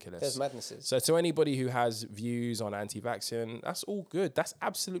it's ridiculous. There's madnesses. So to anybody who has views on anti-vaccine, that's all good. That's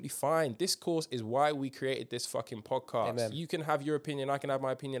absolutely fine. Discourse is why we created this fucking podcast. Amen. You can have your opinion, I can have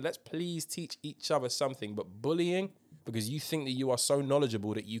my opinion. Let's please teach each other something. But bullying, because you think that you are so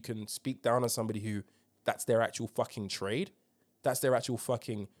knowledgeable that you can speak down on somebody who that's their actual fucking trade, that's their actual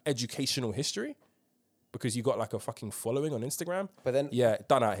fucking educational history, because you got like a fucking following on Instagram. But then, yeah,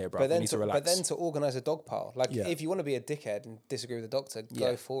 done out here, bro. You need to relax. But then to organise a dog pile, like Yeah. if you want to be a dickhead and disagree with the doctor,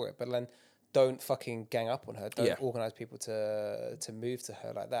 go for it. But then don't fucking gang up on her. Don't organise people to move to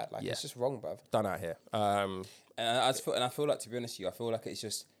her like that. Like it's just wrong, bruv. Done out here. And I feel like, to be honest with you, I feel like it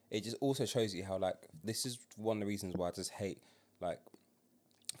just also shows you how, like, this is one of the reasons why I just hate, like,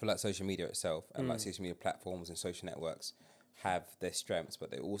 for like social media itself and like social media platforms and social networks have their strengths,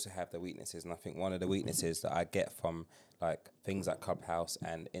 but they also have their weaknesses. And I think one of the weaknesses that I get from like things like Clubhouse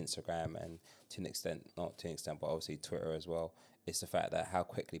and Instagram, and not to an extent, but obviously Twitter as well, is the fact that how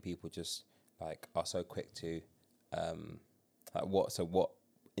quickly people just like are so quick to what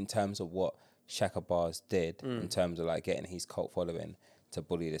in terms of what Shaka Bars did in terms of like getting his cult following to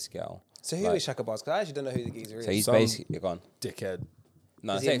bully this girl. So who is Shaka Bars? Because I actually don't know who the geezer is. So he's Some basically gone. Dickhead.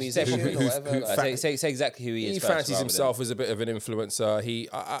 No, Is he a musician or whatever? say exactly who he is. He first, fancies rather himself as a bit of an influencer.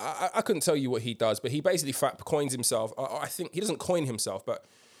 I couldn't tell you what he does, but he basically coins himself. I think he doesn't coin himself, but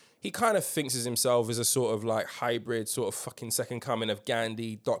he kind of thinks of himself as a sort of like hybrid, sort of fucking second coming of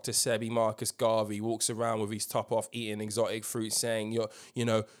Gandhi, Dr. Sebi, Marcus Garvey. Walks around with his top off, eating exotic fruit, saying,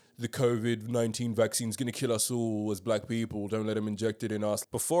 the COVID-19 vaccine's going to kill us all as black people. Don't let them inject it in us.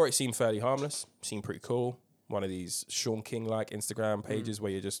 Before, it seemed fairly harmless, seemed pretty cool. One of these Sean King-like Instagram pages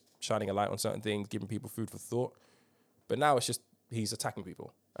where you're just shining a light on certain things, giving people food for thought. But now it's just he's attacking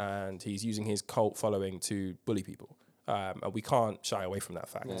people, and he's using his cult following to bully people. And we can't shy away from that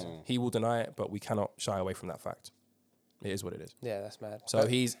fact. He will deny it, but we cannot shy away from that fact. It is what it is. Yeah, that's mad. So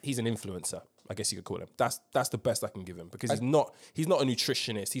he's an influencer, I guess you could call him. That's the best I can give him, because he's not a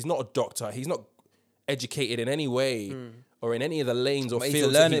nutritionist. He's not a doctor. He's not educated in any way or in any of the lanes or But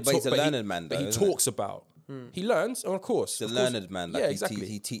fields. he's a learned man, But though, he isn't talks about. He learns, of course. The of course. learned man, like yeah, exactly.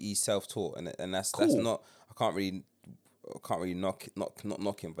 he's self-taught, and that's Cool. not. I can't really. can't really not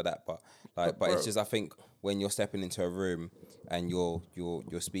knock him for that, but it's just I think when you're stepping into a room and you're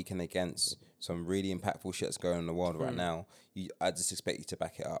speaking against some really impactful shit that's going on in the world right now, I just expect you to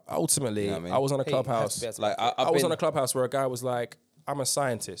back it up. Ultimately, You know what I mean? I was on a He has to Clubhouse. be able to Like back it. I was on a Clubhouse where a guy was like, I'm a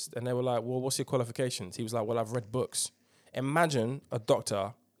scientist. And they were like, well, what's your qualifications? He was like, well, I've read books. Imagine a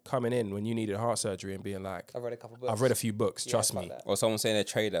doctor coming in when you needed heart surgery and being like, I've read a couple books. I've read a few books, trust fuck me. that. Or someone saying they're a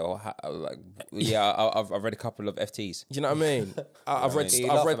trader, or I've read a couple of FTs. Do you know what I mean? I've read You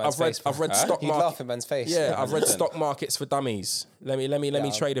laugh at man's face, I've read stock You'd laugh market. in man's face. Yeah, I've read 100%. stock markets for dummies. Let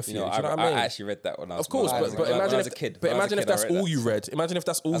me trade a few. You know, Do you know what I mean? I actually read that when I was Of course, when I was- but when I imagine was if a kid. but When I was a imagine if kid, I that's read all that. you read. Imagine if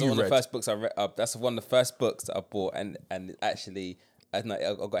that's all That's you one of the read. first books I read. That's one of the first books that I bought, and actually, I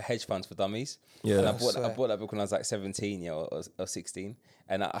got hedge funds for dummies. Yeah. and I swear. bought that book when I was like 17, or 16,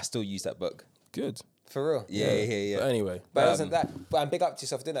 and I still use that book. Good. For real. Yeah. But anyway, But doesn't that? But big up to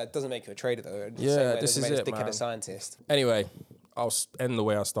yourself doing that. It doesn't make you a trader though. The Yeah, same way it this doesn't is make it, this dickhead man. a scientist. anyway, I'll end the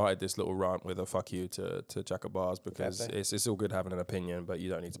way I started this little rant with a fuck you to Jack of Bars, because Fair play. it's all good having an opinion, but you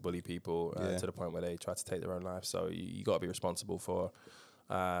don't need to bully people Yeah. to the point where they try to take their own life. So you got to be responsible for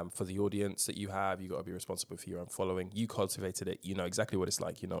the audience that you have. You got to be responsible for your own following. You cultivated it. You know exactly what it's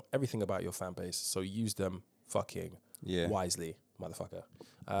like. You know everything about your fan base. So use them fucking wisely, motherfucker.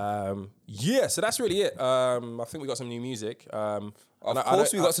 So that's really it. I think we got some new music. Of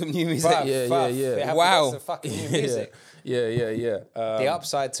course, we got some new music. Bruv, Yeah, bruv, yeah. we have Wow. got some fucking new music. Yeah. The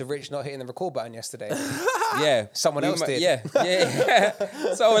upside to Rich not hitting the record button yesterday. Yeah, Someone else did. Yeah.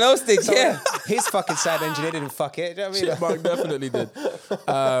 Someone else did. Yeah. His fucking sound engineer didn't fuck it. Do you know what I mean? Chipmunk definitely did.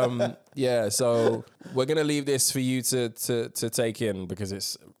 So we're gonna leave this for you to take in, because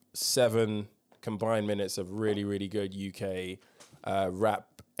it's 7 combined minutes of really, really good UK rap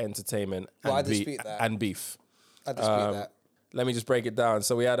entertainment Well, I and, dispute that. and beef. I dispute that. Let me just break it down.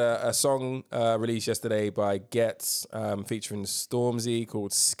 So we had a song released yesterday by Gets featuring Stormzy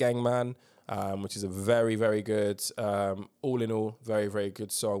called Skangman, which is a very, very good, all in all, very, very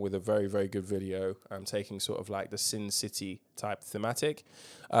good song with a very, very good video, taking sort of like the Sin City type thematic.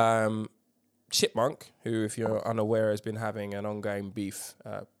 Chipmunk, who, if you're unaware, has been having an ongoing beef,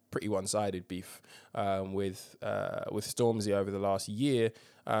 pretty one-sided beef with Stormzy over the last year,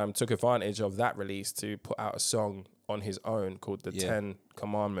 took advantage of that release to put out a song on his own called The 10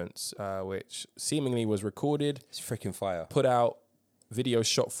 Commandments, which seemingly was recorded, It's freaking fire. put out, video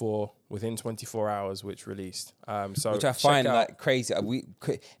shot for within 24 hours, which released. So Which I check find out- like crazy.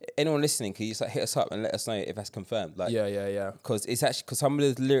 Anyone listening, can you just like hit us up and let us know if that's confirmed? Like, yeah. because it's actually because some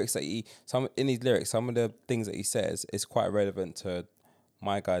of the lyrics that some of the things that he says is quite relevant to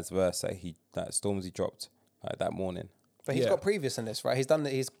my guy's verse that Stormzy dropped that morning. But he's Yeah. got previous in this, right? He's done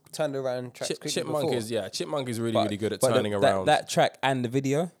that. He's turned around tracks quickly Chipmunk before. Chipmunk is really, But- really good at but turning around. that track and the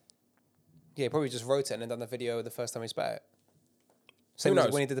video. Yeah, he probably just wrote it and then done the video the first time he spat it. Same knows?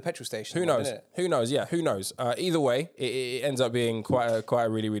 as when he did the petrol station. Who one, knows? didn't it? Who knows? Yeah, who knows? Either way, it ends up being quite a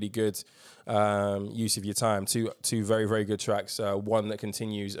really, really good use of your time. Two very, very good tracks. One that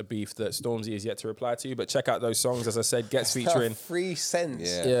continues a beef that Stormzy is yet to reply to. But check out those songs. As I said, Gets featuring. 3 cents.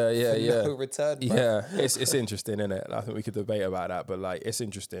 Yeah. Yeah. No return. Bro. Yeah, it's interesting, isn't it? I think we could debate about that, but like it's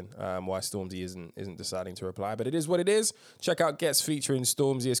interesting why Stormzy isn't deciding to reply. But it is what it is. Check out Gets featuring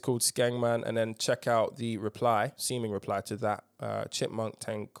Stormzy. It's called Skangman, and then check out the seeming reply to that. Chipmunk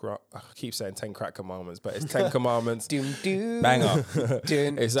I keep saying 10 crack commandments, but it's 10 commandments. Doom, doom. Banger.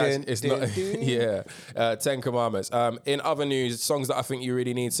 Dun, It's dun, actually, it's dun, not, dun. yeah. 10 Commandments. In other news, songs that I think you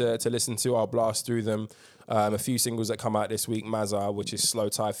really need to listen to, I'll blast through them. A few singles that come out this week: Mazza, which is Slow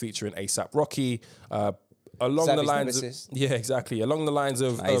Tie featuring ASAP Rocky. Along the Savvy's lines, nemesis. yeah, exactly. Along the lines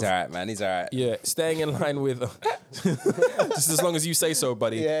of, He's alright, man. He's alright. yeah, staying in line with, just as long as you say so,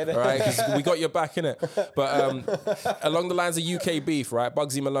 buddy. Yeah, all right, 'cause we got your back in it. But along the lines of UK beef, right?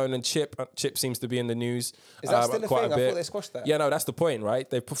 Bugsy Malone and Chip. Chip seems to be in the news. Is that still a quite thing? I bit. thought they squashed that. Yeah, no, that's the point, right?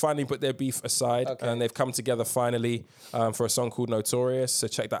 They've finally put their beef aside, Okay. and they've come together finally for a song called Notorious. So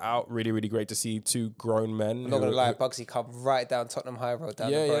check that out. Really, really great to see two grown men. I'm not gonna lie, Bugsy come right down Tottenham High Road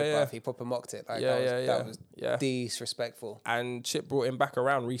down Yeah, the road, yeah, yeah. bruv. He proper mocked it. Like, Yeah, that was yeah. disrespectful. And Chip brought him back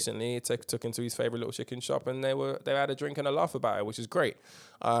around recently. Took him to his favorite little chicken shop, and they had a drink and a laugh about it, which is great.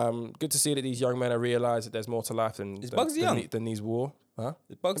 Good to see that these young men have realised that there's more to life than Bugsy young? than these war. Huh?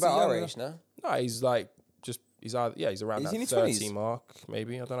 Bugsy About our Young, age, no? No, he's like he's around Is he in that his 30 20s? mark,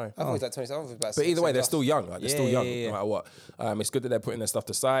 maybe. I don't know. I thought he was like 20. I thought he was about But either way, they're 6, still young. Like, they're still young, no matter what. It's good that they're putting their stuff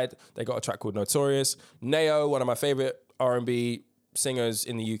aside. They got a track called Notorious. Neo, one of my favorite R&B singers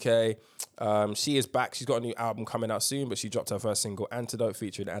in the UK. She is back. She's got a new album coming out soon, but she dropped her first single, Antidote,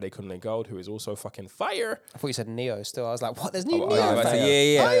 featuring Adekunle Gold, who is also fucking fire. I thought you said Neo still. I was like, what? There's new Neo? Yeah, fam?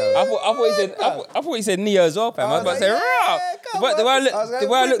 yeah. I thought he said Neo as well, fam. I was about to say, rah. The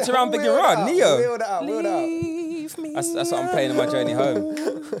way I looked around thinking, rah, Neo. Wheel that out. That's what I'm playing on my journey home.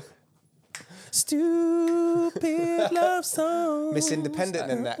 Stupid love song. Miss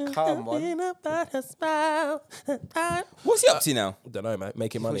Independent in that calm one. What's he up to now? Don't know, man.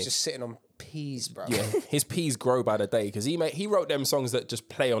 Making He money. was just sitting on peas, bro. Yeah, his peas grow by the day because he wrote them songs that just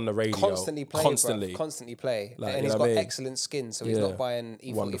play on the radio Constantly play, constantly. bruv. Constantly play. Like, and you he's know got what I mean? excellent skin, so he's Yeah. not buying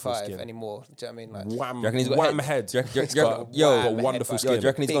Wonderful E45 skin. anymore. Do you know what I mean? Like, Wham, Do you reckon he's got wham head? head. Do you reckon- He's got yo, wonderful head, skin. Do you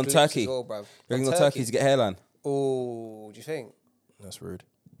reckon he's big gone lips Turkey? as well, bruv. Do you reckon he's gone Turkey to get hairline? Oh, do you think? That's rude.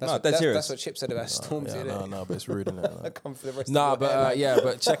 No, dead serious. That's what Chip said about Stormzy, Yeah, innit? no, but it's rude, isn't it? Come for the rest Nah, of the but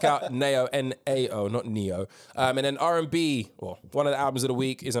but check out Neo, N-A-O, not Neo. And then R&B, well, one of the albums of the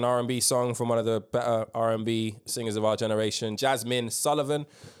week is an R&B song from one of the better R&B singers of our generation, Jasmine Sullivan.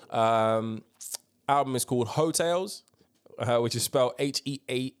 Album is called Hotels, which is spelled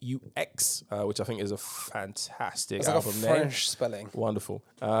Heaux, which I think is a fantastic It's like a album name. French spelling. Wonderful.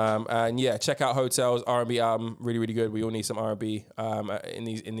 And yeah, check out Hotels, R&B album, really, really good. We all need some R&B in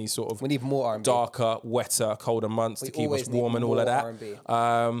these sort of We need more R&B. darker, wetter, colder months We to keep us always need warm and all of more that.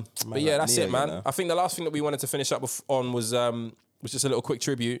 R&B. But yeah, that's Neo, it, man. you know. I think the last thing that we wanted to finish up on was just a little quick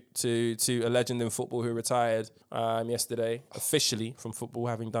tribute to a legend in football who retired yesterday, officially from football,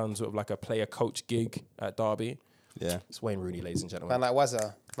 having done sort of like a player coach gig at Derby. Yeah. It's Wayne Rooney, ladies and gentlemen. Man like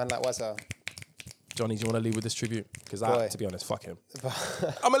Wazza. Johnny, do you want to leave with this tribute? Because Boy. to be honest, fuck him.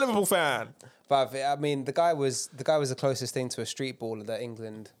 I'm a Liverpool fan. But I mean, the guy was the closest thing to a street baller that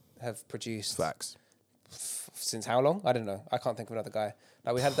England have produced Facts. since how long? I don't know. I can't think of another guy.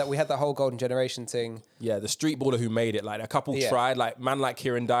 Like we had that whole golden generation thing. Yeah, the street baller who made it. Like a couple Yeah. tried, like man like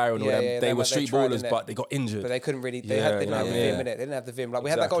Kieran Dyer and all Yeah, them. yeah, they they were tried, street ballers, innit? but they got injured. But they couldn't really. They Yeah, didn't have the yeah. vim in it. They didn't have the vim. Like we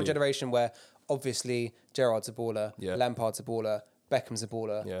had that golden Exactly. generation where obviously Gerrard's a baller, Yeah. Lampard's a baller, Beckham's a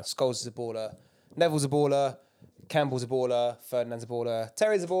baller, Yeah. Scholes is a baller, Neville's a baller, Campbell's a baller, Ferdinand's a baller,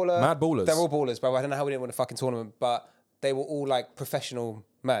 Terry's a baller. Mad ballers. They're all ballers, bro. I don't know how we didn't win a fucking tournament, but they were all like professional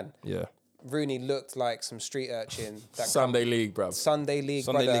men. Yeah. Rooney looked like some street urchin. That Sunday League, bruv. Sunday League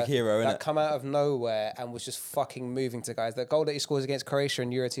Sunday brother League hero, that innit? come out of nowhere and was just fucking moving to guys. That goal that he scores against Croatia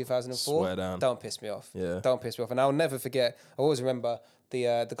in Euro 2004. Swear down. Don't piss me off. Yeah. Don't piss me off. And I'll never forget. I always remember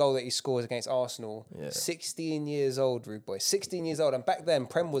the goal that he scores against Arsenal. Yeah. 16 years old, rude boy. 16 years old. And back then,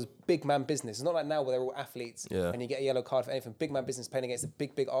 Prem was big man business. It's not like now where they're all athletes Yeah. and you get a yellow card for anything. Big man business playing against a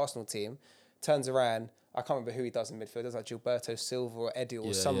big Arsenal team. Turns around. I can't remember who he does in midfield. It's like Gilberto Silva or Eddie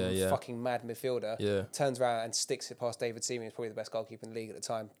or some yeah. fucking mad midfielder. Yeah. Turns around and sticks it past David Seaman. He's probably the best goalkeeper in the league at the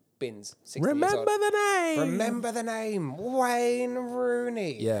time. Bins. 16 years Remember old. the name. Remember the name. Wayne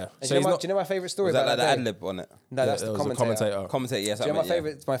Rooney. Yeah. And So do, he's not- do you know my favourite story Was that about like the that ad day? lib on it? No, that's Yeah, the it was a commentator. Commentate, yes. Do you know I mean,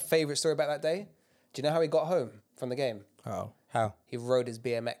 yeah. my favourite story about that day? Do you know how he got home from the game? Oh, How? He rode his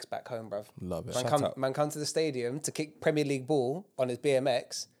BMX back home, bruv. love it. up. Man come to the stadium to kick Premier League ball on his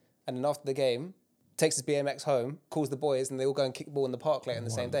BMX, and then after the game, takes his BMX home, calls the boys, and they all go and kick the ball in the park later in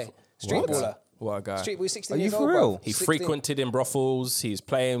the same day. Street What? baller. What a guy. Street boy, 16 Are you years for old, real? bruv. He 16. frequented in brothels. He's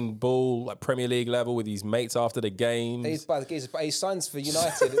playing ball like Premier League level with his mates after the games. He signs for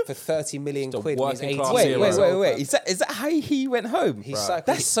United for 30 million Just a quid when he's working 18 class Wait, years hero. wait, old, wait, bruv. wait. Is that how he went home? He cycled-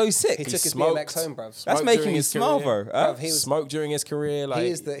 That's so sick. He took his smoked. BMX home, bruv. That's Smoked making during me his smile, career. bro. Huh? Bruv, he was Smoked during his career. Like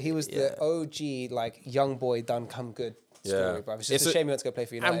he was the OG like young boy done come good story, Yeah. bruv. It's It's just a a- shame he went to go play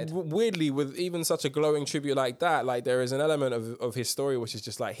for United. And weirdly, with even such a glowing tribute like that, like there is an element of his story which is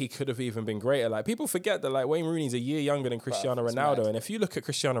just like he could have even been greater. Like people forget that like Wayne Rooney's a year younger than Cristiano it's Ronaldo, mad. and if you look at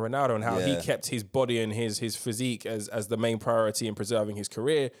Cristiano Ronaldo and how he Yeah. kept his body and his physique as the main priority in preserving his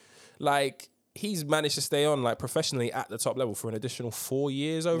career, like he's managed to stay on like professionally at the top level for an additional 4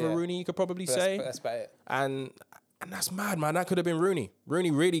 years over Yeah. Rooney. You could probably But say, that's about it. and that's mad, man. That could have been Rooney.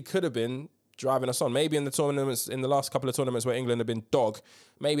 Rooney really could have been driving us on. Maybe in the tournaments, in the last couple of tournaments where England have been dog,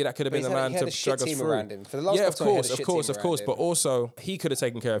 maybe that could have been But the man he had to a shit drag us team through. around him. For the last Yeah, of couple of course, he had a of shit course, team of course. around But him. also, he could have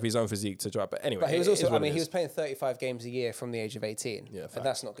taken care of his own physique to drive. But anyway, But he was it also, is what I it mean, he is. was playing 35 games a year from the age of 18. Yeah, facts. and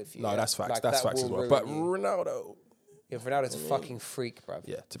that's not good for you. No, yeah. that's facts. Like, That's that facts as will well. ruin But you. Ronaldo, Yeah, Ronaldo's a fucking freak, bruv.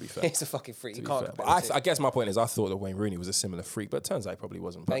 yeah, to be fair. He's a fucking freak. You to be can't fair. compare But the two. I guess my point is, I thought that Wayne Rooney was a similar freak, but it turns out he probably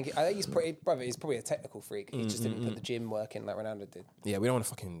wasn't. But I think he's pretty, brother. He's probably a technical freak. He just didn't put the gym work in like Ronaldo did. yeah, we don't want to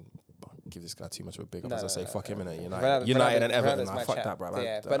fucking give this guy too much of a big up. No, as I no, say, no, fuck him in it. Ronaldo- United and Everton. Ronaldo's Nah, my fuck chap. that, bro.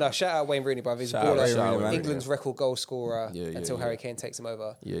 Yeah, but no, shout out Wayne Rooney, bruv. He's a Shout out Wayne baller. Rooney, man. England's record goal scorer Yeah, until yeah. Harry Kane takes him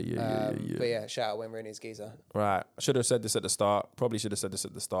over. Yeah. But yeah, shout out Wayne Rooney's geezer. Right. I should have said this at the start. Probably should have said this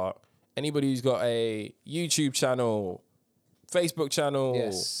at the start. Anybody who's got a YouTube channel, Facebook channel,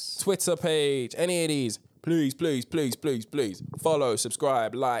 Yes. Twitter page, any of these, please, please, please, please, please follow,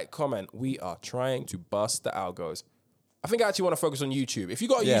 subscribe, like, comment. We are trying to bust the algos. I think I actually want to focus on YouTube. If you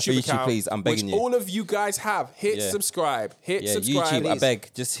got a Yeah, for YouTube YouTube, account, please, I'm begging which you. all of you guys have, hit Yeah. subscribe. Hit Yeah, subscribe. YouTube, I beg,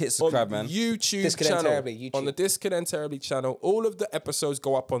 just hit subscribe, on man. YouTube Disconnect channel. Terribly, YouTube. On the Disconnect Terribly channel, all of the episodes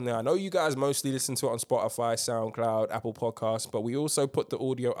go up on there. I know you guys mostly listen to it on Spotify, SoundCloud, Apple Podcasts, but we also put the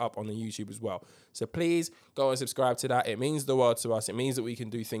audio up on the YouTube as well. So please go and subscribe to that. It means the world to us. It means that we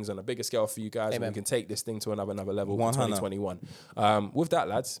can do things on a bigger scale for you guys, and we can take this thing to another level for 2021. With that,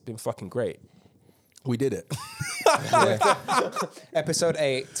 lads, been fucking great. We did it. Episode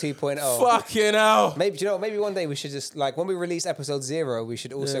 8, 2.0. Fucking hell. Maybe, do you know, maybe one day we should just, like, when we release episode 0, we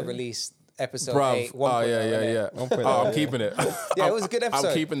should also release episode 8. Bruv. 1.0, Oh, yeah. innit? Oh, I'm keeping it. Yeah, it was a good episode.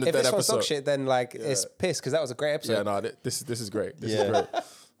 I'm keeping the if dead this one's dog episode. shit, then, like, it's piss, because that was a great episode. Yeah, no, this is great. This is Yeah. great.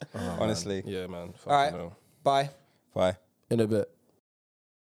 Honestly. Yeah, man. All right. Fucking hell. Bye. Bye. In a bit.